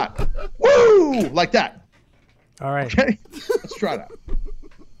what we got. Woo! Like that. All right. Okay? Let's try that.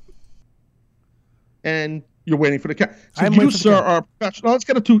 And You're waiting for the count. So I'm you, waiting for the sir, count. are professional. Let's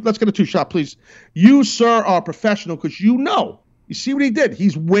get a two shot, please. You, sir, are professional because you know. You see what he did?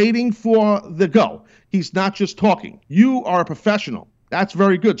 He's waiting for the go. He's not just talking. You are a professional. That's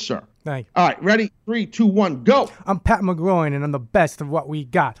very good, sir. Thank you. All right, ready? 3, 2, 1, go. I'm Pat McGroin, and I'm the best of what we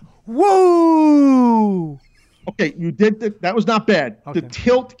got. Woo! Okay, you did that. That was not bad. Okay. The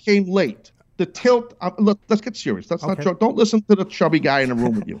tilt came late. The tilt. Look, let's get serious. Let's not Okay. joke. Don't listen to the chubby guy in the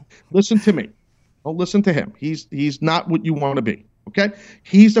room with you. Listen to me. Don't listen to him. He's not what you want to be. Okay.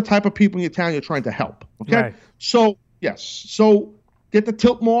 He's the type of people in your town you're trying to help. Okay. Right. So yes. So get the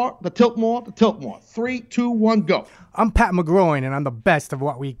tilt more. The tilt more. The tilt more. 3, 2, 1, go. I'm Pat McGroin, and I'm the best of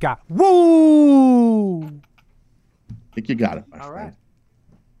what we got. Woo! I think you got it. My All friend. right.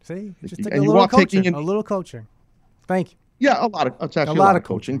 See, it just you- took and a you little are taking coaching. in- A little coaching. Thank you. Yeah, it's actually a lot of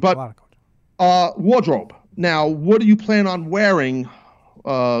coaching. But A lot of coaching. wardrobe. Now, what do you plan on wearing?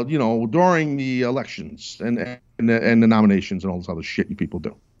 During the elections and the nominations and all this other shit you people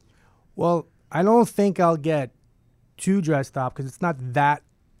do. Well, I don't think I'll get too dressed up because it's not that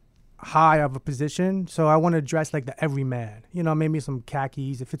high of a position. So I want to dress like the everyman. Maybe some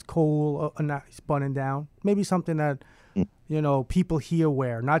khakis if it's cold, a nice button down. Maybe something that people here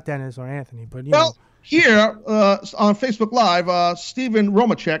wear, not Dennis or Anthony, but Here on Facebook Live, Stephen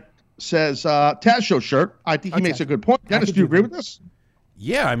Romacek says Taz Show shirt. I think he makes a good point. Dennis, do you agree with this?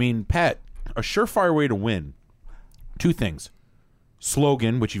 Yeah, I mean, Pat, a surefire way to win. 2 things.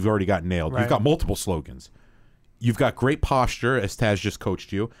 Slogan, which you've already got nailed. Right. You've got multiple slogans. You've got great posture, as Taz just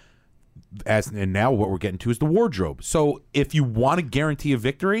coached you. And now what we're getting to is the wardrobe. So if you want to guarantee a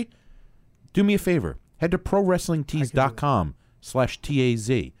victory, do me a favor. Head to ProWrestlingTees.com/TAZ.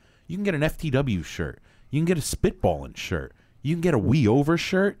 You can get an FTW shirt. You can get a Spitballin' shirt. You can get a We Over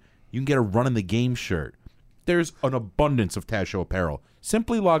shirt. You can get a Run in the Game shirt. There's an abundance of Taz Show apparel.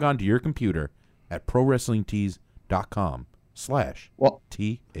 Simply log on to your computer at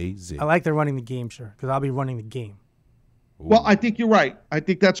ProWrestlingTees.com/TAZ. I like the running the game shirt because I'll be running the game. Well, I think you're right. I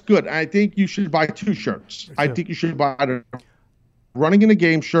think that's good. I think you should buy 2 shirts. I think you should buy the running in the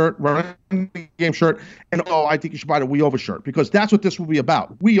game shirt, and I think you should buy the We Over shirt because that's what this will be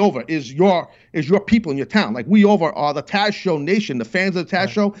about. We Over is your people in your town. Like We Over are the Taz Show Nation, the fans of the Taz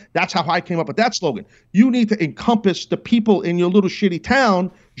Show. That's how I came up with that slogan. You need to encompass the people in your little shitty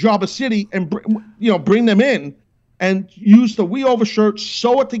town, Java City, and bring them in and use the We Over shirt,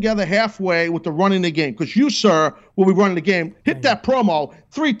 sew it together halfway with the running the game. Because you, sir, will be running the game. Hit that promo.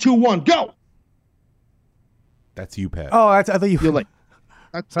 3, 2, 1, go. That's you, Pat. Oh, I thought you. You're late.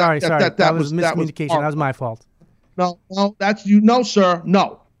 Sorry. That was miscommunication. That was my fault. No, that's you. No, sir.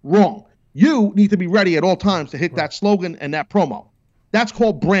 No, wrong. You need to be ready at all times to hit that slogan and that promo. That's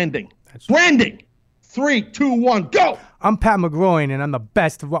called branding. Branding. 3, 2, 1, go. I'm Pat McGroin, and I'm the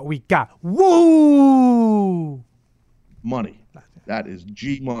best of what we got. Woo! Money. That is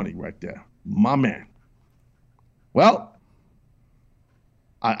G money right there, my man. Well,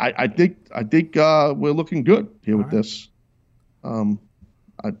 I think we're looking good here with this. I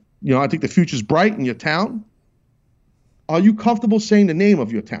think the future's bright in your town. Are you comfortable saying the name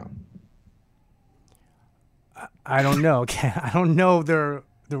of your town? I don't know. I don't know the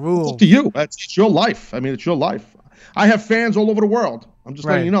rules. It's up to you. It's your life. I mean, it's your life. I have fans all over the world. I'm just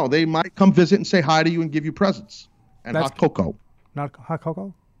letting you know. They might come visit and say hi to you and give you presents and hot cocoa. Not hot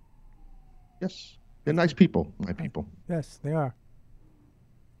cocoa? Yes. They're nice people, my people. Yes, they are.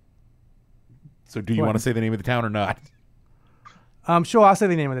 So do you want to say the name of the town or not? Sure, I'll say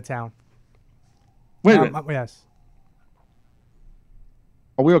the name of the town. Wait a minute. Yes.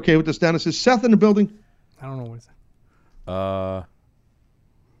 Are we okay with this, Dennis? Is Seth in the building? I don't know what is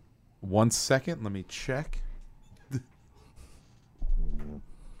it. 1 second. Let me check.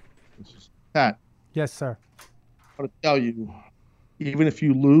 Pat. Yes, sir. I want to tell you, even if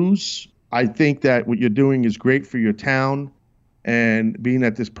you lose, I think that what you're doing is great for your town. And being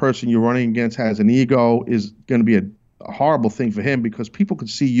that this person you're running against has an ego is going to be a horrible thing for him because people can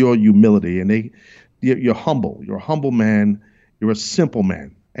see your humility and you're humble. You're a humble man. You're a simple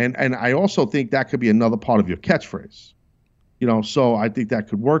man. And I also think that could be another part of your catchphrase. So I think that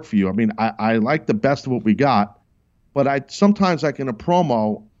could work for you. I mean, I like the best of what we got, but sometimes like in a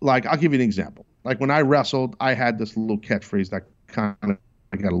promo, like I'll give you an example. Like when I wrestled, I had this little catchphrase that kind of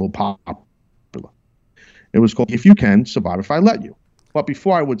got a little popular. It was called, "If you can, survive if I let you." But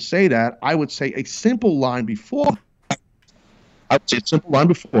before I would say that, I would say a simple line before. I would say a simple line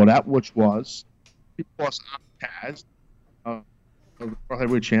before that, which was, "Because I'm Taz, World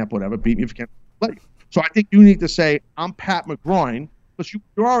Heavyweight Champ, whatever, beat me if you can, let you." So I think you need to say, "I'm Pat McGroin," because you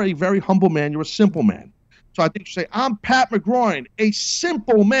are a very humble man. You're a simple man. So I think you say, "I'm Pat McGroin, a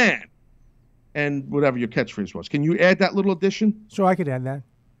simple man." and whatever your catchphrase was. Can you add that little addition? Sure, I could add that.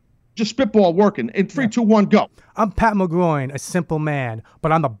 Just spitball working. In 3, 2, 1, go. I'm Pat McGroin, a simple man,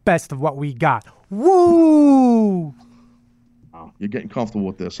 but I'm the best of what we got. Woo! Oh, you're getting comfortable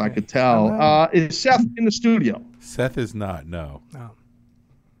with this. I could tell. Is Seth in the studio? Seth is not. No.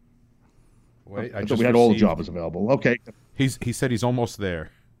 Wait, I thought we had all the jobbers available. Okay. He said he's almost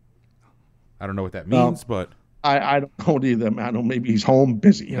there. I don't know what that means, but I don't know either, man. Maybe he's home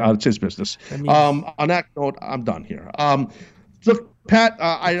busy. It's his business. On that note, I'm done here. Look, Pat,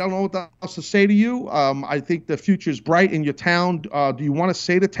 I don't know what else to say to you. I think the future is bright in your town. Do you want to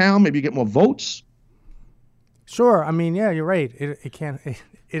say to town? Maybe you get more votes? Sure. I mean, yeah, you're right.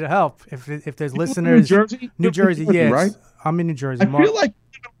 It'll help if there's listeners. New Jersey? New Jersey, yeah. Right? I'm in New Jersey. I feel like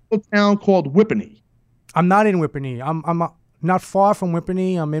you're in a town called Whippany. I'm not in Whippany. I'm not far from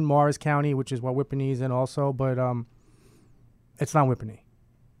Whippany. I'm in Morris County, which is what Whippany is in also, but it's not Whippany.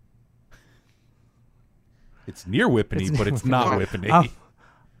 It's near Whippany, but it's not Whippany.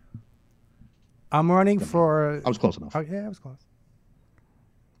 I'm running for... I was close enough. Oh, yeah, I was close.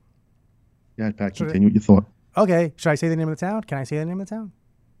 Yeah, Pat, continue what you thought. Okay. Should I say the name of the town? Can I say the name of the town?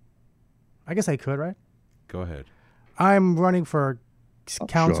 I guess I could, right? Go ahead. I'm running for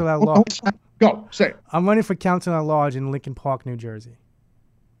council at large. Go, say it. I'm running for council at large in Lincoln Park, New Jersey.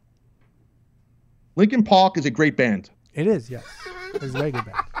 Lincoln Park is a great band. It is, yes. It's a very good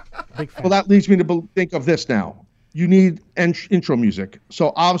band. Big fan. Well, that leads me to think of this now. You need intro music.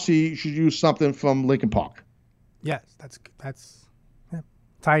 So obviously you should use something from Lincoln Park. Yes, that's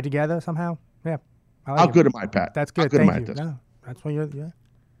tied together somehow. Yeah. How good am I, Pat? That's good. Thank you. No, that's what you're. Yeah.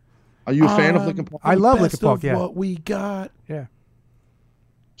 Are you a fan of Lincoln Park? I love Lincoln Park. Yeah. What we got. Yeah.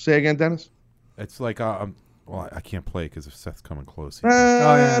 Say again, Dennis. It's like well, I can't play because if Seth's coming close. What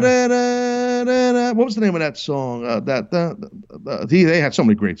was the name of that song? They had so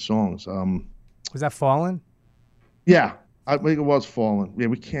many great songs. Was that Fallen? Yeah, I think it was Fallen. Yeah,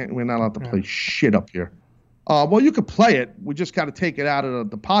 we're not allowed to play shit up here. Well, you could play it. We just got to take it out of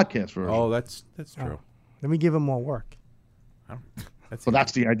the podcast version. Oh, that's true. Let me give him more work.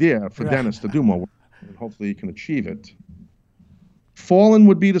 That's the idea for Dennis to do more work, and hopefully he can achieve it. Fallen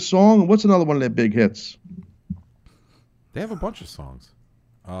would be the song. What's another one of their big hits? They have a bunch of songs.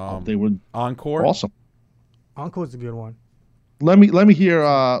 They were Encore. Awesome. Encore's a good one. Let me hear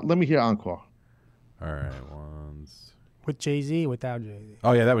Encore. All right, ones. With Jay-Z, without Jay-Z.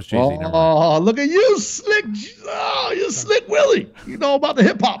 Oh yeah, that was Jay-Z. Oh, look at you, Slick! Oh, you're Slick Willie. You know about the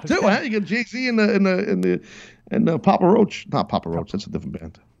hip hop too, huh? You got Jay-Z and the Papa Roach. Not Papa Roach. That's a different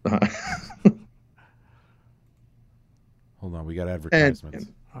band. Hold on, we got advertisements.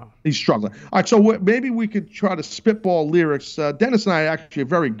 He's struggling. All right, so maybe we could try to spitball lyrics. Dennis and I actually are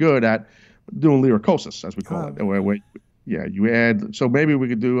very good at doing lyricosis, as we call it. Yeah, you add. So maybe we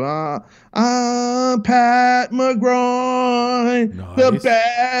could do I'm Pat McGroin, the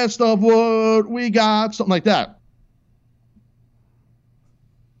best of what we got, something like that.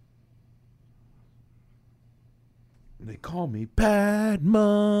 They call me Pat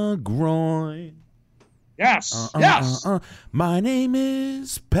McGroin. Yes, yes. My name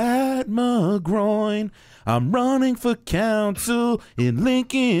is Pat McGroin. I'm running for council in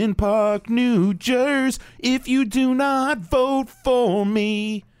Lincoln Park, New Jersey. If you do not vote for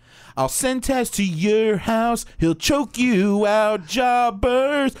me, I'll send Taz to your house. He'll choke you out,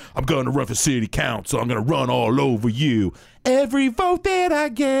 jobbers. I'm going to run for city council. I'm going to run all over you. Every vote that I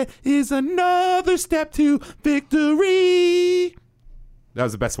get is another step to victory. That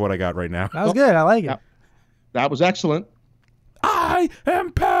was the best one I got right now. That was good. I like it. That was excellent. I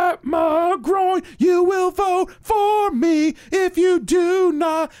am Pat McGroin. You will vote for me. If you do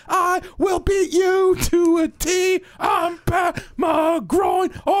not, I will beat you to a T. I'm Pat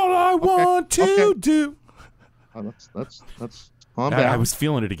McGroin. All I want to do. Let's calm down. I was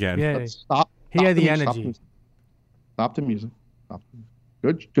feeling it again. Yeah. Stop. He had the energy. Stop the music.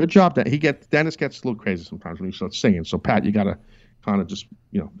 Good job. Dennis gets a little crazy sometimes when he starts singing. So Pat, you gotta kind of just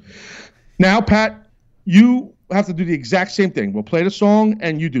Now, Pat, you have to do the exact same thing. We'll play the song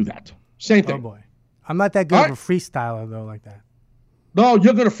and you do that. Same thing. Oh boy, I'm not that good of a freestyler though, like that. No,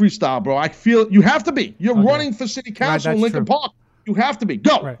 you're gonna freestyle, bro. I feel you have to be. You're running for city council in Lincoln Park. You have to be.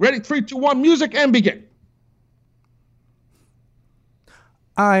 Go. Right. Ready? 3, 2, 1. Music and begin.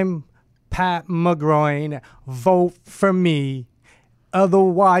 I'm Pat McGroin. Vote for me.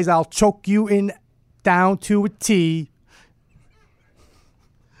 Otherwise, I'll choke you down to a T.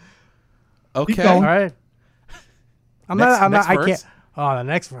 Okay. All right. I verse? can't. Oh, the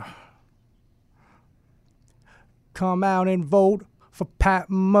next one. Come out and vote for Pat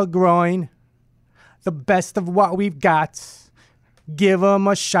McGroin. The best of what we've got. Give him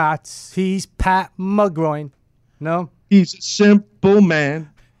a shot. He's Pat McGroin. No? He's a simple man.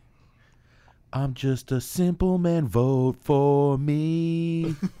 I'm just a simple man. Vote for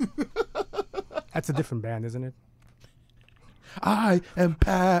me. That's a different band, isn't it? I am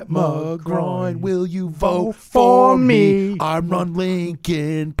Pat McGroin. Will you vote for me? I run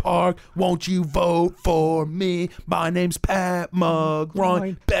Lincoln Park. Won't you vote for me? My name's Pat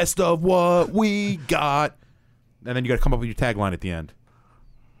McGroin. Best of what we got. And then you got to come up with your tagline at the end.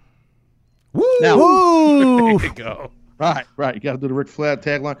 Woo! Now, Woo! There you go. Right. You got to do the Ric Flair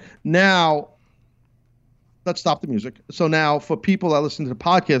tagline. Now, let's stop the music. So now, for people that listen to the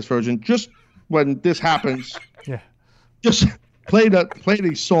podcast version, just when this happens, just play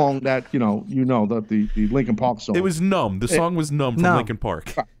the song that the Linkin Park song. It was Numb. The song was Numb from Linkin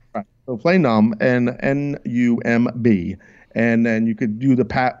Park. Right. So play Numb and Numb, and then you could do the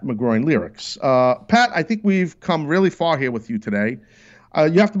Pat McGroin lyrics. Pat, I think we've come really far here with you today.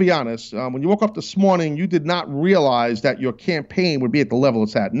 You have to be honest. When you woke up this morning, you did not realize that your campaign would be at the level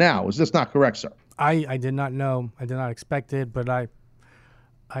it's at now. Is this not correct, sir? I did not know. I did not expect it, but I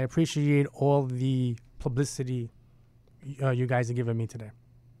appreciate all the publicity you guys are giving me today.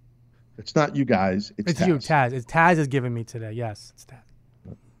 It's not you guys. It's Taz. You, Taz. It's Taz is giving me today. Yes, it's Taz.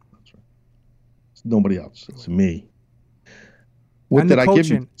 That's right. It's nobody else. It's me. What did I give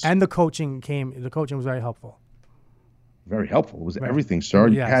you? And the coaching was very helpful. Very helpful. It was everything, sir.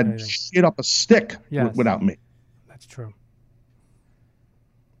 You had everything. Shit up a stick without me. That's true.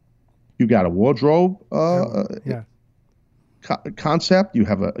 You got a wardrobe concept. You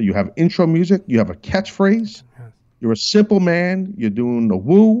have intro music. You have a catchphrase. Yeah. You're a simple man. You're doing the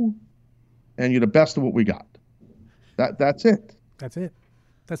woo, and you're the best of what we got. That's it. That's it.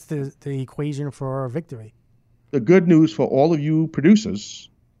 That's the equation for victory. The good news for all of you producers,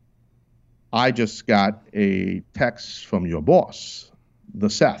 I just got a text from your boss, the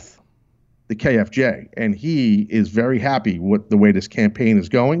Seth, the KFJ, and he is very happy with the way this campaign is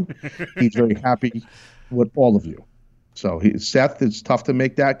going. He's very happy with all of you. So Seth, it's tough to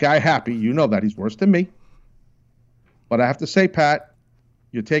make that guy happy. You know that. He's worse than me. But I have to say, Pat,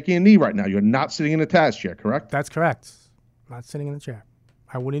 you're taking a knee right now. You're not sitting in a Taz chair, correct? That's correct. Not sitting in the chair.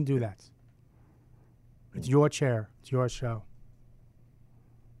 I wouldn't do that. It's your chair. It's your show.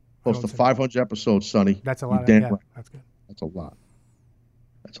 Close to 500 episodes, Sonny. That's a lot. That's good. That's a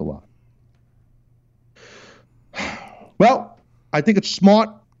lot. Well, I think it's smart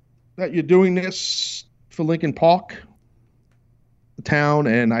that you're doing this for Lincoln Park, the town,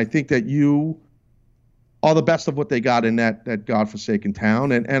 and I think that you are the best of what they got in that godforsaken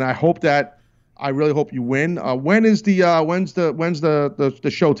town, and I really hope you win. When's the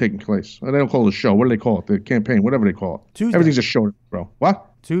show taking place? They don't call it a show. What do they call it? The campaign, whatever they call it. Tuesday. Everything's a show, bro. What?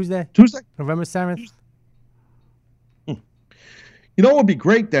 Tuesday. November 7th. You know what would be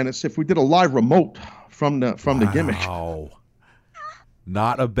great, Dennis, if we did a live remote from the gimmick. Wow.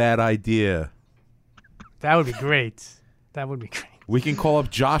 Not a bad idea. That would be great. We can call up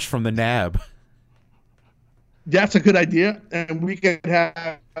Josh from the NAB. That's a good idea, and we could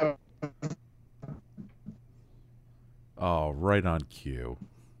have. Oh, right on cue.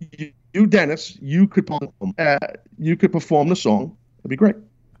 You, Dennis, you could perform the song. That'd be great.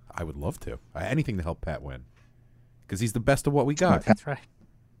 I would love to. Anything to help Pat win, because he's the best of what we got. That's right.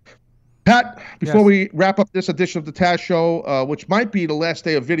 Pat, before we wrap up this edition of the Taz Show, which might be the last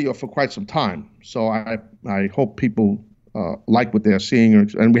day of video for quite some time, so I hope people like what they're seeing,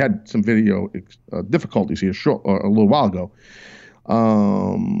 and we had some video difficulties here a little while ago,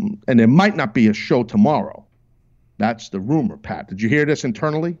 and there might not be a show tomorrow. That's the rumor, Pat. Did you hear this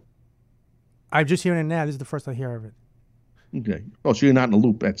internally? I'm just hearing it now. This is the first I hear of it. Okay. Oh, so you're not in the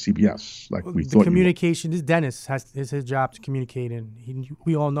loop at CBS like we thought. The communication. This Dennis is his job to communicate, and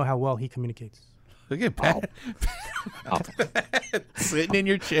we all know how well he communicates. Look at Pat. Sitting in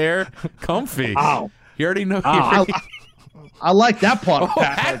your chair, comfy. Ow. You already know. I like that part of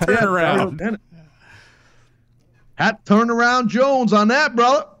Pat. Hat turn around. Hat turn around Jones on that,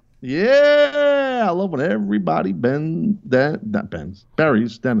 brother. Yeah. I love when everybody buries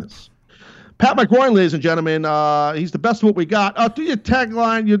Dennis. Pat McGroin, ladies and gentlemen, he's the best of what we got. Do your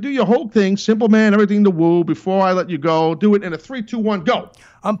tagline, you do your whole thing, simple man, everything to woo. Before I let you go, do it in a 3, 2, 1, go.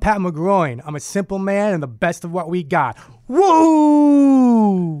 I'm Pat McGroin. I'm a simple man and the best of what we got.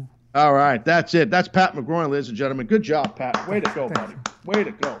 Woo! All right, that's it. That's Pat McGroin, ladies and gentlemen. Good job, Pat. Way to go, buddy. Way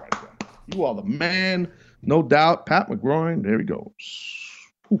to go right there. You are the man, no doubt. Pat McGroin, there he goes.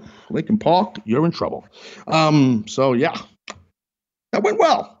 Oof, Lincoln Park, you're in trouble. So, yeah, that went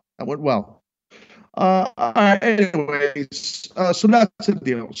well. Anyways, so that's the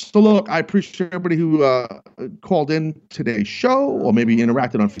deal. So look, I appreciate everybody who called in today's show or maybe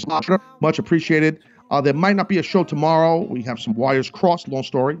interacted on Facebook. Much appreciated. There might not be a show tomorrow. We have some wires crossed, long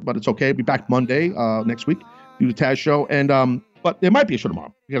story, but it's okay. We'll be back Monday next week, do the Taz show. And but there might be a show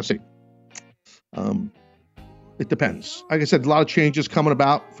tomorrow. We got to see. It depends. Like I said, a lot of changes coming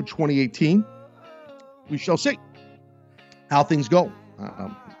about for 2018. We shall see how things go.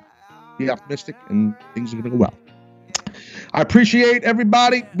 Be optimistic, and things are going to go well. I appreciate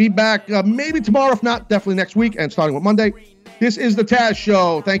everybody. Be back maybe tomorrow, if not, definitely next week, and starting with Monday. This is the Taz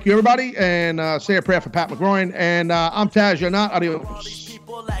Show. Thank you, everybody, and say a prayer for Pat McGroin. And I'm Taz. You're not. Adios.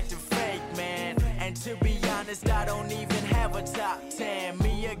 People acting fake, man. And to be honest, I don't even have a top 10.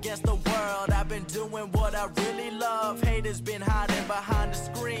 Me against the world. I've been doing what I really love. Haters been hiding behind the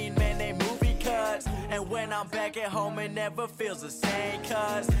screen, man. They movie cuts. And when I'm back at home, it never feels the same.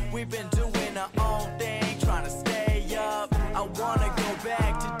 Cause we've been doing our own thing, trying to stay up. I wanna go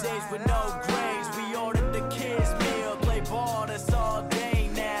back to days with no grades. We ordered the kids meal, play ball, that's all day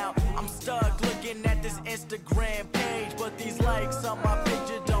now. I'm stuck looking at this Instagram page, but these likes on my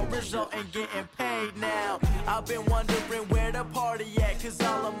picture don't result in getting paid now. I've been wondering where the party at, cause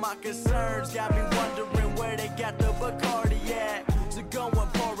all of my concerns got me wondering where they got the Bacardi at. So go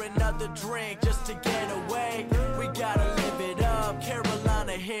and pour another drink just to get away. We gotta live it up,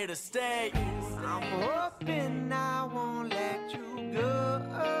 Carolina here to stay. I'm hoping I won't let you go.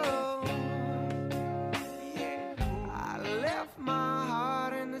 I left my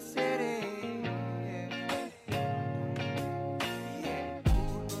heart in the city.